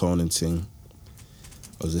Creps and Conan thing.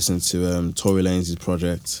 I was listening to Tory Lanez'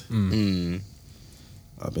 project.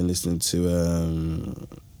 I've been listening to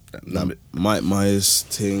Mike Myers'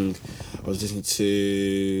 thing. I was listening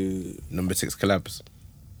to Number 6 collabs.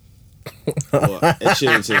 what, Ed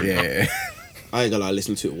Sheeran thing. Yeah. I ain't gonna lie, I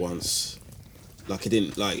listened to it once. Like it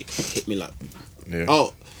didn't like hit me like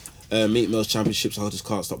Meat Mill's Championships. I just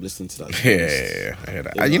can't stop listening to that. Yeah. I hear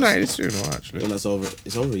that. Yeah, United is doing well actually. And that's over.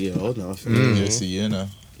 It's over a year old now. I think. Yeah, see, yeah, now.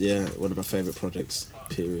 Yeah, one of my favourite projects.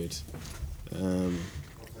 Period.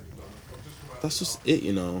 That's just it,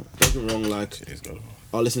 you know. Don't get me wrong. Like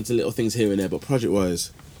I'll listen to little things here and there, but project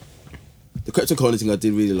wise, the Crept and Conan thing I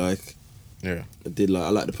did really like. Yeah. I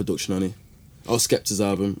like the production on it. Oh, Skepta's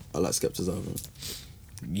album. I like Skepta's album.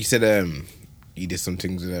 You said you did some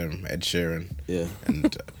things with Ed Sheeran. Yeah.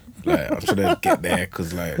 And like I'm trying to get there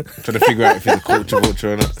because like I'm trying to figure out if he's a culture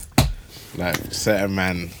vulture or not. Like certain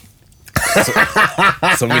man,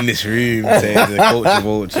 some in this room saying the culture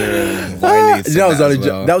vulture and Wiley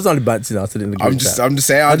said That was only Banksy now. I said it in the group I'm just chat.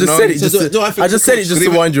 saying. I just said it. So Just do I think I just said it just to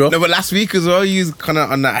wind you up. No, but last week as well, you was kind of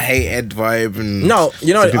on that hate Ed vibe and No,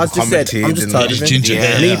 you know, some I people just said I'm commented just and- tired of him. Ginger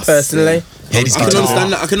hair. Me personally, Head is I can guitar.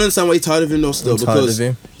 understand that. I can understand why you're tired of him though still I'm tired because of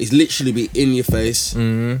him. he's literally been in your face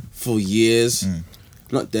for years.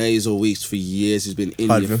 Not days or weeks, for years he's been in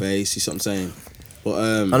Tired of your him. face, you see what I'm saying?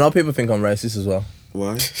 But I know people think I'm racist as well.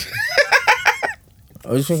 why?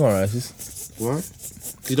 I just think I'm racist. Why?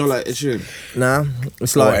 You don't like Ed Sheeran? Nah,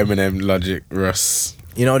 it's Or like Eminem, Logic, Russ,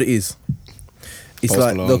 you know what it is. It's Post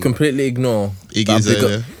like Malone. they'll completely ignore. Iggy that I'm big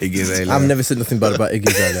Azalea. up- Iggy Azalea. I've never said nothing bad about Iggy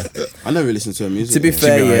Azalea. I never listened to her music. To be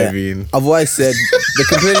fair, Jimmy yeah, Iovine. I've always said they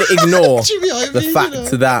completely ignore Jimmy Iovine, the you fact know.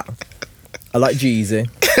 that I like Jeezy.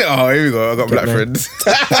 Oh, here we go. I got black me. friends.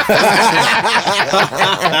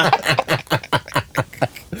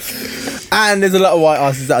 And there's a lot of white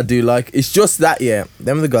artists that I do like. It's just that, yeah.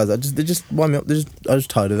 Them are the guys that they just wind me up. I'm just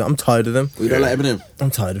tired of them. I'm tired of them. You don't like Eminem?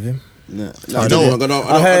 I'm tired of him. No, I I know. don't.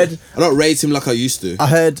 I don't rate him like I used to. I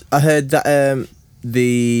heard that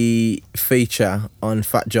the feature on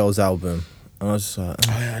Fat Joe's album, and I was just like,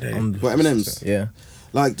 yeah, I did. I'm- What, Eminem's? yeah.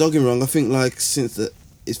 Like, don't get me wrong. I think like since the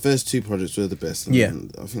his first two projects were the best. And Yeah.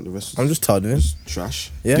 I think the rest was I'm just tired of him.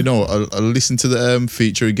 trash. Yeah. You know, I listened to the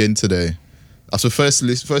feature again today. After first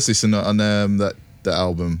listen on that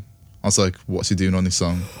album, I was like, "What's he doing on this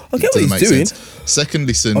song?" I get what Doesn't he's make doing. sense. Second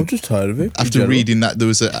listen, I'm just tired of it. in after general. reading that there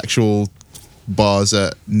was actual bars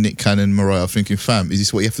at Nick Cannon, Mariah, I'm thinking, fam, is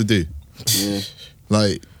this what you have to do? Yeah.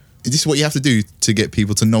 Like, is this what you have to do to get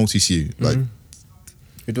people to notice you? Like,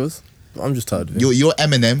 It was. I'm just tired of him. you're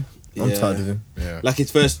Eminem. I'm Yeah. tired of him. Like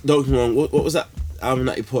his first. Don't get me wrong. What was that album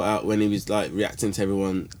that he put out when he was like reacting to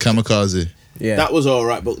everyone? Kamikaze. Yeah. That was all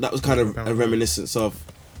right, but that was kind of a reminiscence of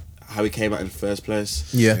how he came out in the first place.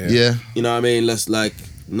 yeah. Yeah. You know what I mean? Let's like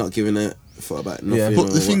not giving a fuck about nothing. Yeah. or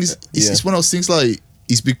But the thing what- is, it's one of those things like,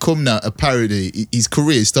 he's become now a parody. His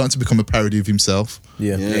career is starting to become a parody of himself.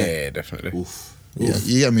 Yeah. Yeah, definitely. Oof. Yeah.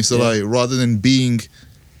 You get me? So, like, rather than being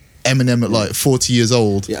Eminem at like 40 years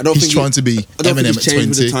old, Yeah, I don't he's think trying to be I don't think Eminem he's at changed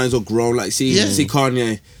with 20. the times or grown. Like, see Yeah.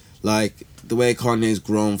 Kanye, like the way Kanye's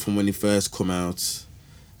grown from when he first come out.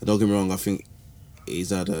 And don't get me wrong, I think he's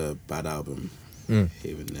had a bad album here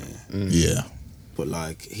and there, Yeah. but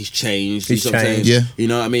like he's changed. He's you know what I'm saying? changed. Yeah. You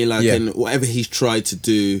know what I mean? Like, Yeah. and whatever he's tried to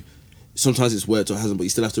do, sometimes it's worked or hasn't, but you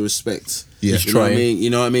still have to respect. Yeah. You know what I trying. mean? You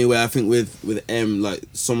know what I mean? Where I think with M, like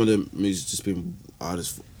some of the music's just been, I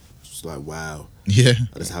just like wow. Yeah.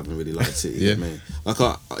 I just haven't really liked it. You Yeah. get me? Like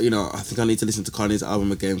I think I need to listen to Kanye's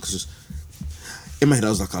album again because in my head I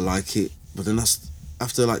was like I like it, but then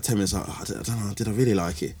after like 10 minutes, I don't know. Did I really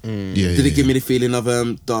like it? Yeah. Did it give me the feeling of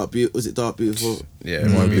Dark Beautiful? Was it Dark Beautiful? Yeah,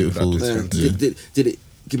 More maybe beautiful. that Yeah. did- Did it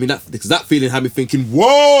give me that? Because that feeling had me thinking,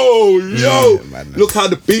 whoa, yo, madness. look how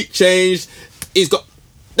the beat changed. He's got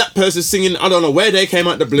that person singing. I don't know where they came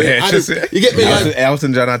out the blue. Yeah, I just- didn't- you get me? Like,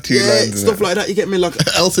 Elton John had two yeah, lines. stuff like that. You get me? Like,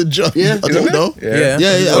 Elton John. Yeah. I don't know. Yeah.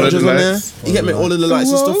 yeah, All Elton of the John's on there. lights. You get me? All of the lights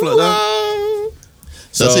and stuff like that.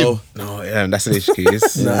 That's So him. No, yeah, that's Alicia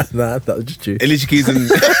Keys. Nah, that was just you. Alicia Keys and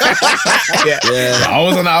yeah. I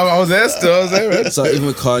was on. I was there still. I was there, man. So even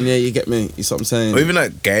with Kanye, you get me? You see what I'm saying? Or even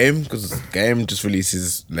like Game, because Game just released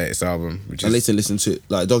his latest album, which I is need to listen to it.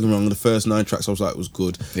 Like, don't get me wrong, the first 9 tracks I was like, was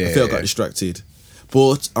good. Yeah, I feel I got yeah. distracted.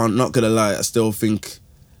 But I'm not gonna lie, I still think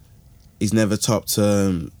he's never topped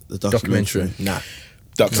the documentary. Nah.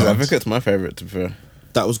 Doctor Advocate's my favorite, to be fair.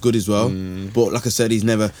 That was good as well. But like I said,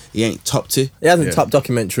 he ain't topped it. He hasn't Yeah. top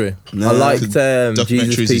documentary. No. I liked Jesus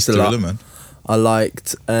Documentaries is Piece a thriller, lot. man. I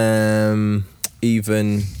liked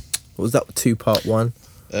even what was that 2-part one?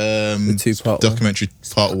 The 2-part one. Documentary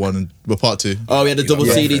part 1 and part 2. Oh, he had the double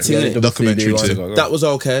Yeah. CD Yeah, thing. the innit? double Documentary CD too. one. That was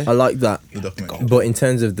okay. I like that. The documentary. But in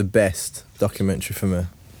terms of the best documentary for me,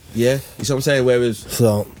 Yeah, you see what I'm saying? Whereas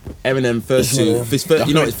so Eminem first two, his first,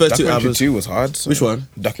 his first two Documentary albums. 2 was hard. so- Which one?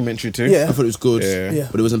 Documentary 2? Yeah. I thought it was good, Yeah.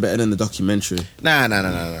 but it wasn't better than the documentary. Nah.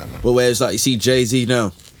 But whereas like you see Jay-Z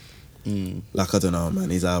now, like I don't know, man,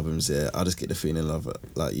 his albums, yeah, I just get the feeling of it.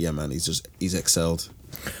 Like, yeah, man, he's excelled.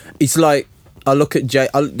 it's like I look at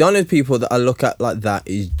the only people that I look at like that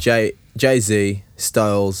is Jay-Z,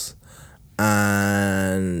 Styles,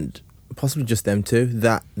 and possibly just them two.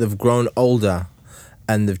 That they've grown older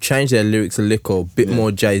and they've changed their lyrics a little bit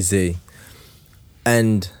more Jay-Z,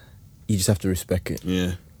 and you just have to respect it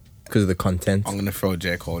Yeah. because of the content. I'm gonna throw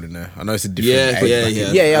J. Cole in there. I know it's a different Yeah, age, yeah, like,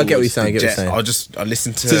 yeah. Yeah, I get what you're saying. I get what you're Jet, saying. I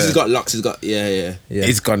listened to. Since he's got locks, he's got yeah. Yeah.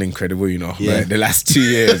 It's gone incredible, you know. Yeah. Like, the last 2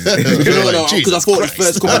 years. Because I thought his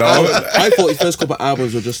first couple, I know. I thought his first couple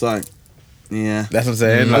albums were just like, yeah. That's what I'm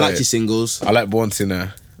saying. I liked his singles. I like Born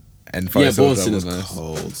Sinner and Yeah, Forest Born Hills, that Sinner's was nice.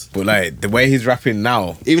 cold. But like the way he's rapping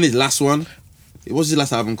now, Even his last one, what was his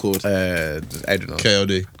last album called? I don't know.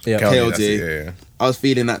 KOD. Yeah. that's KLD. it, yeah. I was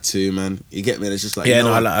feeling that too, man. You get me? It's just like, Yeah, you know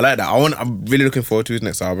no, what? I like that. I'm really looking forward to his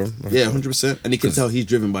next album. Yeah, 100%. And you can tell he's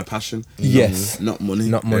driven by passion. Yes. Not money.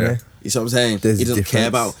 Not money. Yeah. You see what I'm saying? There's he doesn't care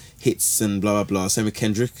difference. about hits and blah, blah, blah. Same with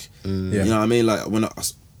Kendrick. Yeah. You know what I mean? Like, when I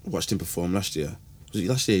watched him perform last year. Was it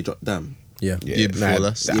last year he dropped Damn? Yeah. Year before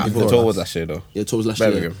last. The, Year the before tour last. was that year though. Yeah, towards last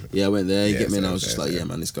Birmingham. year. Yeah, I went there. You Yeah, get me? And I same, was just same, like, yeah. yeah,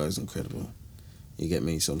 man, this guy's incredible. You get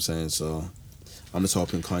me? So I'm saying, so I'm just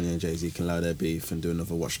hoping Kanye and Jay-Z can allow their beef and do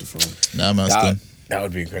another Watch the Throne. Nah, man, it's That, done. that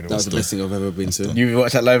would be incredible. That was the best thing I've ever been to. You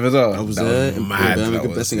watched that live as well? I was That there. mad. Birmingham, That the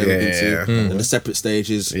was- best thing I've ever been to. yeah. And the separate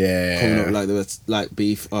stages. Yeah. Coming up like there was like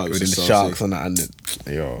beef. Oh, it was Within just the so sharks sick. and that,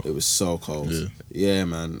 and yo. It was so cold. Yeah. Yeah,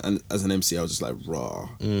 man. And as an MC, I was just like, raw.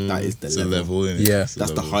 That is the It's a level. level, innit? Yeah. It's a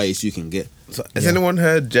That's the level. highest you can get. So, has anyone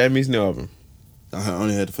heard Jamie's new album? I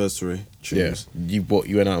only heard the first 3 tunes. You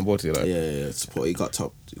went out and bought it, like. Yeah. Support. He got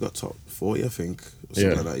top 40, I think. Or something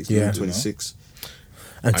Yeah. like that. He's Yeah. yeah. 26.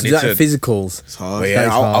 And I to need do that to- physicals. It's hard. But yeah, That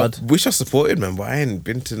is I hard. wish I supported, man, but I ain't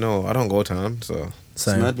been to know. I don't go town, so It's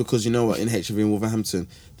Same. mad because you know what? In HMV in Wolverhampton,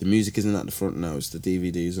 the music isn't at the front now. It's the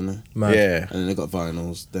DVDs, isn't it? Mad. Yeah. And then they got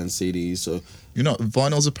vinyls, then CDs. So, You know,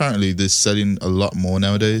 vinyls apparently they're selling a lot more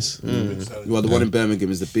nowadays. well, the one in Birmingham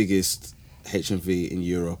is the biggest HMV in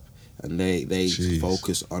Europe, and they Jeez.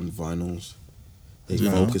 focus on vinyls. They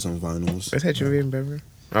Yeah. focus on vinyls. Where's HMV in Beverly?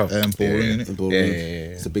 Oh, Boring, innit? In Bullring.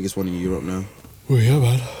 Yeah. It's the biggest one in Europe now. Oh yeah,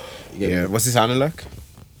 man. You get Yeah. me? What's it sounding like?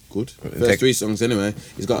 Good. Take- First 3 songs anyway.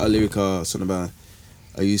 He's got a lyric something about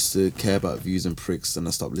I used to care about views and pricks, then I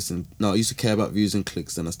stopped listening. No, I used to care about views and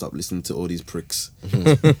clicks, then I stopped listening to all these pricks.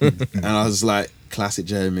 And I was like, classic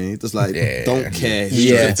Jeremy. Just like, Yeah. don't care. He's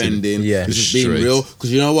Yeah. just offending. Yeah. He's just being Straight. real.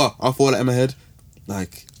 Because you know what? I thought that in my head.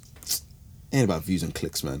 Like, ain't about views and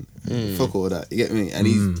clicks, man. Fuck all that. You get me? And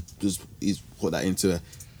he's put that into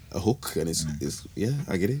a hook, and it's yeah,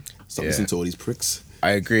 I get it. Stop Yeah. listening to all these pricks.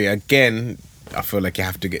 I agree. Again, I feel like you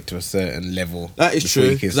have to get to a certain level. That is before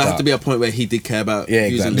true. you can Because there has to start. be a point where he did care about Yeah,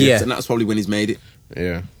 views and exactly. clicks, Yeah. and that's probably when he's made it.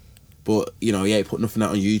 Yeah. But you know, he ain't put nothing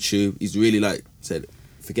out on YouTube. He's really like said,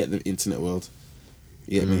 forget the internet world.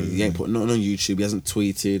 You get me? He ain't put nothing on YouTube. He hasn't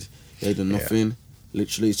tweeted. He ain't done nothing.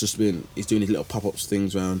 Literally, it's just been he's doing his little pop-ups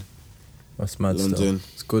things around. That's mad London.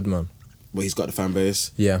 stuff. It's good, man. But he's got the fan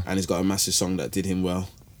base. Yeah. And he's got a massive song that did him well.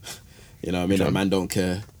 You know what I mean? That Man Don't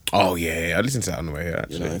Care. Oh yeah. I listened to that on the way here. You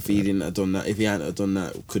Actually. know, if he didn't have done that, if he hadn't have done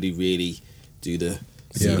that, could he really do the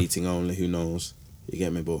CD thing only? Who knows? You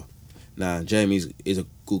get me? But nah, Jamie is a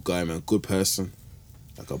good guy, man. Good person.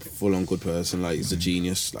 Like a full-on good person. Like he's a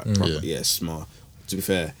genius. Like proper, yeah, smart. To be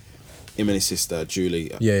fair, him and his sister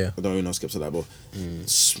Julie. Yeah. I don't really know skips like that, but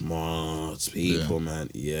smart people, man.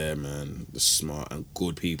 Yeah, man. They're smart and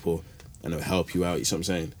good people, and they'll help you out. You see what I'm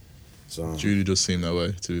saying? So Julie does seem that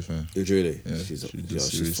way, to be fair. Julie, Yeah, she's she does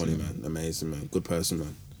she's funny, seriously. man. Amazing, man. Good person,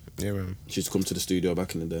 man. Yeah, man. She used to come to the studio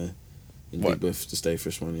back in the day. In What? Big Buff, to Stay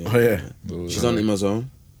Fresh one, yeah. Oh yeah. She's on In My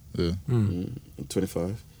Zone, Yeah.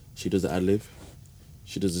 25. She does the ad-lib.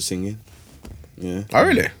 She does the singing. Yeah. Oh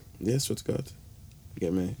really? Yeah, swear to God. You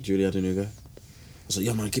get me? Julie Adenuga. I was like,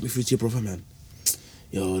 yo, man, get me through to your brother, man.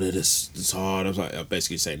 Yo, this hard. I was like, I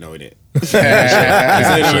basically say no in it. This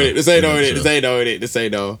ain't no in it. This ain't no in it. This ain't no in it. This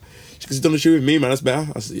ain't no. She goes, done the shoot with me, man. That's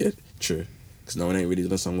better. I said, yeah, true. Because no one ain't really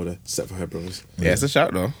done a song with her, except for her brothers. Yeah, it's a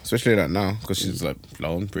shout though, especially like now because she's like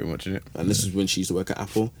blown pretty much in it. And this is when she used to work at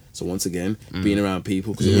Apple. So once again, being around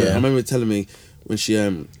people. 'Cause Yeah. I remember her telling me when she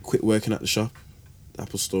quit working at the shop, the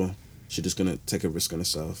Apple store, she just gonna take a risk on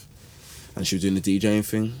herself. And she was doing the DJing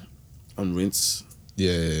thing on Rinse.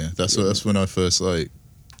 Yeah. That's when I first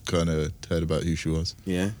kind of heard about who she was.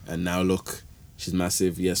 Yeah. And now look, she's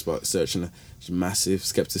massive. Yes, but searching her. She's massive.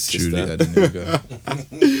 Skeptic's Julie sister.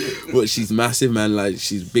 Adenuga. But she's massive, man. Like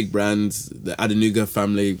she's big brands. The Adenuga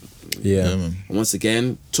family. Yeah. Yeah, man. And once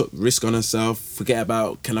again, took risk on herself. Forget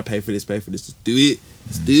about can I pay for this, pay for this. Just do it.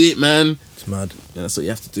 Just do it, man. It's mad. Yeah, that's what you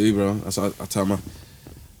have to do, bro. That's what I tell my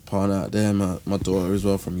partner out there, my daughter as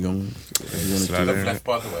well from young. Left,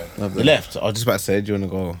 by the way. We left. I was just about to say, do you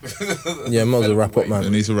want to go? Yeah, might as well wrap up, I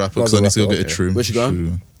man. need to wrap up because I need to go get a trim. Where's she gone?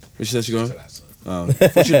 True. Where she said she going? Oh, I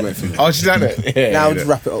thought she'd wait for me. Oh, she's done it. Yeah. Now yeah, just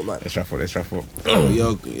wrap it up, man. Let's wrap up. Let's wrap up.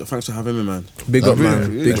 Yo, thanks for having me, man. Big up, man.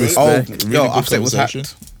 really Big great. respect. Really Yo, good Offset was conversation.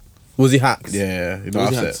 hacked. Was he hacked? Yeah, you know Was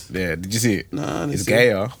he Offset. hacked? Yeah, did you see it? Nah, I didn't It's see gay,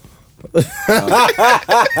 it. yo. No,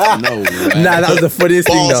 man. Nah, that was the funniest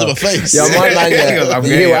thing, Balls though. of a face. Yo, my man, He goes, yeah. I'm You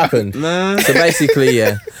gay, hear what yeah. happened? Nah. So basically,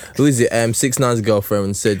 yeah, who is it? 6ix9ine's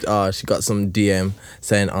girlfriend said, she got some DM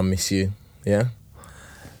saying, I miss you. Yeah?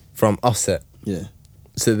 From Offset. Yeah.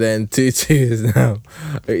 So then 2 years now,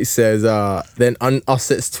 it says, then on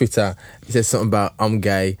Offset's Twitter, it says something about, I'm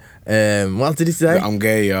gay. What did he say? I'm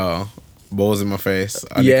gay, yo. Balls in my face.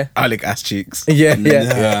 Yeah. I lick ass cheeks. Yeah.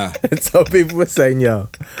 Nah. So people were saying, yo,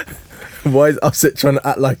 why is Offset trying to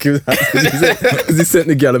act like he was happy? Because he sent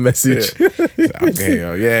the girl a message. I'm gay,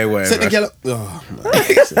 yo. Yeah, whatever. Set the girl up. Oh,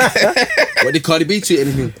 man. What did Cardi B tweet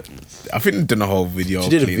anything? I think they've done a whole video. She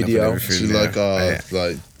did a clean up and video. everything, She's yeah.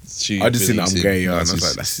 like, she. I just seen that I'm believes gay, him. yo, and I was Nah,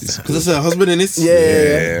 like, that's Because that's her husband in it.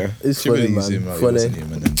 Yeah. It's She funny, believes man. him. Like, it Funny. wasn't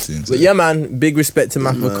him and them things. But yeah, man, big respect to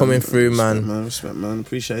Mac for coming through, man. Respect, man.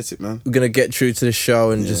 Appreciate it, man. We're going to get through to the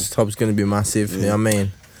show and just hope it's going to be massive. You know what I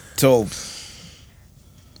mean? So,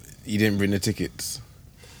 you didn't bring the tickets.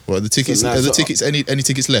 Well, the tickets. So now- Are the so- tickets? Any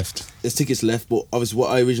tickets left? There's tickets left, but obviously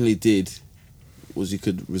what I originally did was you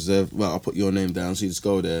could reserve. Well, I'll put your name down, so you just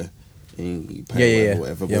go there and you pay Yeah.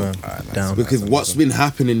 whatever. Yeah, but- man. Down. Because what's been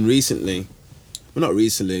happening recently, well, not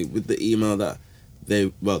recently, with the email that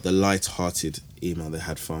the light-hearted email they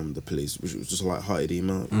had from the police, which was just a light-hearted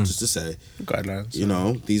email, just to say, Guidelines. you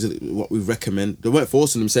know, these are what we recommend. They weren't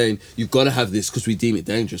forcing them, saying you've got to have this because we deem it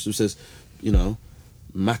dangerous. It says, you know,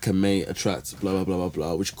 Macca may attract blah blah blah blah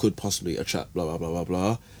blah, which could possibly attract blah blah blah blah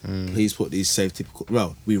blah. Please put these safety.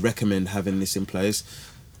 Well, we recommend having this in place.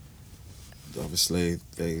 Obviously,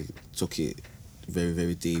 they took it very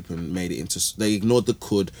very deep and made it into. They ignored the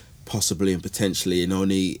could possibly and potentially, and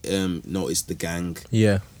only noticed the gang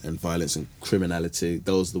and violence and criminality.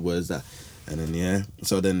 Those are the words that, and then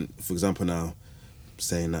So then, for example, now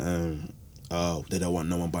saying that oh, they don't want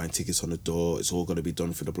no one buying tickets on the door. It's all got to be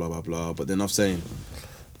done for the blah blah blah. But then I'm saying,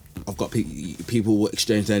 I've got people will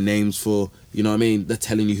exchange their names for, you know what I mean? They're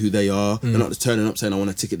telling you who they are. They're not just turning up saying I want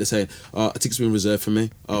a ticket. They're saying, a ticket's been reserved for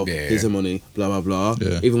me. Oh, here's the money. Blah blah blah.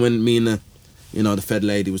 Yeah. Even when me and the Fed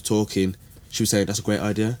lady was talking, she was saying that's a great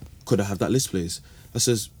idea. Could I have that list, please? I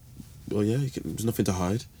says, well, yeah. There's nothing to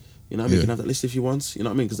hide. You know what I mean? You can have that list if you want. You know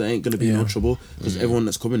what I mean? Because there ain't gonna be no trouble. Because everyone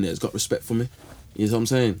that's coming there has got respect for me. You know what I'm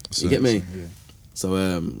saying? You get me? Yeah. So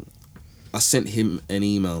I sent him an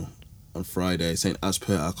email on Friday saying, as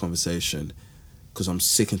per our conversation, because I'm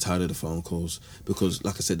sick and tired of the phone calls. Because,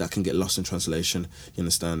 like I said, that can get lost in translation. You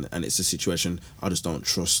understand? And it's a situation I just don't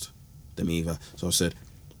trust them either. So I said,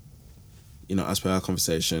 as per our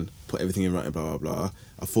conversation, put everything in writing, blah, blah, blah.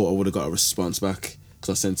 I thought I would have got a response back because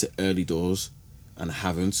I sent it early doors and I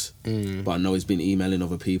haven't. But I know he's been emailing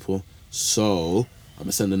other people. So I'm going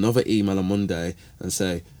to send another email on Monday and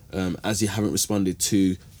say, as you haven't responded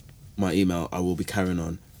to my email, I will be carrying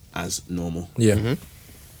on as normal. Yeah.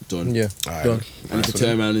 Done. Yeah. Done. And if he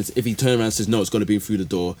turn around and says, no, it's got to be through the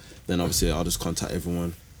door, then obviously I'll just contact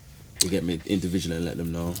everyone. You get me individually and let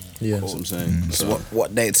them know. Yeah. That's what I'm saying. So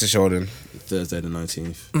what date's the show then? Thursday the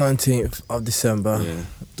 19th. 19th of December. Yeah.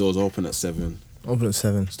 Doors open at 7. Open at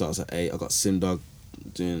 7. Starts at 8. I got Simdog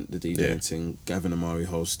doing the DJing thing, Gavin Amari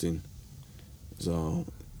hosting. So,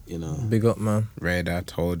 Big up, man. Radar,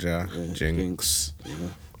 Told Ya, Jinx.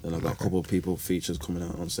 Then I got a couple of people, features coming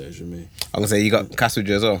out on stage with me. I'm going to say, you got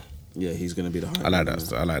Castle as well? Yeah, he's going to be the hype. I like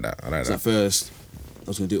that. I like that. So at first, I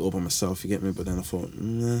was going to do it all by myself, you get me? But then I thought,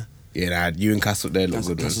 nah. Yeah, you and Castle there look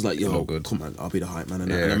good. Castle's like, yo, come on, I'll be the hype man.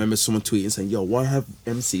 And I remember someone tweeting saying, yo, why have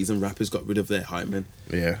MCs and rappers got rid of their hype man?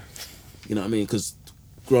 Yeah. You know what I mean? Because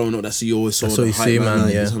growing up, that's you always saw the hype man.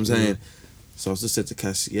 You know what I'm saying? So I just said to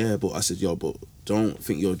Cass, but I said, yo, but don't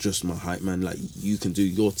think you're just my hype man. Like, you can do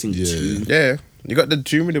your thing too. Yeah. You got the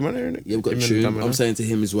tune with him, innit? Yeah, we've got the tune. I'm saying to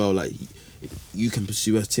him as well, like, you can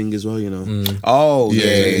pursue a thing as well, Oh,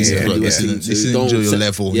 yeah. Listen to your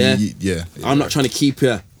level. Yeah. I'm not trying to keep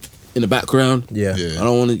you in the background. Yeah. I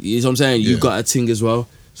don't want to, you know what I'm saying? You got a thing as well.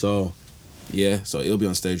 So, so he'll be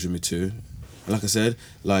on stage with me too. And like I said,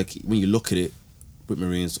 like, when you look at it, with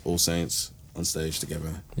Marines, All Saints on stage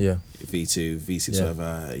together. Yeah. V2, V6,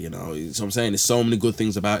 whatever, So I'm saying there's so many good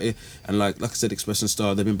things about it. And like I said, Expression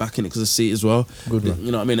Star, they've been backing it because I see it as well. Good man.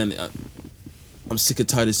 You know what I mean? And I'm sick and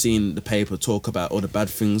tired of seeing the paper talk about all the bad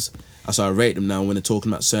things. So I rate them now when they're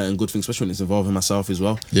talking about certain good things, especially when it's involving myself as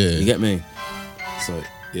well. Yeah. You get me? So,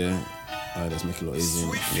 alright, let's make it a lot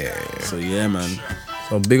easier. Yeah. So, man.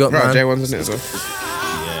 So, big up, man. J1's isn't it as well?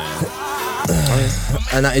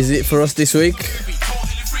 Yeah. And that is it for us this week.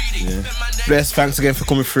 Yeah. Bless, thanks again for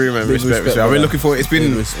coming through, man. Respect. I've been looking forward. It's been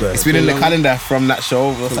in the calendar from that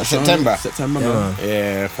show. What's that, September, man.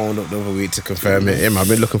 Yeah, phoned up the other week to confirm it. Yeah, man, I've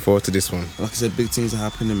been looking forward to this one. Like I said, big things are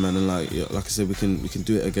happening, man, and like I said, we can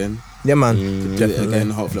do it again. Yeah, man. Do it again.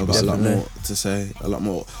 Hopefully, I've got a lot more to say, a lot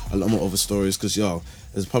more other stories. Because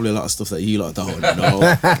there's probably a lot of stuff that you lot don't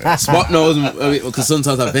know. Spot knows, because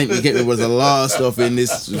sometimes I think you get me. There's a lot of stuff in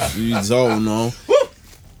this zone,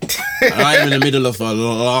 I'm in the middle of a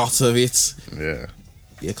lot of it. Yeah,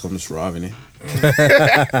 because I'm just driving it.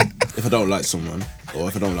 If I don't like someone, or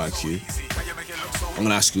if I don't like you, I'm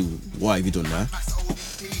gonna ask you, why have you done that?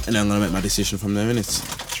 And then I'm gonna make my decision from there,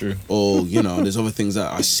 innit? True. Or, there's other things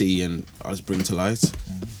that I see and I just bring to light.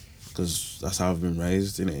 Because that's how I've been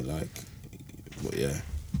raised, innit? Like, but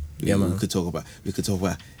man. We could talk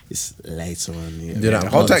about this later on.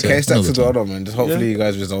 Hold that case that's as well, man. Just hopefully you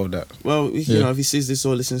guys resolve that. Well, if he sees this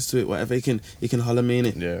or listens to it, whatever, he can holler me in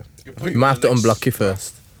it. Yeah. You might have to unblock you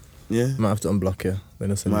first. Yeah. Might have to unblock you. Might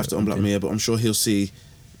have to unblock me, but I'm sure he'll see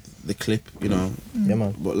the clip, Yeah,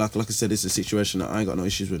 man. But like I said, it's a situation that I ain't got no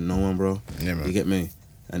issues with no one, bro. Yeah, man. You get me?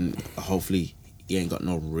 And hopefully he ain't got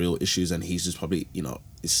no real issues, and he's just probably,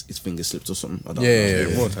 his finger slipped or something. I don't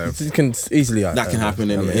know. More time. It can easily that can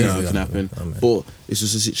happen, and it can happen. But it's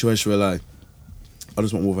just a situation where, like, I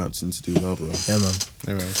just want Wolverhampton to do well, bro. Yeah,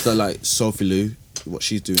 man. So, like, Sophie Lou, what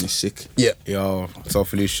she's doing is sick. Yeah. Yo,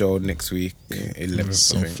 Sophie Lee show next week, 11th.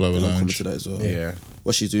 Sunflower I'm coming Lounge. to that as well. Yeah.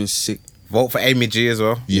 What she's doing is sick. Vote for Amy G as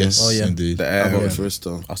well. Yes, Oh, yeah. indeed. The, I voted for her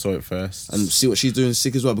still. I saw it first. And see what she's doing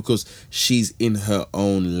sick as well because she's in her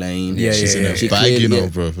own lane. Yeah, She's in yeah, a She bag, clearly- you know, yeah,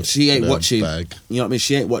 bro. She ain't In a watching. bag. You know what I mean?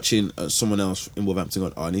 She ain't watching someone else in Wolverhampton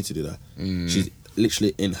going, oh, I need to do that. She's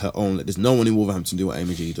literally in her own. There's no one in Wolverhampton do what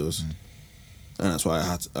Amy G does. And that's why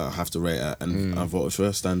I have to rate her. And I voted for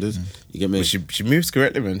her standard. You get me? But she moves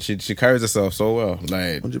correctly, man. She carries herself so well.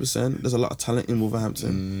 Like 100%. There's a lot of talent in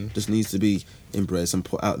Wolverhampton. Just needs to be embraced and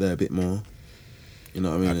put out there a bit more. You know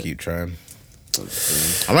what I mean? I keep trying.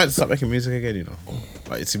 I might start making music again. You know,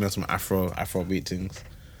 like you see me on some Afro beat things.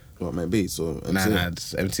 What, make beats or MC? Nah,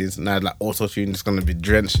 just MCs. Nah, like auto tune. It's gonna be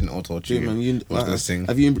drenched in auto Yeah, tune. man, you, I was gonna sing.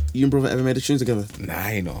 Have you and brother ever made a tune together? Nah,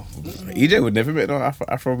 you know, EJ would never make no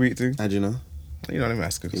Afro beat thing. How do you know? You know, let me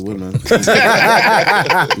ask him. He would, man.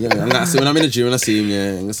 Yeah, I'm gonna say, when I'm in the gym and I see him, yeah,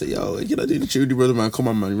 I'm gonna say, yo, you know, do the tune, brother, man. Come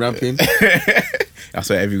on, man, rapping. I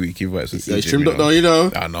swear every week he works with Yeah, EJ. he trimmed up though, you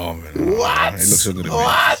know. I know, man. What? He looks younger than me.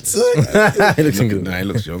 What? He looks good. Nah, he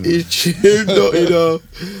looks younger. He trimmed up, you know.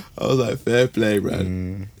 I was like, fair play,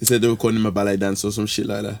 man. He said they were calling him a ballet dancer or some shit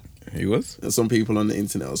like that. He was? And some people on the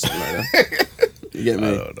internet or something like that. You get me?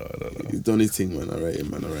 I don't know. He's done his thing, man. I rate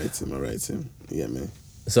him, man. I rate him. You get me?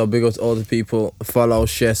 So big up to all the people. Follow,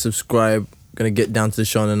 share, subscribe. Gonna get down to the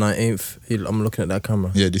show on the 19th. I'm looking at that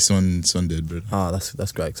camera. Yeah, this one dead, bro. Ah,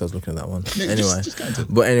 that's great because I was looking at that one. Yeah, Anyway, just kind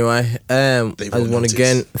of- but anyway, I They just won't want notice. to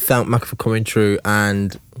again thank Macca for coming through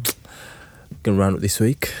and gonna round up this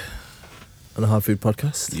week on the Hard Food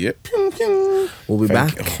Podcast. Yep. We'll be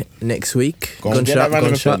Thank back next week. Go on, get that round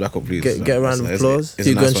of applause back up, please. Get a round of It's- applause. it's a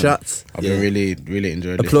Few nice one. gunshots. I've been really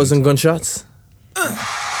enjoyed it. Applause and gunshots.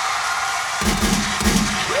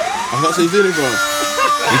 I'm not saying doing it, bro.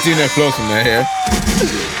 He's doing the applause from there,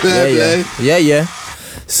 yeah? Yeah.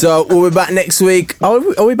 So we'll be back next week. Are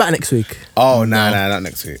we back next week? Oh, nah, not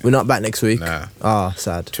next week. We're not back next week. Nah. Ah,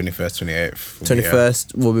 sad. 21st, 28th.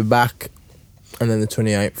 21st, we'll be back, and then the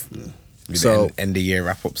 28th. So So- end the year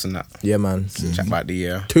wrap ups and that. Yeah, man. Chat about the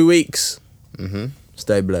year. 2 weeks. Mm-hmm.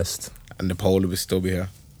 Stay blessed. And the poll will still be here.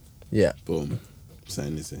 Yeah. Boom.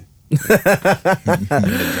 Saying this here.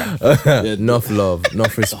 Enough love,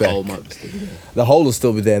 enough respect. whole month. The hole will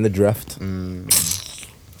still be there in the draft.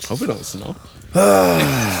 Hope it don't snow.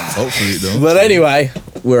 Hopefully it don't. But anyway,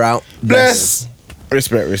 we're out. Bless.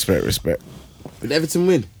 Respect. Did Everton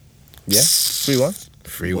win? Yeah. 3-1.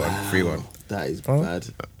 3-1. That is Oh. bad.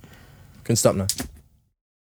 Can stop now.